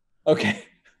 Okay.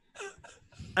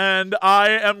 And I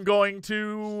am going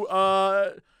to...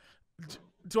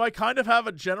 do I kind of have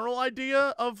a general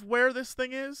idea of where this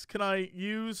thing is? Can I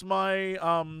use my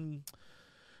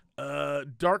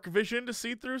dark vision to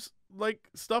see through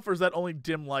stuff, or is that only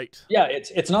dim light? Yeah,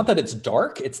 it's not that it's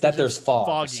dark; it's that there's fog,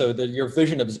 foggy. So that your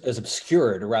vision is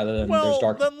obscured rather than there's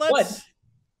dark. Then let's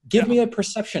give me a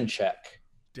perception check,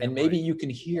 and maybe right. you can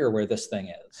hear where this thing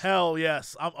is. Hell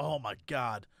yes! Oh my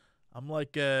God, I'm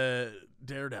like a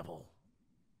daredevil.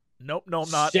 Nope, no,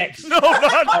 I'm not. 6. No,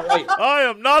 not. All right. I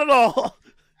am not at all.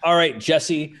 All right,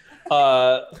 Jesse,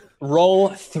 roll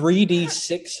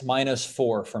 3d6 minus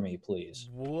 4 for me, please.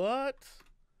 What?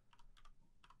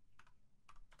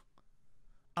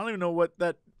 I don't even know what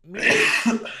that means.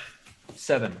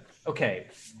 7. Okay.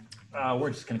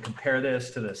 We're just going to compare this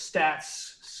to the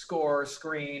stats score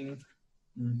screen.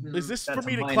 Is this That's for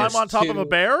me to a climb on top of a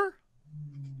bear?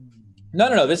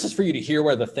 No. This is for you to hear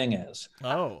where the thing is.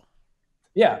 Oh.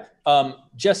 Yeah.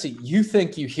 Jesse, you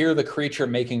think you hear the creature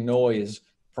making noise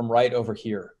from right over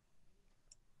here.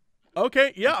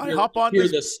 Okay, yeah, I hop on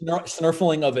this. The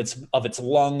snurfling of its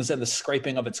lungs and the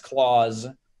scraping of its claws.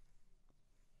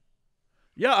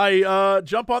 Yeah, I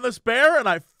jump on this bear and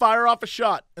I fire off a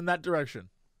shot in that direction.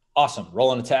 Awesome.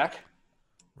 Roll an attack.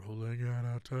 Rolling an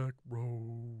attack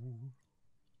roll.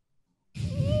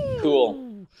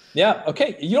 Cool. Yeah.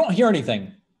 Okay. You don't hear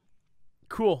anything.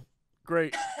 Cool.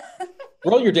 Great.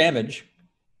 Roll your damage.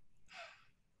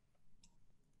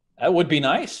 That would be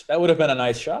nice. That would have been a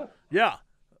nice shot. Yeah.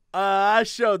 I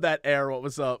showed that air what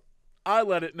was up. I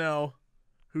let it know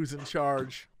who's in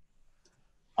charge.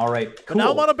 All right. Cool. But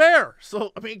now I'm on a bear.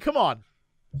 So, I mean, come on.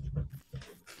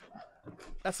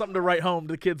 That's something to write home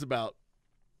to the kids about.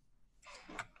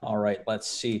 All right. Let's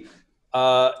see.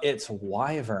 It's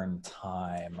wyvern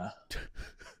time.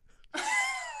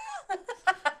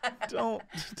 Don't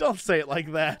say it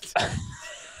like that.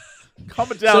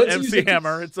 Calm it down, MC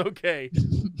Hammer. It's okay.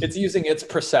 It's using its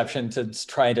perception to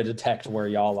try to detect where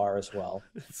y'all are as well.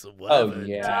 Oh,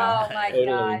 yeah. Oh, my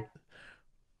God.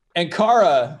 And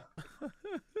Kara,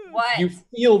 What? you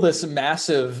feel this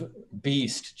massive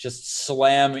beast just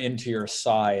slam into your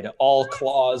side, all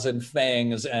claws and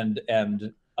fangs and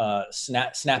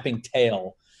snapping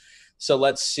tail. So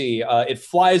let's see. It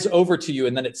flies over to you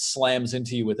and then it slams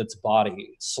into you with its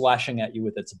body, slashing at you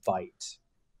with its bite.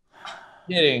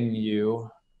 Hitting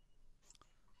you,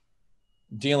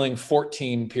 dealing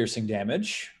 14 piercing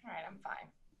damage. All right, I'm fine.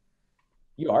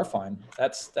 You are fine.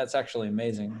 That's actually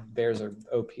amazing. Bears are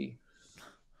OP.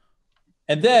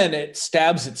 And then it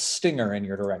stabs its stinger in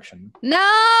your direction. No,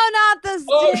 not the stinger.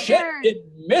 Oh shit! It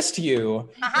missed you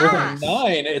with a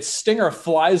 9. Its stinger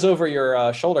flies over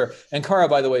your shoulder. And Kara,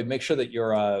 by the way, make sure that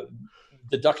you're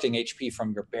deducting HP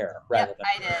from your bear rather than.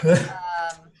 I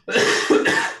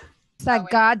did. It's that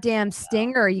goddamn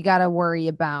stinger you got to worry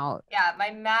about. Yeah, my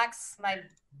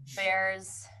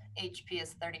bear's HP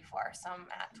is 34, so I'm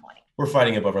at 20. We're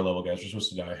fighting above our level, guys. We're supposed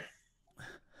to die.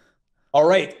 All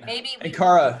right. Maybe. And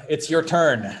Kara, it's your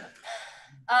turn.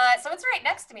 So it's right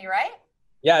next to me, right?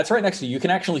 Yeah, it's right next to you. You can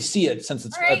actually see it since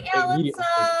it's All right. Yeah, immediately.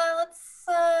 let's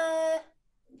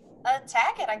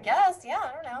attack it. I guess. Yeah,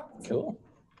 I don't know. Cool.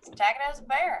 Let's attack it as a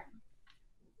bear.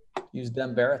 Use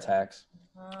them bear attacks.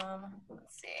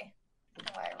 Let's see.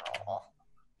 How do I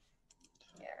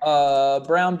roll?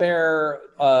 Brown bear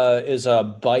is a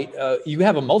bite. You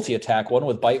have a multi-attack, one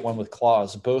with bite, one with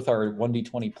claws. Both are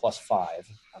 1d20 plus 5.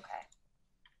 Okay.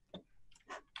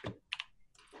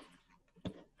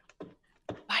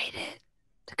 Bite it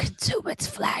to consume its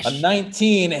flesh. A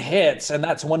 19 hits, and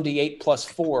that's 1d8 plus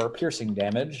 4 piercing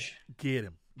damage. Get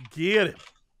him. Get him.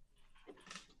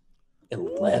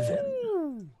 11.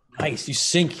 Ooh. Nice. You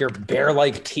sink your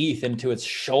bear-like teeth into its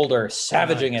shoulder,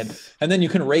 savaging it, and then you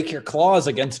can rake your claws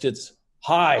against its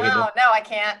hide. Oh, no, I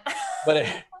can't. But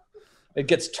it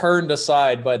gets turned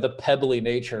aside by the pebbly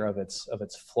nature of its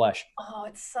flesh. Oh,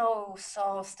 it's so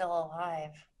still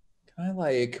alive. Can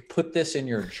I put this in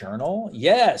your journal?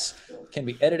 Yes. Can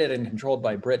be edited and controlled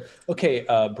by Britt. Okay,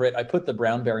 Britt, I put the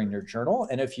brown bear in your journal,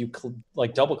 and if you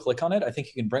double click on it, I think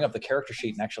you can bring up the character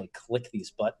sheet and actually click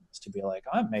these buttons to be like,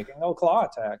 I'm making a claw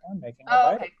attack. I'm making a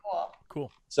bite. Okay, Cool.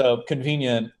 So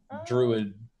convenient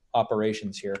druid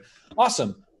operations here.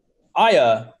 Awesome.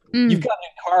 Aya, you've got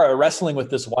Kara wrestling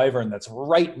with this wyvern that's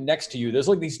right next to you. There's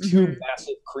these two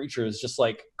massive creatures, just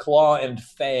claw and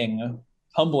fang,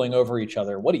 tumbling over each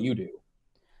other. What do?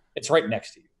 It's right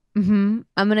next to you.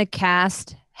 I'm gonna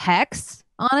cast Hex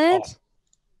on it,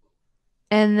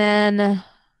 and then,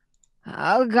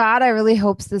 oh god, I really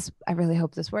hope this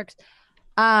works.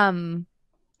 I'm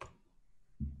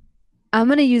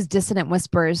gonna use Dissonant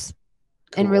Whispers,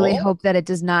 and really hope that it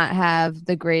does not have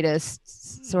the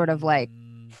greatest sort of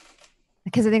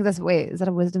because I think that's is that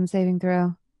a Wisdom saving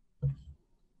throw?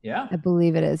 Yeah, I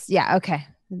believe it is. Yeah, okay.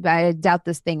 I doubt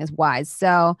this thing is wise.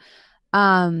 So,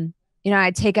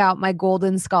 I take out my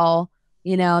golden skull,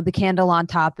 the candle on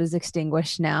top is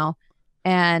extinguished now.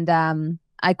 And,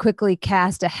 I quickly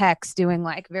cast a hex doing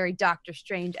very Doctor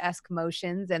Strange-esque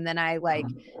motions. And then I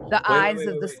the eyes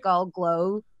of the skull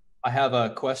glow. I have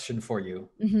a question for you.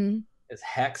 Is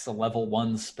Hex a level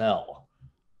 1 spell?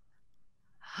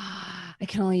 I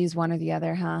can only use one or the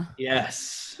other, huh?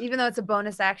 Yes. Even though it's a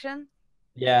bonus action?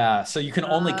 Yeah, so you can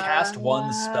only cast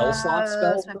one spell slot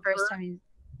spell. That's my first time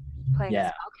playing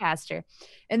a spellcaster.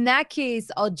 In that case,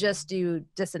 I'll just do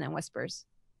Dissonant Whispers.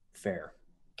 Fair.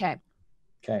 Okay.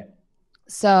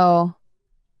 So,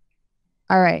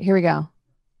 all right, here we go.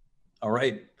 All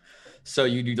right. So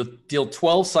you deal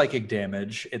 12 psychic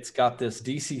damage. It's got this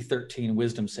DC 13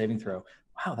 Wisdom saving throw.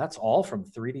 Wow, that's all from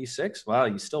 3d6? Wow,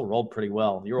 you still rolled pretty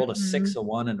well. You rolled a 6, a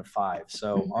 1, and a 5.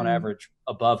 So on average,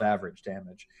 above average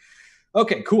damage.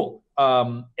 Okay, cool.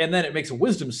 And then it makes a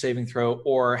Wisdom saving throw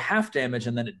or half damage,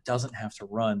 and then it doesn't have to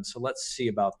run. So let's see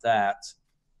about that.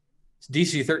 It's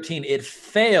DC 13. It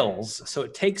fails, so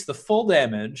it takes the full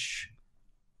damage.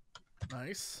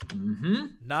 Nice.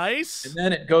 Nice. And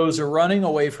then it goes running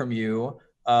away from you.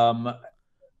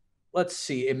 let's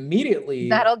see. Immediately,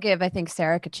 That'll give, I think,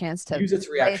 Sarek a chance to use its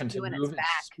reaction to doing its move its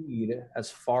back. speed as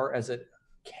far as it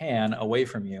can away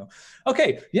from you.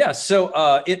 Okay, yeah.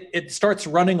 So it starts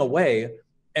running away,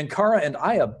 and Kara and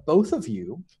Aya, both of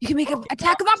you, You can make an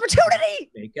attack of opportunity.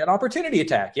 make an opportunity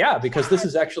attack. Yeah, because this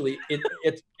is actually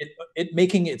it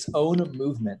making its own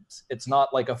movement. It's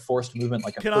not like a forced movement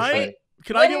like a Can push I- rate.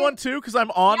 Can I get one too? Because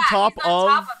I'm on top he's on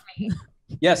top of me.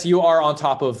 Yes, you are on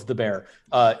top of the bear,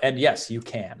 and yes, you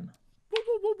can.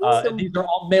 These are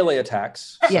all melee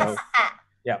attacks. So, Yes.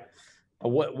 yeah.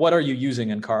 What are you using,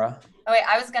 Ankara? Oh wait,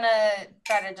 I was gonna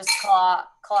try to just claw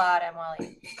at him while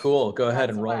he. Cool. Go ahead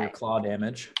and That's roll your right. claw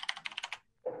damage.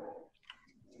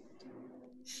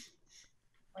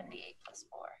 1d8 plus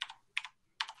 4.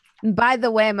 And by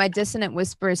the way, my dissonant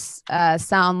whispers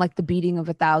sound like the beating of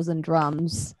 1,000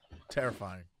 drums.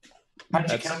 Terrifying.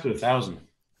 How'd you count to 1,000?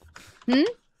 Hmm?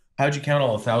 How'd you count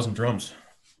all 1,000 drums?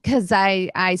 Because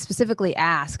I specifically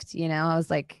asked, I was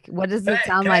like, what does it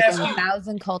sound can I like ask when you,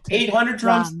 1,000 cultists? 800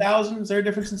 drums, drum? 1,000? Is there a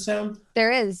difference in sound?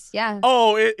 There is, yeah.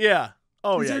 Oh, yeah.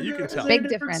 Oh, Is yeah. there- You can is tell. there- Big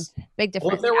difference. Big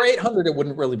Well, if difference. there were 800, it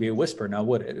wouldn't really be a whisper now,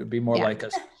 would it? It would be more Yeah. like a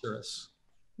susurrus.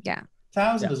 Yeah.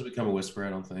 1,000 Yeah. doesn't become a whisper, I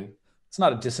don't think. It's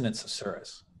not a dissonant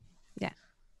susurrus. Yeah.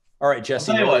 All right,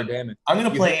 Jesse, I'll tell you roll what, your damage. I'm going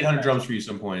to You play hit 800 that. drums for you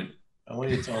some point. I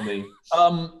want you to tell me.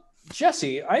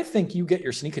 Jesse, I think you get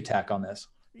your sneak attack on this.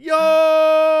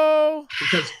 Yo!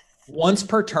 Because once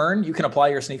per turn, you can apply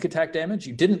your sneak attack damage.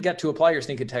 You didn't get to apply your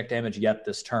sneak attack damage yet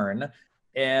this turn.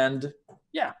 And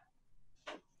yeah.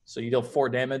 So you deal 4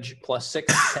 damage plus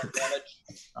 6, 10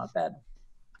 damage. Not bad.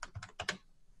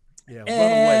 Yeah,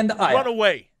 And Aya. run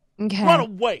away. Okay. Run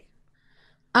away.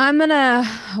 I'm gonna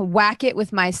whack it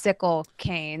with my sickle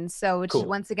cane. So which Cool.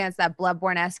 once again it's that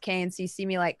bloodborne-esque cane. So you see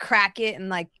me like crack it and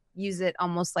like use it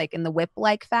almost like in the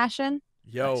whip-like fashion.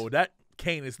 Yo, Nice. that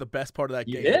cane is the best part of that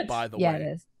You game, did? by the Yeah, way. it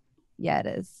is. Yeah, it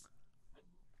is.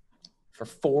 For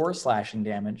 4 slashing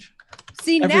damage.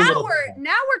 See, Every now little we're thing.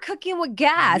 now we're cooking with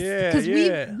gas Yeah, because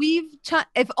yeah.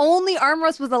 if only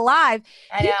Armros was alive,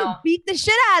 I he know. could beat the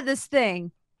shit out of this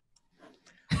thing.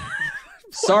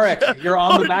 Sarek, you're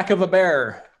on the back of a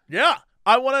bear. Yeah,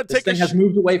 I want to This take a thing has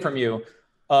moved away from you.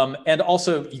 And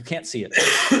also, you can't see it.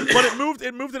 but it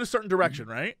moved in a certain direction,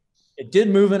 right? It did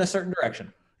move in a certain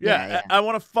direction. Yeah, Yeah. I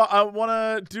want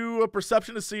to do a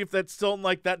perception to see if that's still in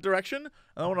like that direction.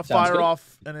 And I want to Sounds fire good.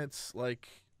 off, and it's like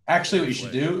Actually, what you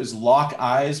should do is lock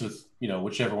eyes with,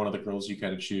 whichever one of the girls you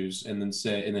kind of choose, and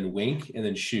then wink, and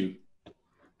then shoot.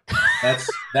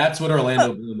 That's what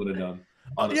Orlando Bloom would have done.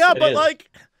 Honestly. yeah, it but is. like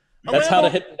That's how to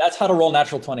Orlando- hit. That's how to roll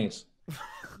natural 20s.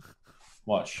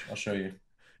 Watch, I'll show you.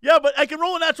 Yeah, but I can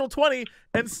roll a natural 20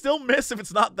 and still miss if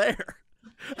it's not there.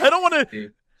 I don't want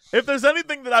to. If there's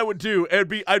anything that I would do, it'd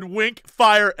be I'd wink,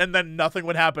 fire, and then nothing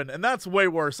would happen, and that's way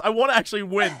worse. I want to actually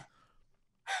win.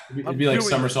 It'd be like doing-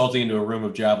 somersaulting into a room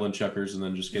of javelin chuckers and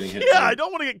then just getting hit. Yeah, I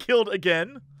don't want to get killed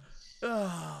again.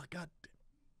 Oh God.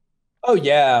 Oh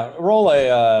yeah, roll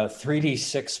a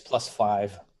 3d6 plus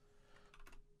 5.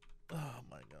 Oh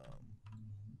my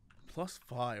God.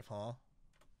 +5, huh?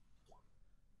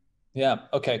 Yeah.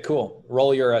 Okay. Cool.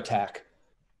 Roll your attack.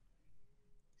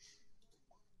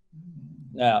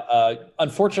 Now,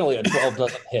 unfortunately, a 12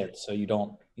 doesn't hit, so you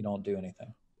don't do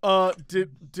anything.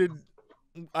 Did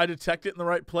I detect it in the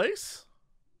right place?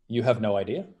 You have no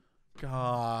idea.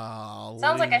 Golly.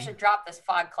 Sounds like I should drop this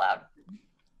fog cloud.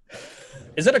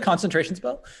 Is it a concentration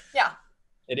spell? Yeah.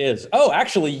 It is. Oh,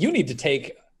 actually, you need to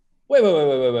take. Wait.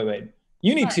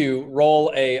 You need What? to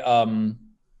roll a Well,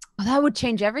 that would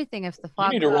change everything if the You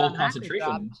fog need to roll a cloud had to concentration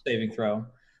drop. saving throw.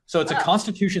 So it's a Oh.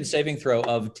 Constitution saving throw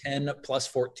of 10 plus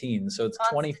 14. So it's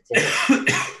 24,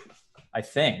 I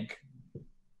think.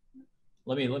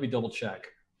 Let me double check.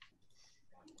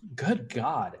 Good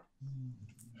God,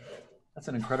 that's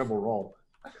an incredible roll.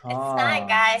 It's fine,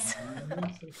 guys.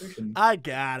 I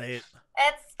got it.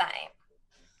 It's fine.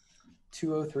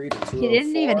 203 to 204. He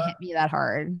didn't even hit me that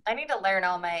hard. I need to learn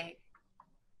all my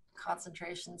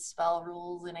concentration spell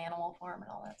rules in animal form and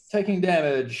all that stuff. Taking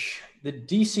damage. The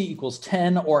DC equals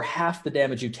 10 or half the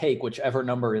damage you take, whichever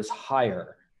number is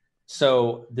higher.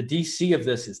 So the DC of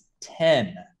this is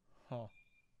 10. Huh.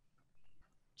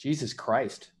 Jesus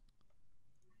Christ.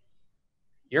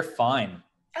 You're fine.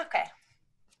 Okay.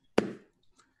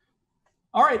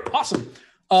 All right, awesome.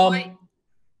 Sweet.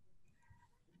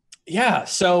 Yeah,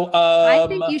 so I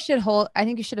think you should hold. I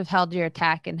think you should have held your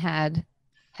attack and had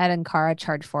Ankara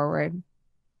charge forward.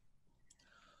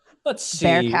 let's see.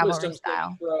 Bear cavalry Wisdom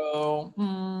style.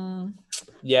 throw.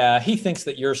 Yeah, he thinks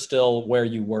that you're still where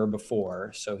you were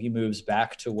before, so he moves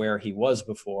back to where he was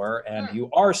before, and you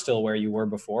are still where you were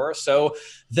before. So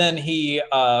then he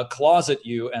claws at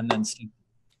you and then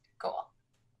Cool.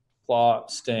 claw,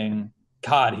 sting.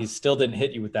 God, he still didn't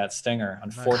hit you with that stinger,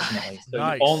 unfortunately. So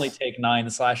Nice. you only take 9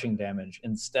 slashing damage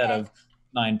instead of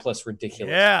 9 plus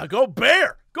ridiculous. Yeah, go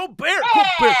bear! Go bear! Go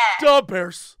bear! Duh,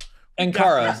 bears! And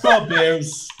Kara, Oh,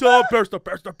 bears. Duh, bears! The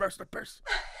bears! The bears! The bears!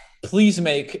 please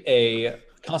make a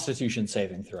Constitution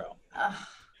saving throw.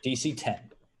 DC 10.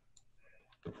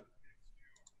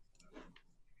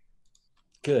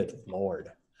 Good Lord.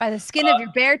 By the skin of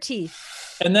your bare teeth.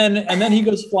 And then he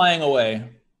goes flying away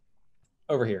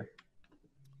over here.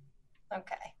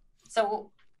 Okay.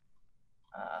 So,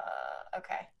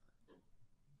 okay.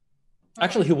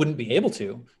 Actually, he wouldn't be able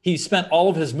to. He spent all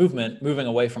of his movement moving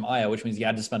away from Aya, which means he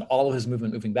had to spend all of his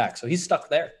movement moving back. So he's stuck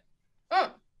there.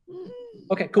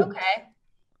 Okay, cool. Okay.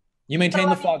 You maintain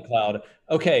the fog cloud.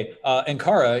 Okay,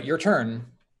 Ankara, your turn.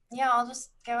 Yeah, I'll just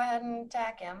go ahead and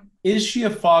attack him. Is she a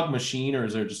fog machine or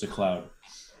is there just a cloud?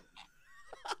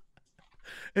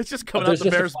 It's just coming there's out the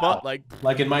just a bear's cloud. butt like.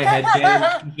 Like in my head,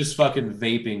 Dan, just fucking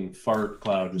vaping fart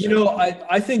cloud. You know,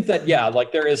 I think that, yeah,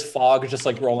 like there is fog just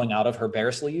like rolling out of her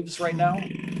bear sleeves right now.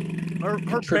 Her bear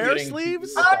Contributing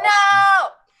sleeves? to- Oh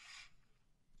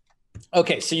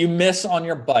Okay, so you miss on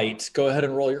your bite. Go ahead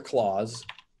and roll your claws.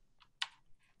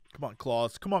 Come on,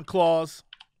 claws. Come on, claws.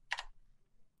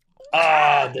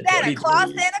 Ah, the Santa dirty Claus,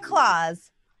 three. Santa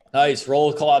Claus. Nice,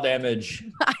 roll claw damage.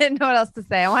 I didn't know what else to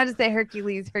say. I wanted to say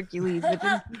Hercules, Hercules, but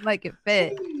didn't seem like it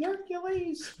fit.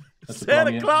 Hercules.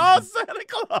 Santa Claus, Santa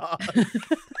Claus.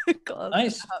 Close.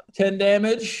 Nice, 10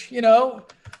 damage. You know,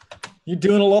 you're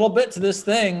doing a little bit to this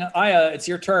thing. Aya, it's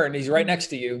your turn. He's right next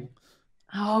to you.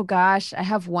 Oh gosh, I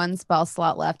have one spell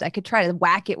slot left. I could try to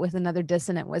whack it with another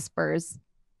Dissonant Whispers.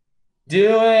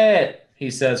 Do it, he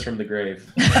says from the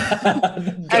grave.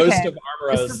 Ghost of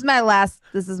Armoros.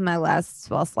 This is my last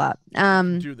spell slot.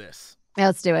 Do this. Yeah,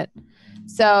 let's do it.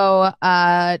 So,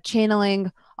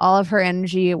 channeling all of her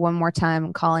energy one more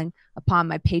time, calling upon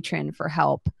my patron for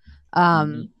help.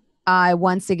 I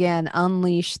once again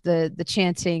unleash the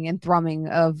chanting and thrumming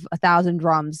of 1,000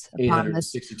 drums upon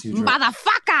this 862 drums.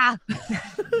 motherfucker.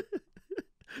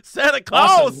 Santa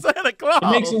Claus, Awesome. Santa Claus.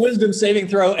 He makes a wisdom saving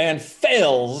throw and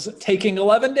fails, taking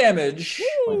 11 damage,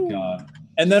 Oh my god.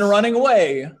 and then running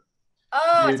away.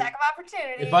 Oh, Dude, attack of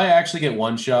opportunity. If I actually get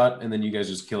one shot and then you guys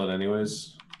just kill it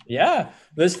anyways. Yeah,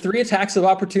 there's 3 attacks of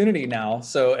opportunity now.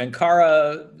 So,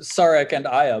 Ankara, Sarek, and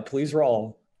Aya, please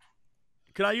roll.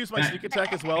 Can I use my sneak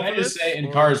attack as well Can I for just this? say,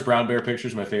 Inkara's brown bear picture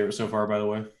is my favorite so far, by the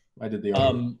way. I did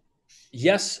the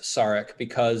Yes, Sarek,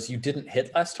 because you didn't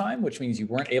hit last time, which means you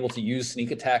weren't able to use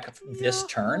sneak attack this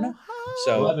turn.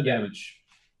 So 11 damage.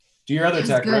 Do your other That's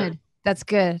attack, good. Britt. That's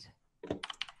good.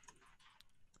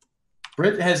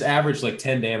 Britt has averaged like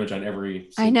 10 damage on every.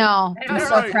 I know. I'm I'm so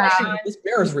so right. proud. this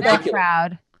bear is So ridiculous.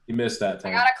 proud. You missed that I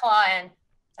time. got a claw in.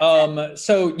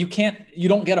 So you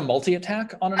don't get a multi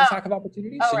attack on an attack of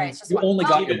opportunity. Oh, So right, you, it's just you one. only Oh.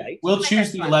 got your bite. We'll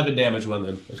choose the 11 damage one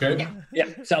then. Okay. Yeah,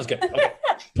 sounds good. Okay.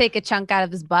 Take a chunk out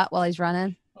of his butt while he's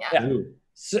running. Yeah. Yeah. Ooh.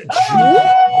 So, all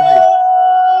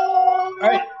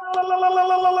right,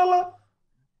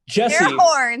 Jesse. Air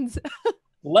horns.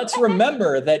 Let's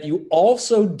remember that you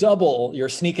also double your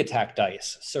sneak attack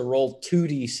dice. So roll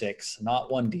 2d6, not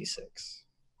 1d6.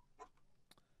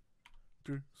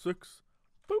 2, 6.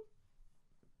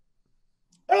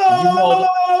 You rolled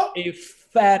a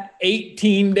fat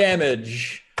 18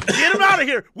 damage. Get him out of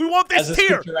here. We want As this this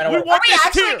tier. creature ran We away. Are want we this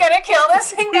actually tier. gonna kill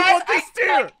this thing, We guys? want this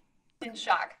tier. In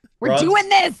shock. We're Runs. doing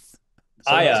this.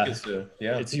 Aya,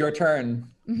 Yeah. it's your turn.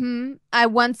 I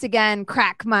once again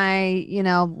crack my,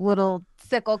 little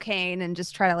sickle cane and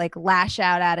just try to like lash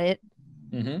out at it.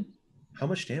 Mm-hmm. How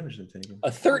much damage did it take?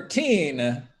 A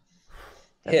 13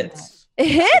 hits. It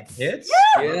hits. Hits?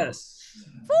 Yes.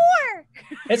 4.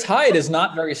 Its hide is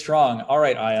not very strong. All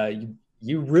right, Aya,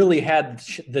 you really had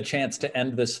the chance to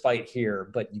end this fight here,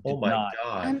 but you did Oh my not.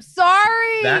 god. I'm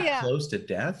sorry. That close to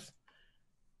death?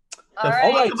 All The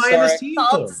right. fuck fuck am I in this Sarek. team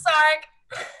Salt for? Sark.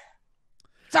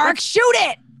 Sark, shoot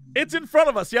it. It's in front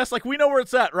of us. Yes, like we know where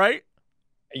it's at, right?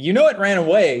 You know it ran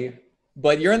away,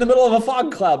 but you're in the middle of a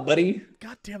fog cloud, buddy.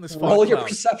 God damn this Roll fog your cloud.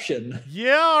 perception.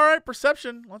 Yeah, all right,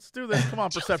 perception. Let's do this. Come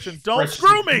on, perception. Don't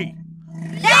screw me.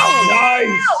 Nice.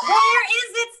 Where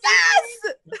is it?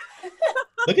 Yes.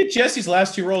 Look at Jesse's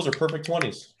last 2 rolls are perfect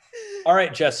 20s. All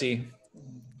right, Jesse.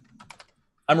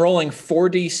 I'm rolling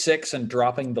 4d6 and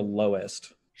dropping the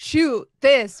lowest. Shoot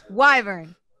this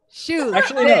wyvern. Shoot.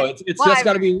 Actually, no, it's just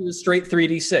got to be a straight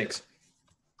 3d6.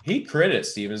 He crit it,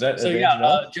 Steve. Is that So advantage yeah, at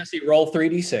all? Jesse, roll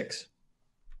 3d6.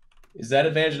 Is that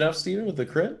advantage enough, Steven, with the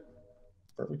crit?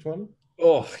 Perfect 20?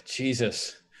 Oh,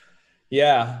 Jesus.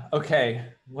 Yeah. Okay.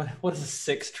 What does a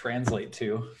 6 translate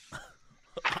to?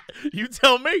 You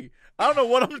tell me. I don't know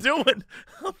what I'm doing.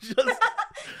 I'm just.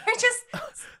 You're just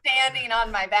standing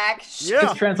on my back. Yeah.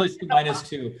 6 translates to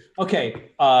 -2.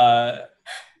 Okay.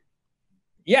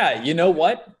 Yeah. You know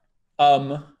what?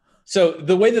 So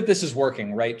the way that this is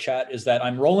working, right, chat, is that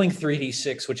I'm rolling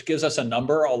 3d6, which gives us a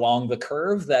number along the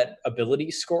curve that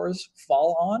ability scores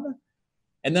fall on.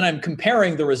 And then I'm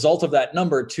comparing the result of that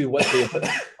number to what the ability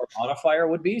score modifier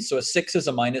would be. So a 6 is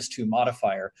a -2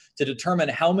 modifier to determine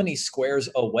how many squares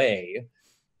away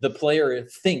the player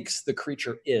thinks the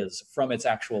creature is from its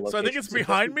actual location. So I think it's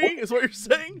behind me, is what you're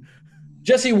saying?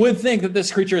 Jesse would think that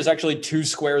this creature is actually 2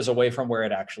 squares away from where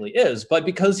it actually is. But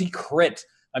because he crit,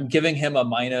 I'm giving him a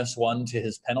 -1 to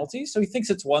his penalty. So he thinks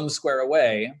it's 1 square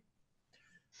away.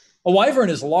 A wyvern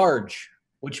is large,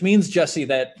 which means, Jesse,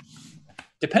 that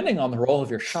depending on the roll of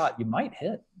your shot, you might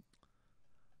hit.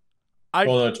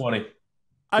 Roll a 20.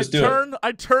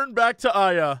 I turn back to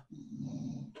Aya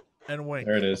and wink.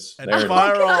 There it is. And There it is.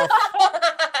 fire off.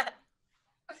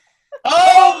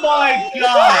 Oh my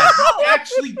god! You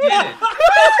actually did it.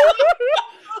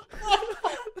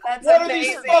 That's What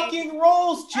amazing. are these fucking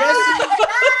rolls, Jesse?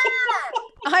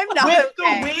 I'm not With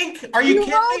okay. the wink? Are you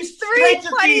kidding rolled me? 3 Straight to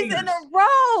 20s theaters. in a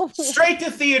row. Straight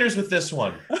to theaters with this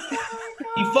one.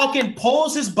 He fucking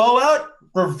pulls his bow out,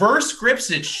 reverse grips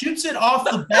it, shoots it off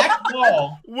the back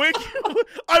wall. Wink.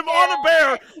 I'm on a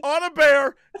bear. On a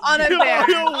bear. On a Give bear.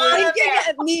 me a wink. Winking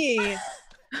at me.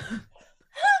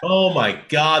 Oh my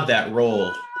god, that roll.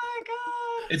 Oh my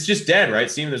god. It's just dead,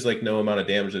 right? Seeing there's like no amount of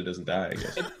damage that it doesn't die, I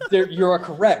guess. You are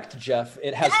correct, Jeff.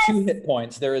 It has 2 hit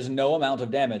points. There is no amount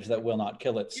of damage that will not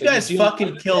kill it. So You guys deal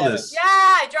fucking with kill damage. this. Yeah,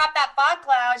 I dropped that fog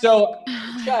cloud. So,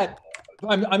 chat,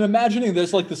 I'm imagining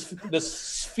there's like this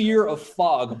sphere of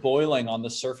fog boiling on the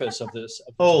surface of this.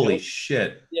 Holy building.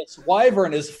 shit. Yes,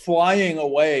 wyvern is flying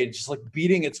away, just like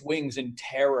beating its wings in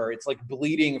terror. It's like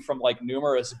bleeding from like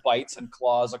numerous bites and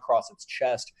claws across its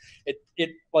chest. It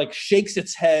like shakes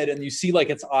its head, and you see like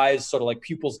its eyes sort of like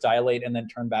pupils dilate and then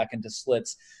turn back into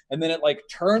slits. And then it like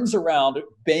turns around,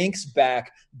 banks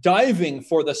back, diving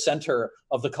for the center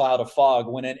of the cloud of fog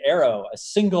when an arrow, a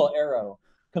single arrow,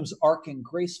 comes arcing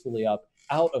gracefully up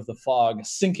out of the fog,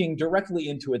 sinking directly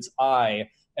into its eye.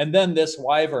 And then this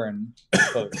wyvern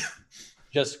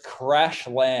just crash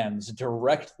lands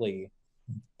directly.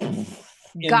 in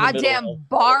the Goddamn middle of-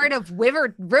 bard of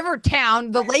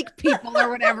Rivertown, the lake people or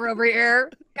whatever over here.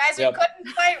 Guys, we Yep.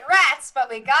 couldn't fight rats, but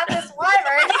we got this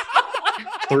wyvern.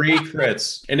 3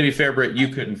 crits. And to be fair, Britt, you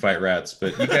couldn't fight rats,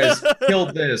 but you guys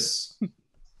killed this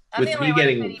I'm the with only me one who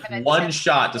getting could even one attempt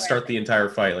shot to do start it. the entire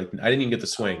fight. Like I didn't even get the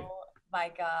swing. Oh my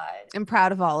god. I'm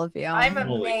proud of all of you. I'm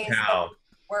Holy amazed that cow. it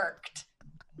worked.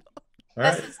 All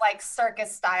This right. is like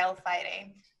circus style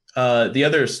fighting. The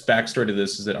other backstory to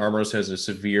this is that Armros has a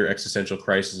severe existential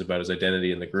crisis about his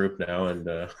identity in the group now, and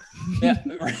Yeah.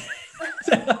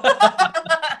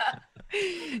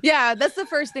 Yeah, that's the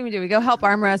first thing we do. We go help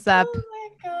armor us up. Oh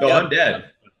my god. no, I'm dead.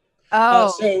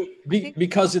 Oh, So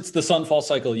because it's the Sunfall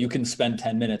Cycle, you can spend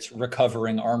 10 minutes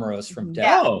recovering Armoros from death.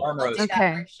 Yeah, Oh. we'll Armoros, do that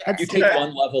Okay. for sure. That's- you take Okay.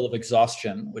 1 level of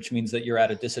exhaustion, which means that you're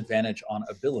at a disadvantage on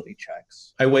ability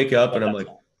checks. I wake up and I'm like,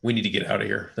 we need to get out of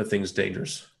here. That thing's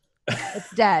dangerous. it's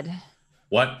dead.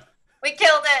 What? We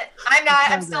killed it.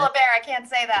 I'm still a bear. I can't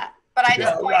say that. But I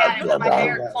just point at it with my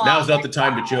bear claw. Now's not the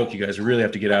time to joke, you guys. We really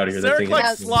have to get out of here. That Sarah thing Clark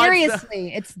No, is slides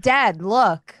seriously, it's dead.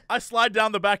 Look. I slide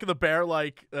down the back of the bear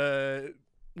like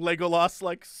Legolas,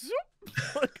 like, zoop.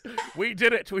 Like, we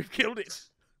did it. We've killed it.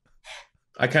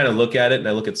 I kind of look at it and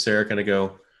I look at Sarah, kind of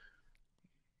go,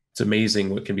 it's amazing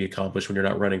what can be accomplished when you're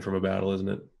not running from a battle, isn't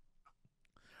it?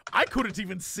 I couldn't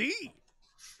even see.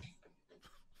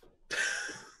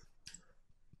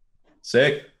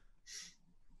 Sick.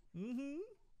 Mm-hmm.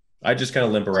 I just kind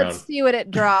of limp around. Let's see what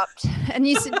it dropped. And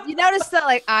you notice that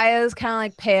like Aya's kind of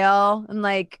like pale and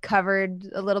like covered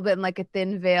a little bit in like a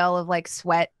thin veil of like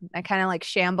sweat. I kind of like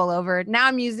shamble over. Now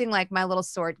I'm using like my little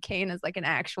sword cane as like an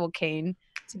actual cane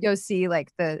to go see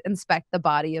like inspect the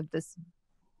body of this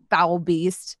foul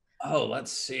beast. Oh,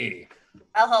 let's see.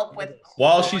 I'll help with.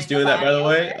 While she's doing that, by the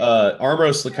body way, over.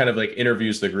 Armros kind of like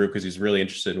interviews the group because he's really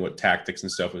interested in what tactics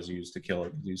and stuff was used to kill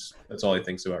him. That's all he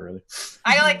thinks about, really.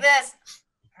 I go like this.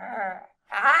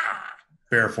 Ah.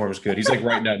 Bear form's good. He's like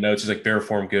writing down notes. He's like, bear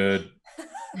form good.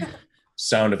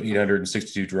 Sound of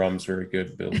 862 drums, very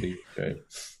good ability. Okay.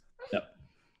 Yep.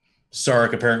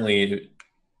 Sarek apparently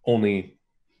only,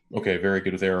 okay, very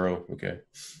good with arrow. Okay.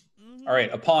 All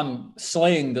right. Upon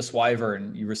slaying this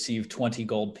wyvern, you receive 20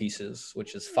 gold pieces,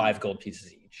 which is 5 gold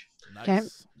pieces each. Nice. Okay.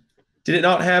 Did it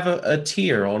not have a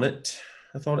tear on it?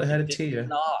 I thought it had a It tear. did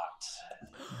not.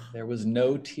 There was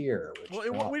no tear.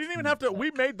 Well, we didn't even have to. We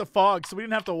made the fog, so we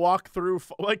didn't have to walk through.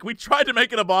 Like we tried to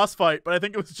make it a boss fight, but I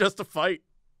think it was just a fight.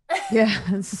 Yeah,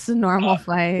 it's just a normal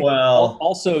fight. Well,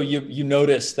 Also, you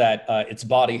notice that its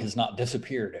body has not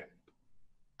disappeared.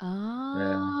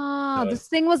 Oh, Yeah. this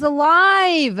thing was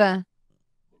alive.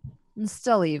 And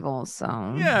still evil,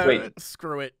 so. Yeah, Wait.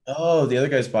 screw it. oh, the other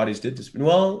guy's bodies did disappear.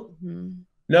 Well, Mhm.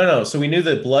 no. So we knew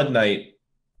that Blood Knight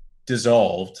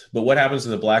dissolved, but what happens to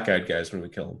the black-eyed guys when we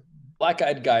kill them?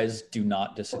 Black-eyed guys do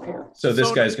not disappear. So this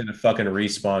So- guy's gonna fucking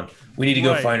respawn. We need to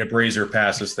go Right. find a brazier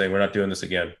past this thing. We're not doing this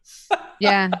again.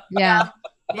 Yeah.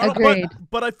 No, Agreed.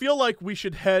 But I feel like we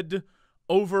should head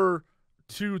over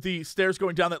to the stairs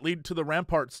going down that lead to the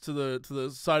ramparts to the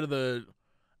side of the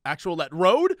actual that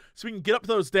road, so we can get up to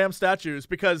those damn statues.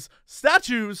 Because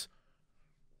statues,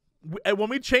 when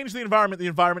we change the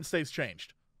environment stays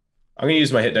changed. I'm gonna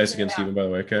use my hit dice again, Steven, by the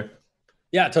way, okay?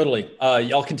 Yeah, totally.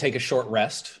 Y'all can take a short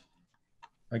rest.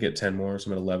 I get 10 more,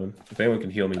 so I'm at 11. If anyone can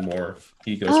heal me more,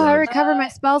 he goes Oh, I around. recover my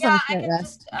spells on Yeah, a I short can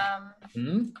rest. just Hmm?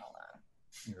 hold on.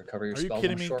 You recover your Are you spells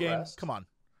kidding on a me, short game? rest. Come on.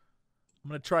 I'm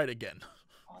gonna try it again.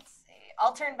 Let's see.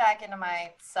 I'll turn back into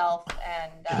myself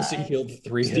and Jesse healed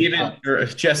 3 hit Steven, points. or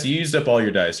Jesse, you used up all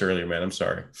your dice earlier, man. I'm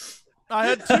sorry. I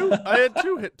had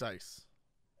two hit dice.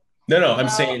 No, I'm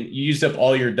No. saying you used up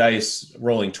all your dice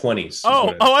rolling 20s.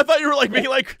 Oh, I thought you were like being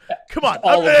like, come on.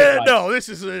 All of the dice. No, this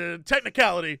is a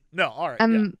technicality. No, all right.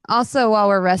 I'm also, while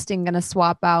we're resting, gonna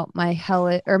swap out my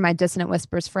my dissonant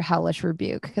whispers for hellish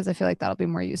rebuke, because I feel like that'll be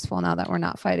more useful now that we're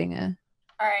not fighting a.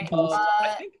 all right.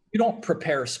 I think you don't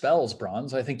prepare spells,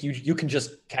 Bronze. I think you can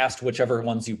just cast whichever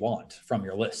ones you want from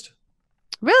your list.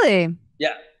 Really?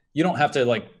 Yeah, you don't have to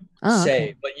Oh, say,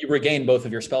 okay. but you regain both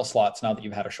of your spell slots now that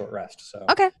you've had a short rest. So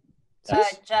Okay.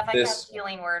 Jeff, I this- cast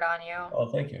healing word on you. Oh,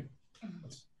 thank you.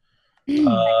 we can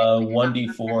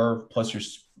 1d4 plus your...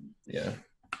 Yeah.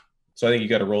 So I think you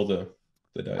got to roll the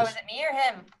Oh, is dice. it me or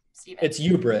him, Steven? it's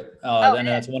you, Britt. Oh, And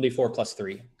it it's 1d4 plus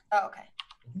 3. Oh, okay.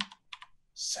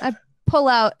 7. Pull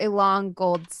out a long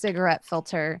gold cigarette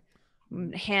filter,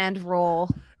 hand roll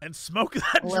And smoke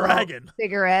that a little dragon.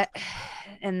 cigarette,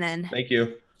 and then Thank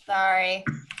you. Sorry.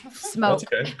 smoke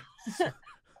That's okay.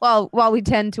 while we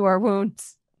tend to our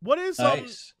wounds. What is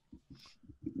Nice.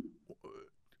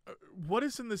 what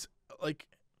is in this, like,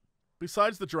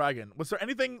 besides the dragon? Was there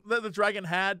anything that the dragon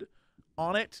had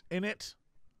on it, in it?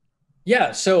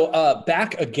 Yeah, so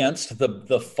back against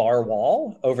the far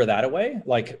wall over that away,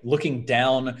 like looking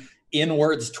down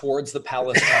inwards towards the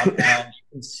palace compound,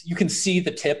 you can see the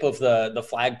tip of the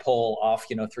flagpole off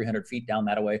 300 feet down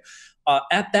that away.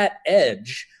 At that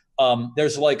edge,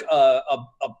 there's like a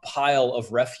pile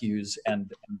of refuse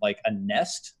and like a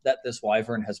nest that this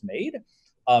wyvern has made,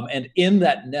 and in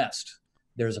that nest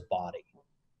there's a body.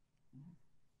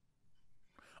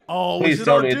 Oh, Please is it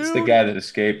our tell me dude? it's the guy that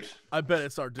escaped. I bet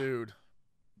it's our dude.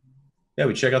 Yeah,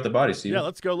 we check out the body, Steven. Yeah,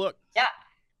 let's go look.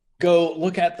 Go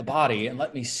look at the body and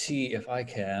let me see if I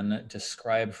can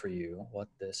describe for you what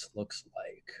this looks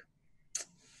like.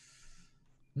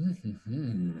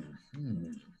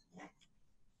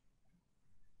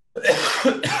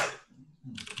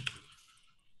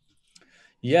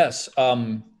 Yes,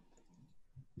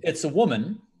 it's a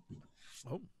woman.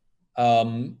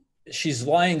 Oh. She's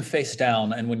lying face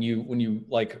down, and when you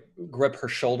like grip her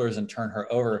shoulders and turn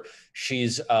her over,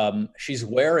 she's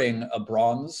wearing a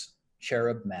bronze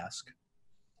cherub mask.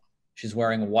 She's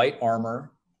wearing white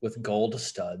armor with gold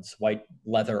studs, white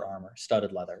leather armor,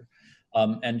 studded leather,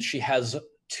 and she has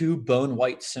 2 bone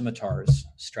white scimitars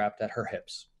strapped at her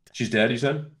hips. She's dead, you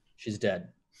said? She's dead.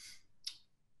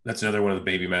 That's another one of the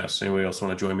baby masks. Anybody else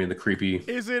want to join me in the creepy?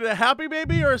 Is it a happy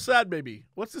baby or a sad baby?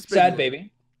 What's this baby? Sad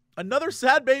baby. Another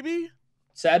sad baby?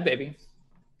 Sad baby.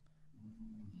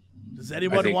 Does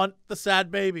anyone think- want the sad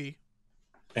baby?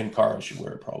 And Cara should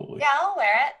wear it probably. Yeah, I'll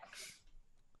wear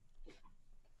it.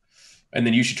 And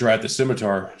then you should try out the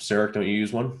scimitar. Sarek, don't you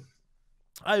use one?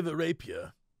 I have a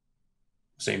rapier.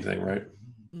 Same thing, right?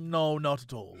 No, not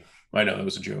at all. I know, that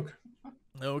was a joke.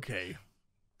 Okay.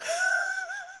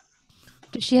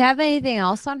 Does she have anything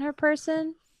else on her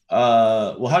person?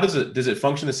 Well, how does it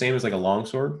function the same as like a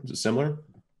longsword? Is it similar?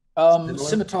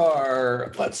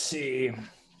 Scimitar, let's see.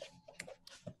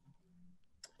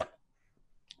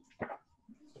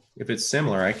 If it's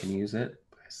similar, I can use it,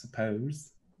 I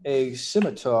suppose. A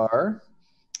scimitar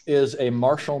is a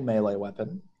martial melee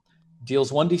weapon,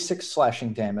 deals 1d6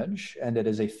 slashing damage, and it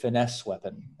is a finesse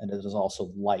weapon, and it is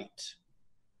also light.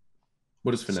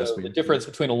 What does finesse So mean? the difference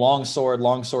between a longsword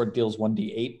deals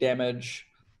 1d8 damage,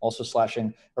 also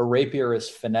slashing. A rapier is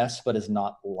finesse, but is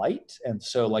not light. And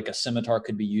so like a scimitar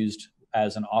could be used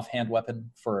as an offhand weapon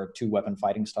for a 2-weapon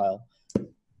fighting style.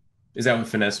 Is that what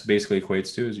finesse basically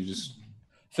equates to? Is you just...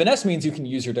 Finesse means you can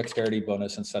use your dexterity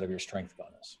bonus instead of your strength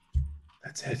bonus.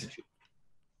 That's it.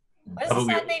 What does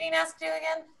the sad baby mask do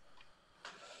again?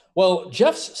 Well,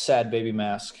 Jeff's sad baby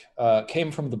mask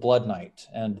came from the Blood Knight,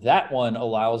 and that one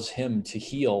allows him to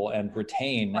heal and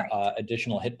retain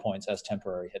additional hit points as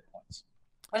temporary hit points.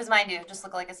 What does mine do? Just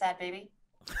look like a sad baby?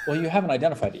 Well, you haven't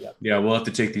identified it yet. Yeah, we'll have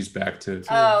to take these back to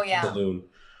Saloon. Okay.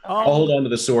 I'll hold on to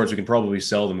the swords. We can probably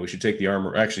sell them. We should take the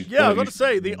armor. Actually, yeah, I was going to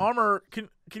say, the armor, can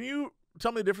you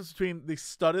tell me the difference between the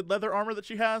studded leather armor that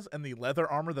she has and the leather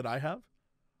armor that I have?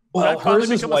 Well, hers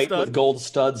is white with gold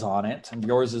studs on it, and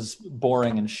yours is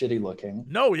boring and shitty looking.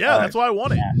 No, yeah, that's why I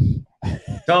want it.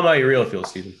 Tell them how you really feel,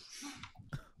 Steven.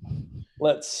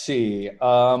 Let's see.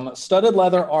 Studded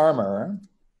leather armor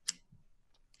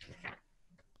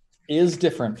is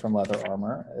different from leather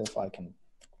armor. If I can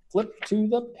flip to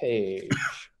the page.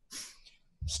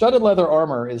 Studded leather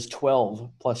armor is 12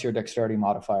 plus your dexterity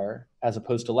modifier, as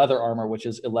opposed to leather armor, which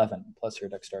is 11 plus your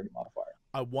dexterity modifier.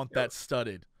 I want that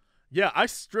studded. Yeah, I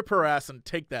strip her ass and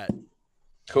take that.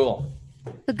 Cool.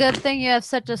 It's a good thing you have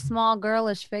such a small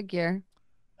girlish figure.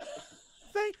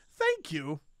 Thank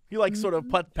you. He like sort of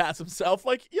pats himself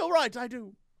like, you're right, I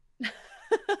do.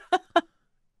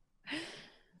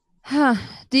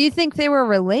 Do you think they were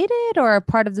related or a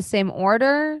part of the same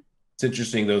order? It's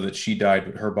interesting, though, that she died,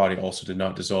 but her body also did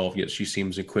not dissolve, yet she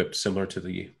seems equipped similar to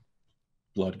the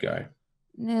blood guy.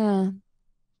 Yeah.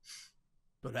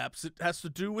 Perhaps it has to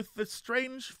do with the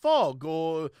strange fog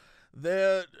or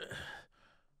their...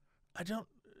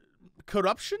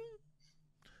 corruption?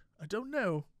 I don't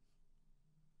know.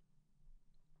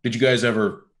 Did you guys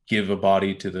ever give a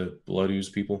body to the blood ooze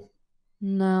people?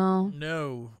 No.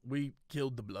 No, we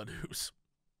killed the blood ooze.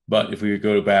 But if we would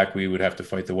go back, we would have to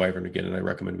fight the wyvern again, and I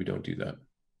recommend we don't do that.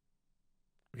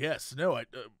 Yes, no,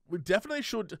 we definitely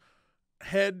should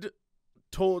head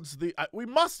towards the... we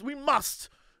must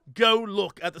go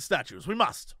look at the statues. We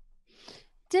must.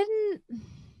 I'm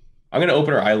going to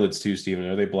open her eyelids too, Steven.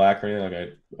 Are they black or anything?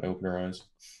 Like I open her eyes?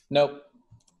 Nope.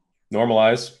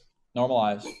 Normalize.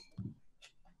 Normalize.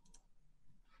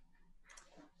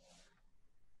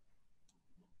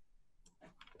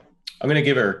 I'm going to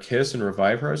give her a kiss and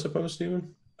revive her, I suppose,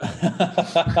 Steven.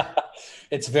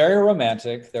 It's very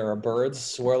romantic. There are birds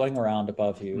swirling around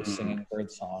above you, singing a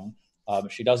bird song.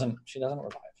 She doesn't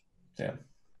revive. Yeah.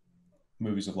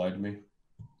 Movies have lied to me.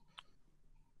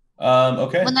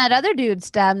 Okay. When that other dude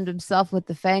stabbed himself with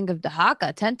the fang of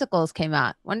Dahaka, tentacles came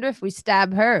out. Wonder if we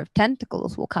stab her, if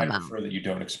tentacles will come out. I prefer that you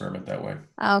don't experiment that way.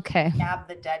 Okay. Stab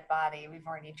the dead body. We've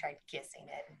already tried kissing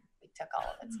it. We took all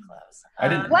of its clothes. I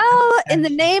didn't. Well, in the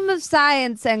name of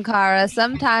science, Sankara,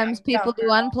 sometimes people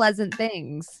do unpleasant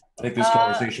things. I think this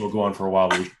conversation will go on for a while,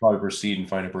 but we should probably proceed and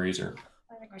find a brazier.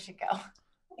 I think we should go.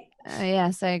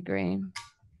 Yes, I agree.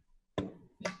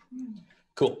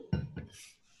 Cool.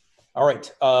 All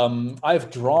right. I've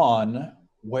drawn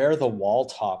where the wall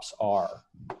tops are,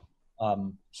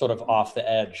 sort of off the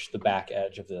edge, the back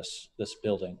edge of this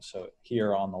building. So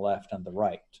here on the left and the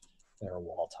right, there are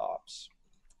wall tops.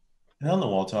 And on the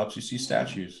wall tops, you see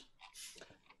statues.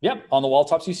 Yep, on the wall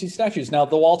tops, you see statues. Now,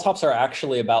 the wall tops are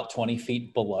actually about 20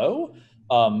 feet below.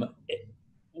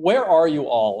 Where are you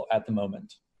all at the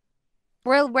moment?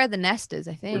 Where the nest is,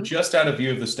 I We're think. just out of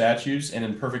view of the statues and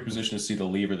in perfect position to see the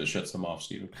lever that shuts them off,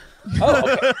 Steven. Oh,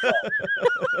 okay.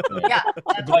 Yeah.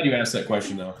 I'm glad you asked that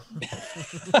question, though.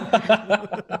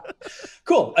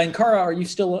 Cool. And Kara, are you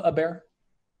still a bear?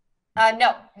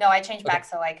 No, I changed back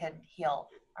so I could heal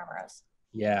Armoros.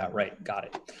 Yeah, right. Got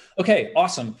it. Okay,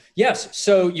 awesome. Yes,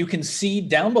 so you can see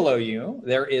down below you,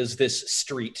 there is this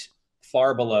street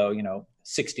far below,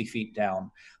 60 feet down.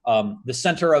 The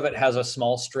center of it has a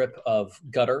small strip of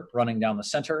gutter running down the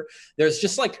center. There's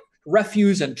just like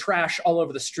refuse and trash all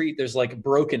over the street. There's like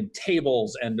broken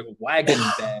tables and wagon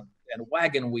beds and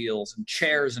wagon wheels and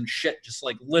chairs and shit just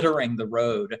like littering the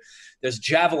road. There's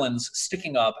javelins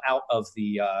sticking up out of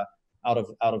the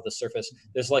surface.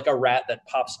 There's like a rat that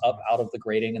pops up out of the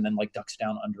grating and then like ducks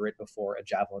down under it before a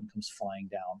javelin comes flying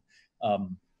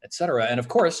down, etc. And of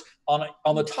course,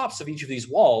 on the tops of each of these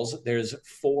walls, there's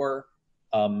 4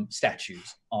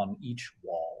 statues on each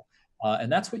wall.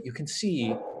 And that's what you can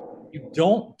see. You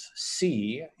don't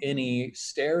see any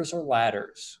stairs or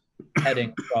ladders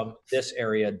heading from this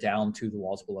area down to the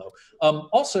walls below.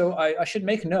 Also, I should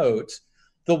make note,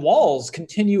 the walls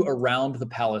continue around the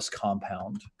palace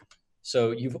compound.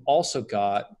 So you've also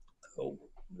got,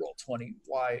 roll 20.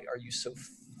 Why are you so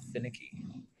finicky?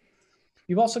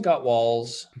 You've also got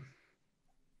walls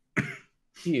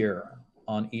here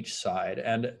on each side.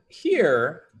 And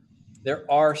here, there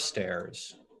are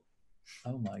stairs.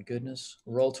 Oh my goodness.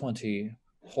 Roll 20.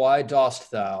 Why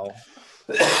dost thou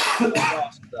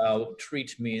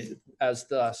treat me as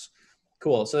thus?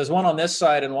 Cool. So there's one on this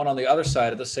side and one on the other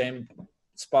side at the same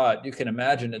spot. You can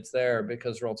imagine it's there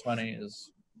because roll 20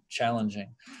 is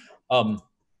challenging. And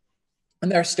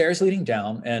there are stairs leading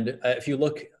down. And if you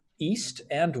look east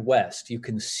and west, you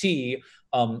can see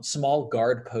small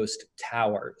guard post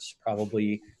towers,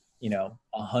 probably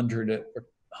 100 or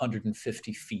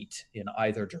 150 feet in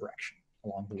either direction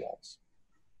along the walls.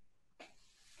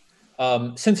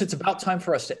 Since it's about time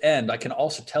for us to end, I can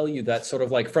also tell you that sort of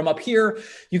like from up here,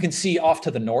 you can see off to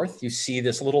the north, you see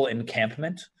this little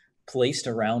encampment placed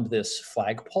around this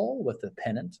flagpole with the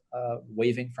pennant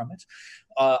waving from it.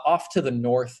 Off to the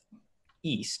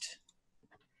northeast,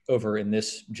 over in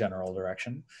this general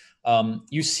direction,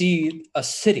 you see a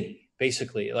city,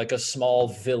 basically like a small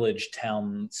village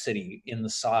town city in the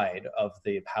side of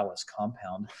the palace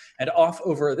compound. And off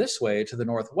over this way to the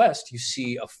northwest, you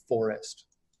see a forest.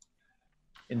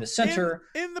 In the center,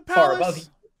 in the far palace.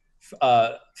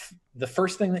 above, the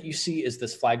first thing that you see is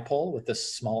this flagpole with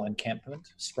this small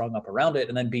encampment sprung up around it.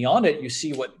 And then beyond it, you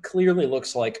see what clearly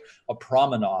looks like a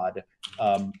promenade,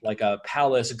 like a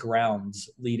palace grounds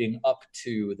leading up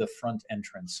to the front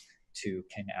entrance to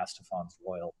King Astafon's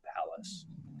royal palace.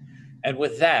 And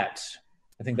with that,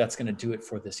 I think that's going to do it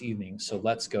for this evening. So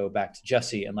let's go back to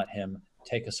Jesse and let him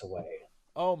take us away.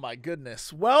 Oh my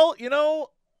goodness. Well,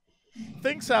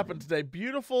 things happened today.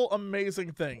 Beautiful,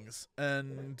 amazing things.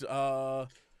 And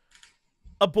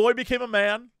a boy became a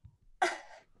man.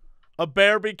 A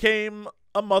bear became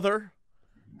a mother.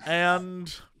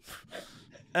 And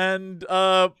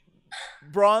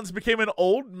Bronze became an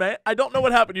old man. I don't know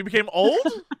what happened. You became old?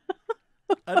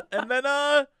 and then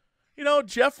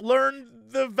Jeff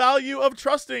learned the value of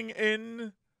trusting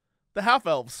in the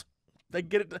half-elves. They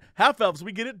get it. Half-elves,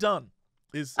 we get it done.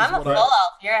 I'm a full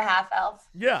elf. You're a half elf.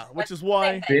 Yeah, which is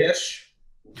why. Fish.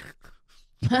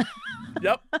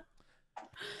 Yep.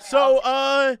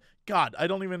 So, God, I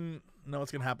don't even know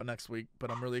what's gonna happen next week, but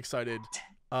I'm really excited.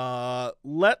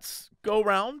 Let's go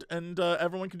around and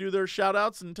everyone can do their shout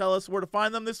outs and tell us where to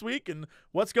find them this week and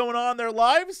what's going on in their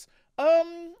lives.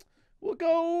 We'll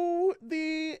go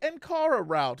the Ankara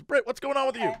route. Britt, what's going on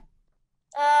with you?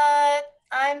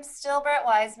 I'm still Brett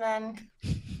Wiseman.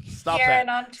 Stop here that. And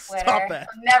on Twitter. Stop that.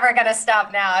 I'm never gonna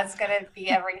stop now. It's gonna be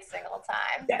every single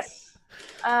time. Yes.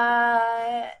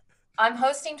 I'm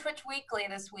hosting Twitch Weekly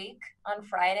this week on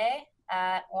Friday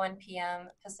at 1 p.m.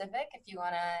 Pacific. If you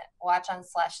want to watch on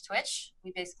 /Twitch,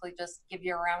 we basically just give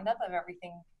you a roundup of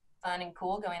everything fun and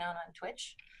cool going on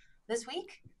Twitch this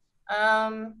week.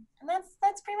 And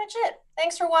that's pretty much it.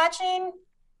 Thanks for watching.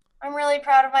 I'm really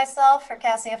proud of myself for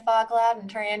casting a fog cloud and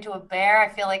turning into a bear. I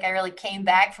feel like I really came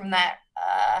back from that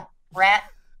rat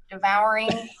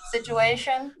devouring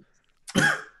situation.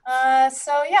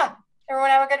 So yeah, everyone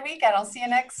have a good weekend. I'll see you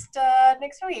next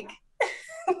week.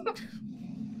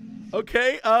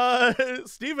 Okay,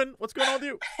 Steven, what's going on with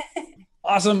you?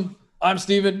 Awesome. I'm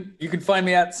Steven. You can find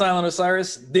me at Silent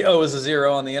Osiris. The O is a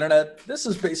 0 on the internet. This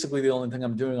is basically the only thing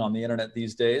I'm doing on the internet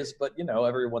these days, but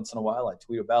every once in a while I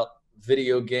tweet about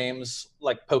video games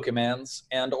like Pokemons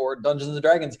and or Dungeons and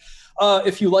Dragons.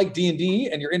 If you like D&D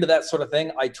and you're into that sort of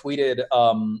thing, I tweeted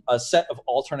a set of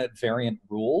alternate variant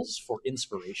rules for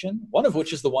inspiration, one of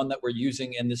which is the one that we're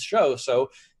using in this show. So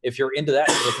if you're into that,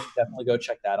 definitely go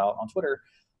check that out on Twitter.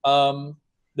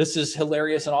 This is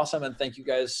hilarious and awesome, and thank you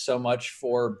guys so much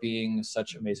for being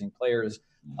such amazing players.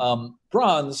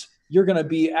 Bronze, you're going to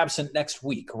be absent next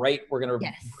week, right? We're going to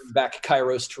bring back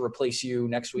Kairos to replace you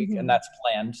next week, and that's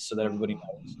planned so that everybody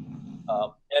knows.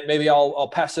 And maybe I'll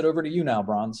pass it over to you now,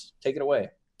 Bronze. Take it away.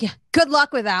 Yeah. Good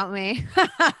luck without me.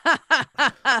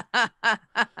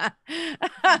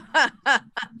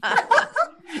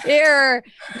 Here,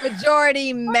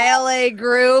 majority melee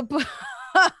group.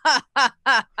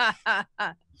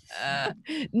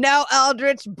 No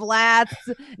eldritch blasts,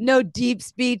 no deep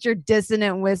speech or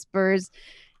dissonant whispers.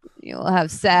 You'll have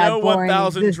sad, no boring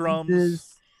 1,000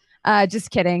 drums.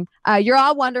 Just kidding. You're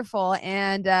all wonderful,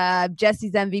 and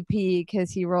Jesse's MVP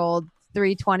because he rolled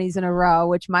 3 20s in a row,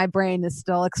 which my brain is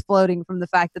still exploding from the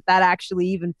fact that actually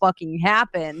even fucking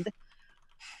happened.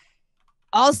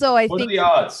 Also, I think the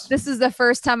odds? This is the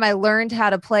first time I learned how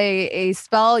to play a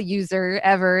spell user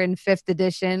ever in 5th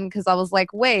edition because I was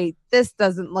like, wait, this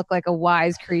doesn't look like a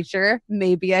wise creature.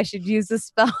 Maybe I should use this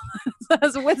spell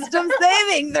as wisdom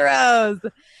saving throws. So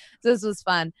this was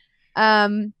fun.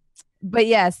 but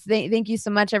yes, thank you so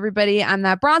much, everybody. I'm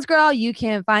that bronze girl. You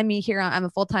can find me here. I'm a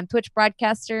full-time Twitch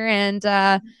broadcaster, and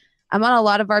I'm on a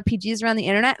lot of RPGs around the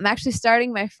internet. I'm actually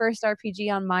starting my first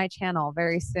RPG on my channel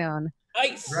very soon.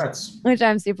 Nice. Congrats. Which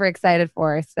I'm super excited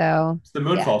for. So It's the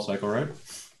Moonfall cycle, right?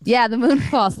 Yeah, the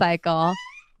Moonfall cycle.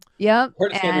 Yep.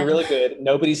 It's going to be really good.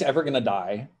 Nobody's ever going to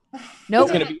die. Nope.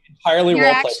 It's going to be entirely You're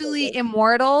roleplay actually focused.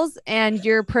 immortals, and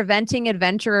you're preventing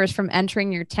adventurers from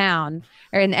entering your town.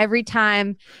 And every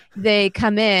time they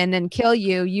come in and kill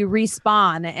you, you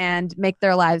respawn and make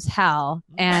their lives hell.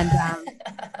 And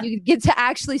you get to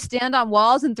actually stand on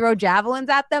walls and throw javelins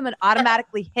at them and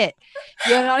automatically hit.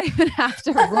 You don't even have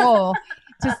to roll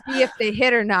to see if they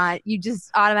hit or not. You just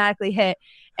automatically hit.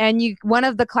 And one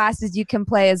of the classes you can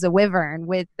play is a wyvern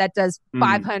that does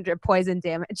 500 poison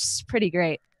damage. It's pretty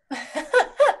great.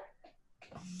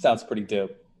 Sounds pretty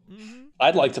dope.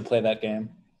 I'd like to play that game.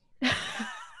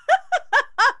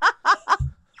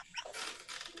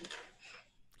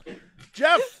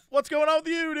 Jeff, what's going on with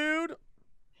you, dude?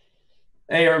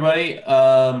 Hey, everybody.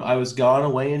 I was gone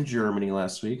away in Germany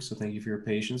last week, so thank you for your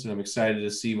patience. And I'm excited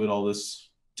to see what all this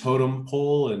totem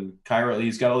pole and Kyra,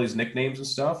 he's got all these nicknames and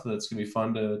stuff. That's going to be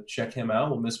fun to check him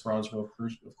out. We'll miss Bronzeville,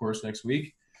 of course, next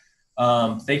week.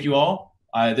 Thank you all.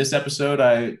 This episode,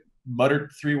 I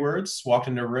muttered 3 words, walked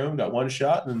into a room, got 1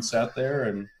 shot, and then sat there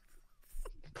and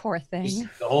poor thing.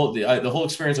 The whole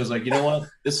experience, I was like, you know what?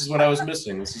 This is what I was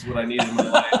missing. This is what I needed in my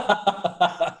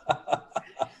life.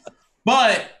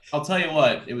 But I'll tell you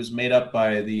what, it was made up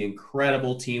by the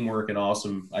incredible teamwork and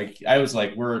awesome. I was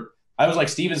like,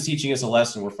 Steven's teaching us a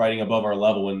lesson. We're fighting above our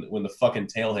level when the fucking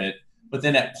tail hit. But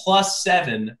then at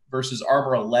 +7 versus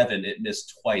armor 11, it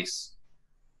missed twice.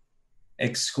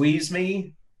 Excuse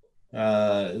me.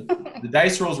 The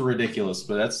dice rolls were ridiculous,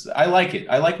 but I like it.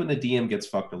 I like when the DM gets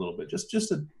fucked a little bit,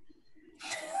 just a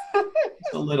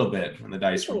little bit when the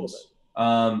dice rolls.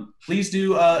 Please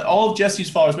do all of Jesse's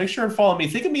followers. Make sure and follow me.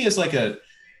 Think of me as like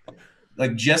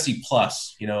Jesse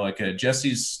Plus. You know, like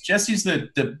Jesse's he's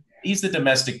the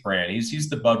domestic brand. He's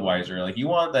the Budweiser. Like, you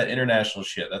want that international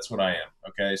shit. That's what I am.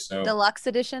 Okay, so deluxe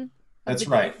edition. That's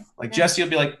right. Like, Jesse will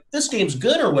be like, this game's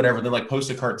good or whatever, then like post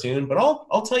a cartoon, but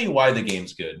I'll tell you why the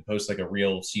game's good and post like a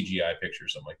real CGI picture or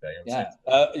something like that. You know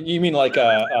what I'm saying? You mean like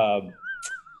a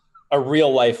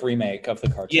real life remake of the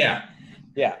cartoon? Yeah.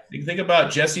 Yeah. Think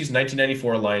about Jesse's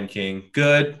 1994 Lion King.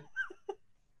 Good.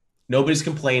 Nobody's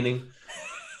complaining.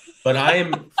 But I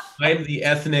am the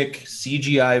ethnic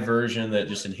CGI version that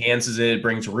just enhances it,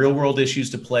 brings real world issues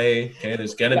to play. Okay,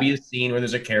 there's gonna be a scene where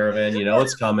there's a caravan, you know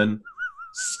it's coming.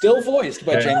 Still voiced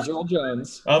by James Earl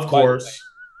Jones. Of course.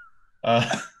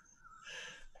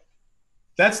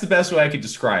 That's the best way I could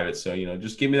describe it. So,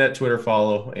 just give me that Twitter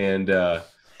follow and I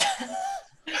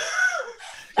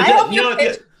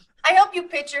hope you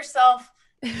pitch yourself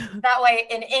that way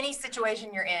in any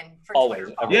situation you're in for always.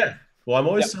 Twitter follow. Yeah. Well, I'm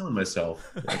always selling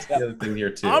myself. That's the other thing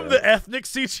here too. I'm the ethnic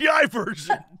CGI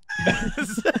version.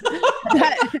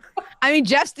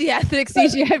 Jeff's the ethnic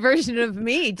CGI version of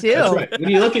me too. That's right. When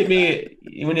you look at me,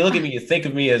 you think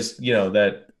of me as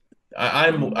that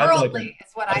I'm Worldly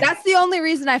is what I That's the only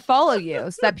reason I follow you,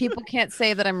 so that people can't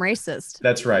say that I'm racist.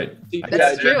 That's right.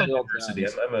 That's true.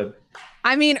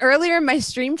 Earlier in my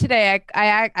stream today,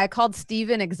 I called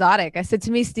Steven exotic. I said,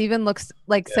 to me, Steven looks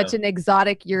like such an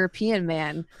exotic European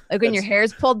man. Like when your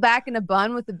hair's pulled back in a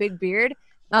bun with a big beard.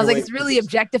 And I was like, it's really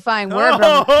objectifying word.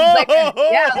 But like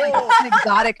an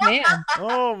exotic man.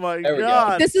 Oh my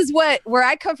God. This is where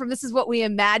I come from. This is what we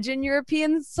imagine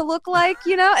Europeans to look like,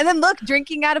 And then look,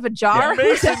 drinking out of a jar.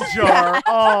 Mason jar.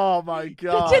 Oh my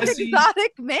God. Such an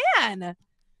exotic man.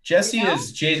 Jesse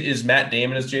is Matt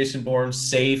Damon as Jason Bourne,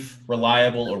 safe,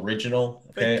 reliable, original.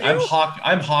 Okay, I'm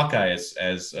Hawkeye as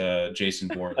Jason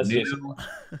Bourne,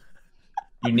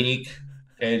 unique.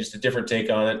 Okay, just a different take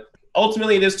on it.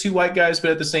 Ultimately, it is 2 white guys,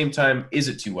 but at the same time, is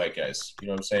it 2 white guys? You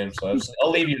know what I'm saying? So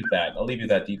I'll leave you with that. I'll leave you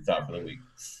that deep thought for the week.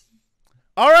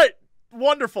 All right,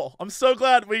 wonderful. I'm so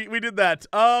glad we did that.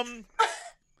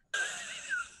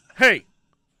 Hey,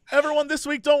 everyone, this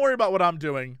week, don't worry about what I'm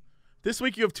doing. This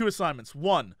week you have 2 assignments.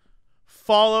 1,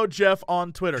 follow Jeff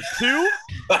on Twitter.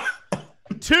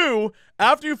 2,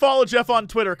 after you follow Jeff on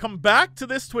Twitter, come back to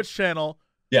this Twitch channel.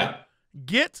 Yeah.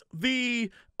 Get the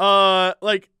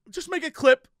just make a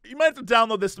clip. You might have to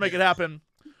download this to make it happen.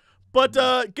 But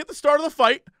get the start of the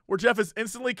fight where Jeff is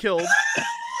instantly killed.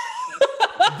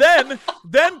 then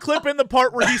clip in the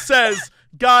part where he says,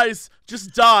 "Guys,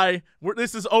 just die.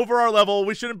 This is over our level.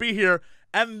 We shouldn't be here."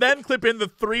 And then clip in the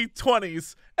 3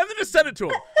 20s, and then just send it to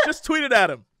him. Just tweet it at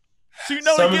him. So you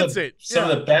know he gets it. Some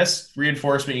of the best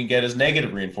reinforcement you can get is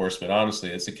negative reinforcement, honestly.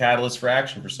 It's a catalyst for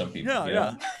action for some people.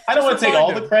 Yeah. I don't want to take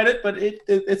all the credit, but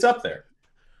it's up there.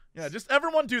 Yeah, just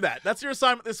everyone do that. That's your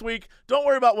assignment this week. Don't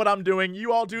worry about what I'm doing.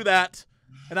 You all do that,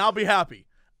 and I'll be happy.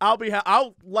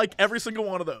 I'll like every single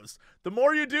one of those. The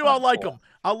more you do, I'll like them.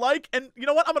 I'll like, and you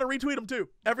know what? I'm going to retweet them too.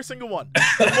 Every single one.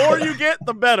 The more you get,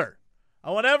 the better.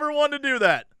 I want everyone to do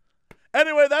that.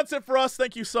 Anyway, that's it for us.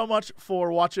 Thank you so much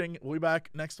for watching. We'll be back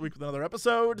next week with another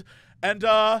episode. And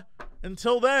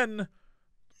until then,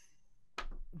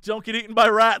 don't get eaten by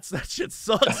rats. That shit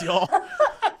sucks, y'all.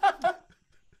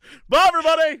 Bye,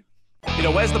 everybody. You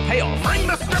know, where's the payoff? Bring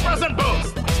the strippers and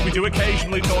booze. We do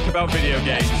occasionally talk about video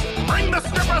games. Bring the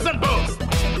strippers and booze.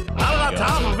 I don't have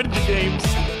time for video games.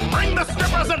 Bring the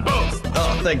strippers and booze.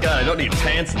 Oh, thank God, I don't need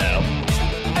pants now.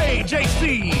 Hey,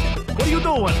 JC, what are you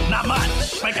doing? Not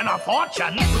much. Making a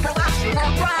fortune.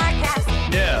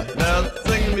 Yeah, now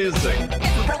sing the music.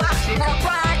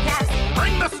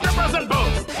 Bring the strippers and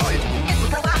booze.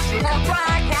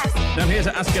 I'm here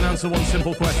to ask and answer one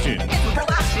simple question.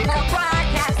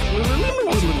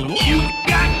 You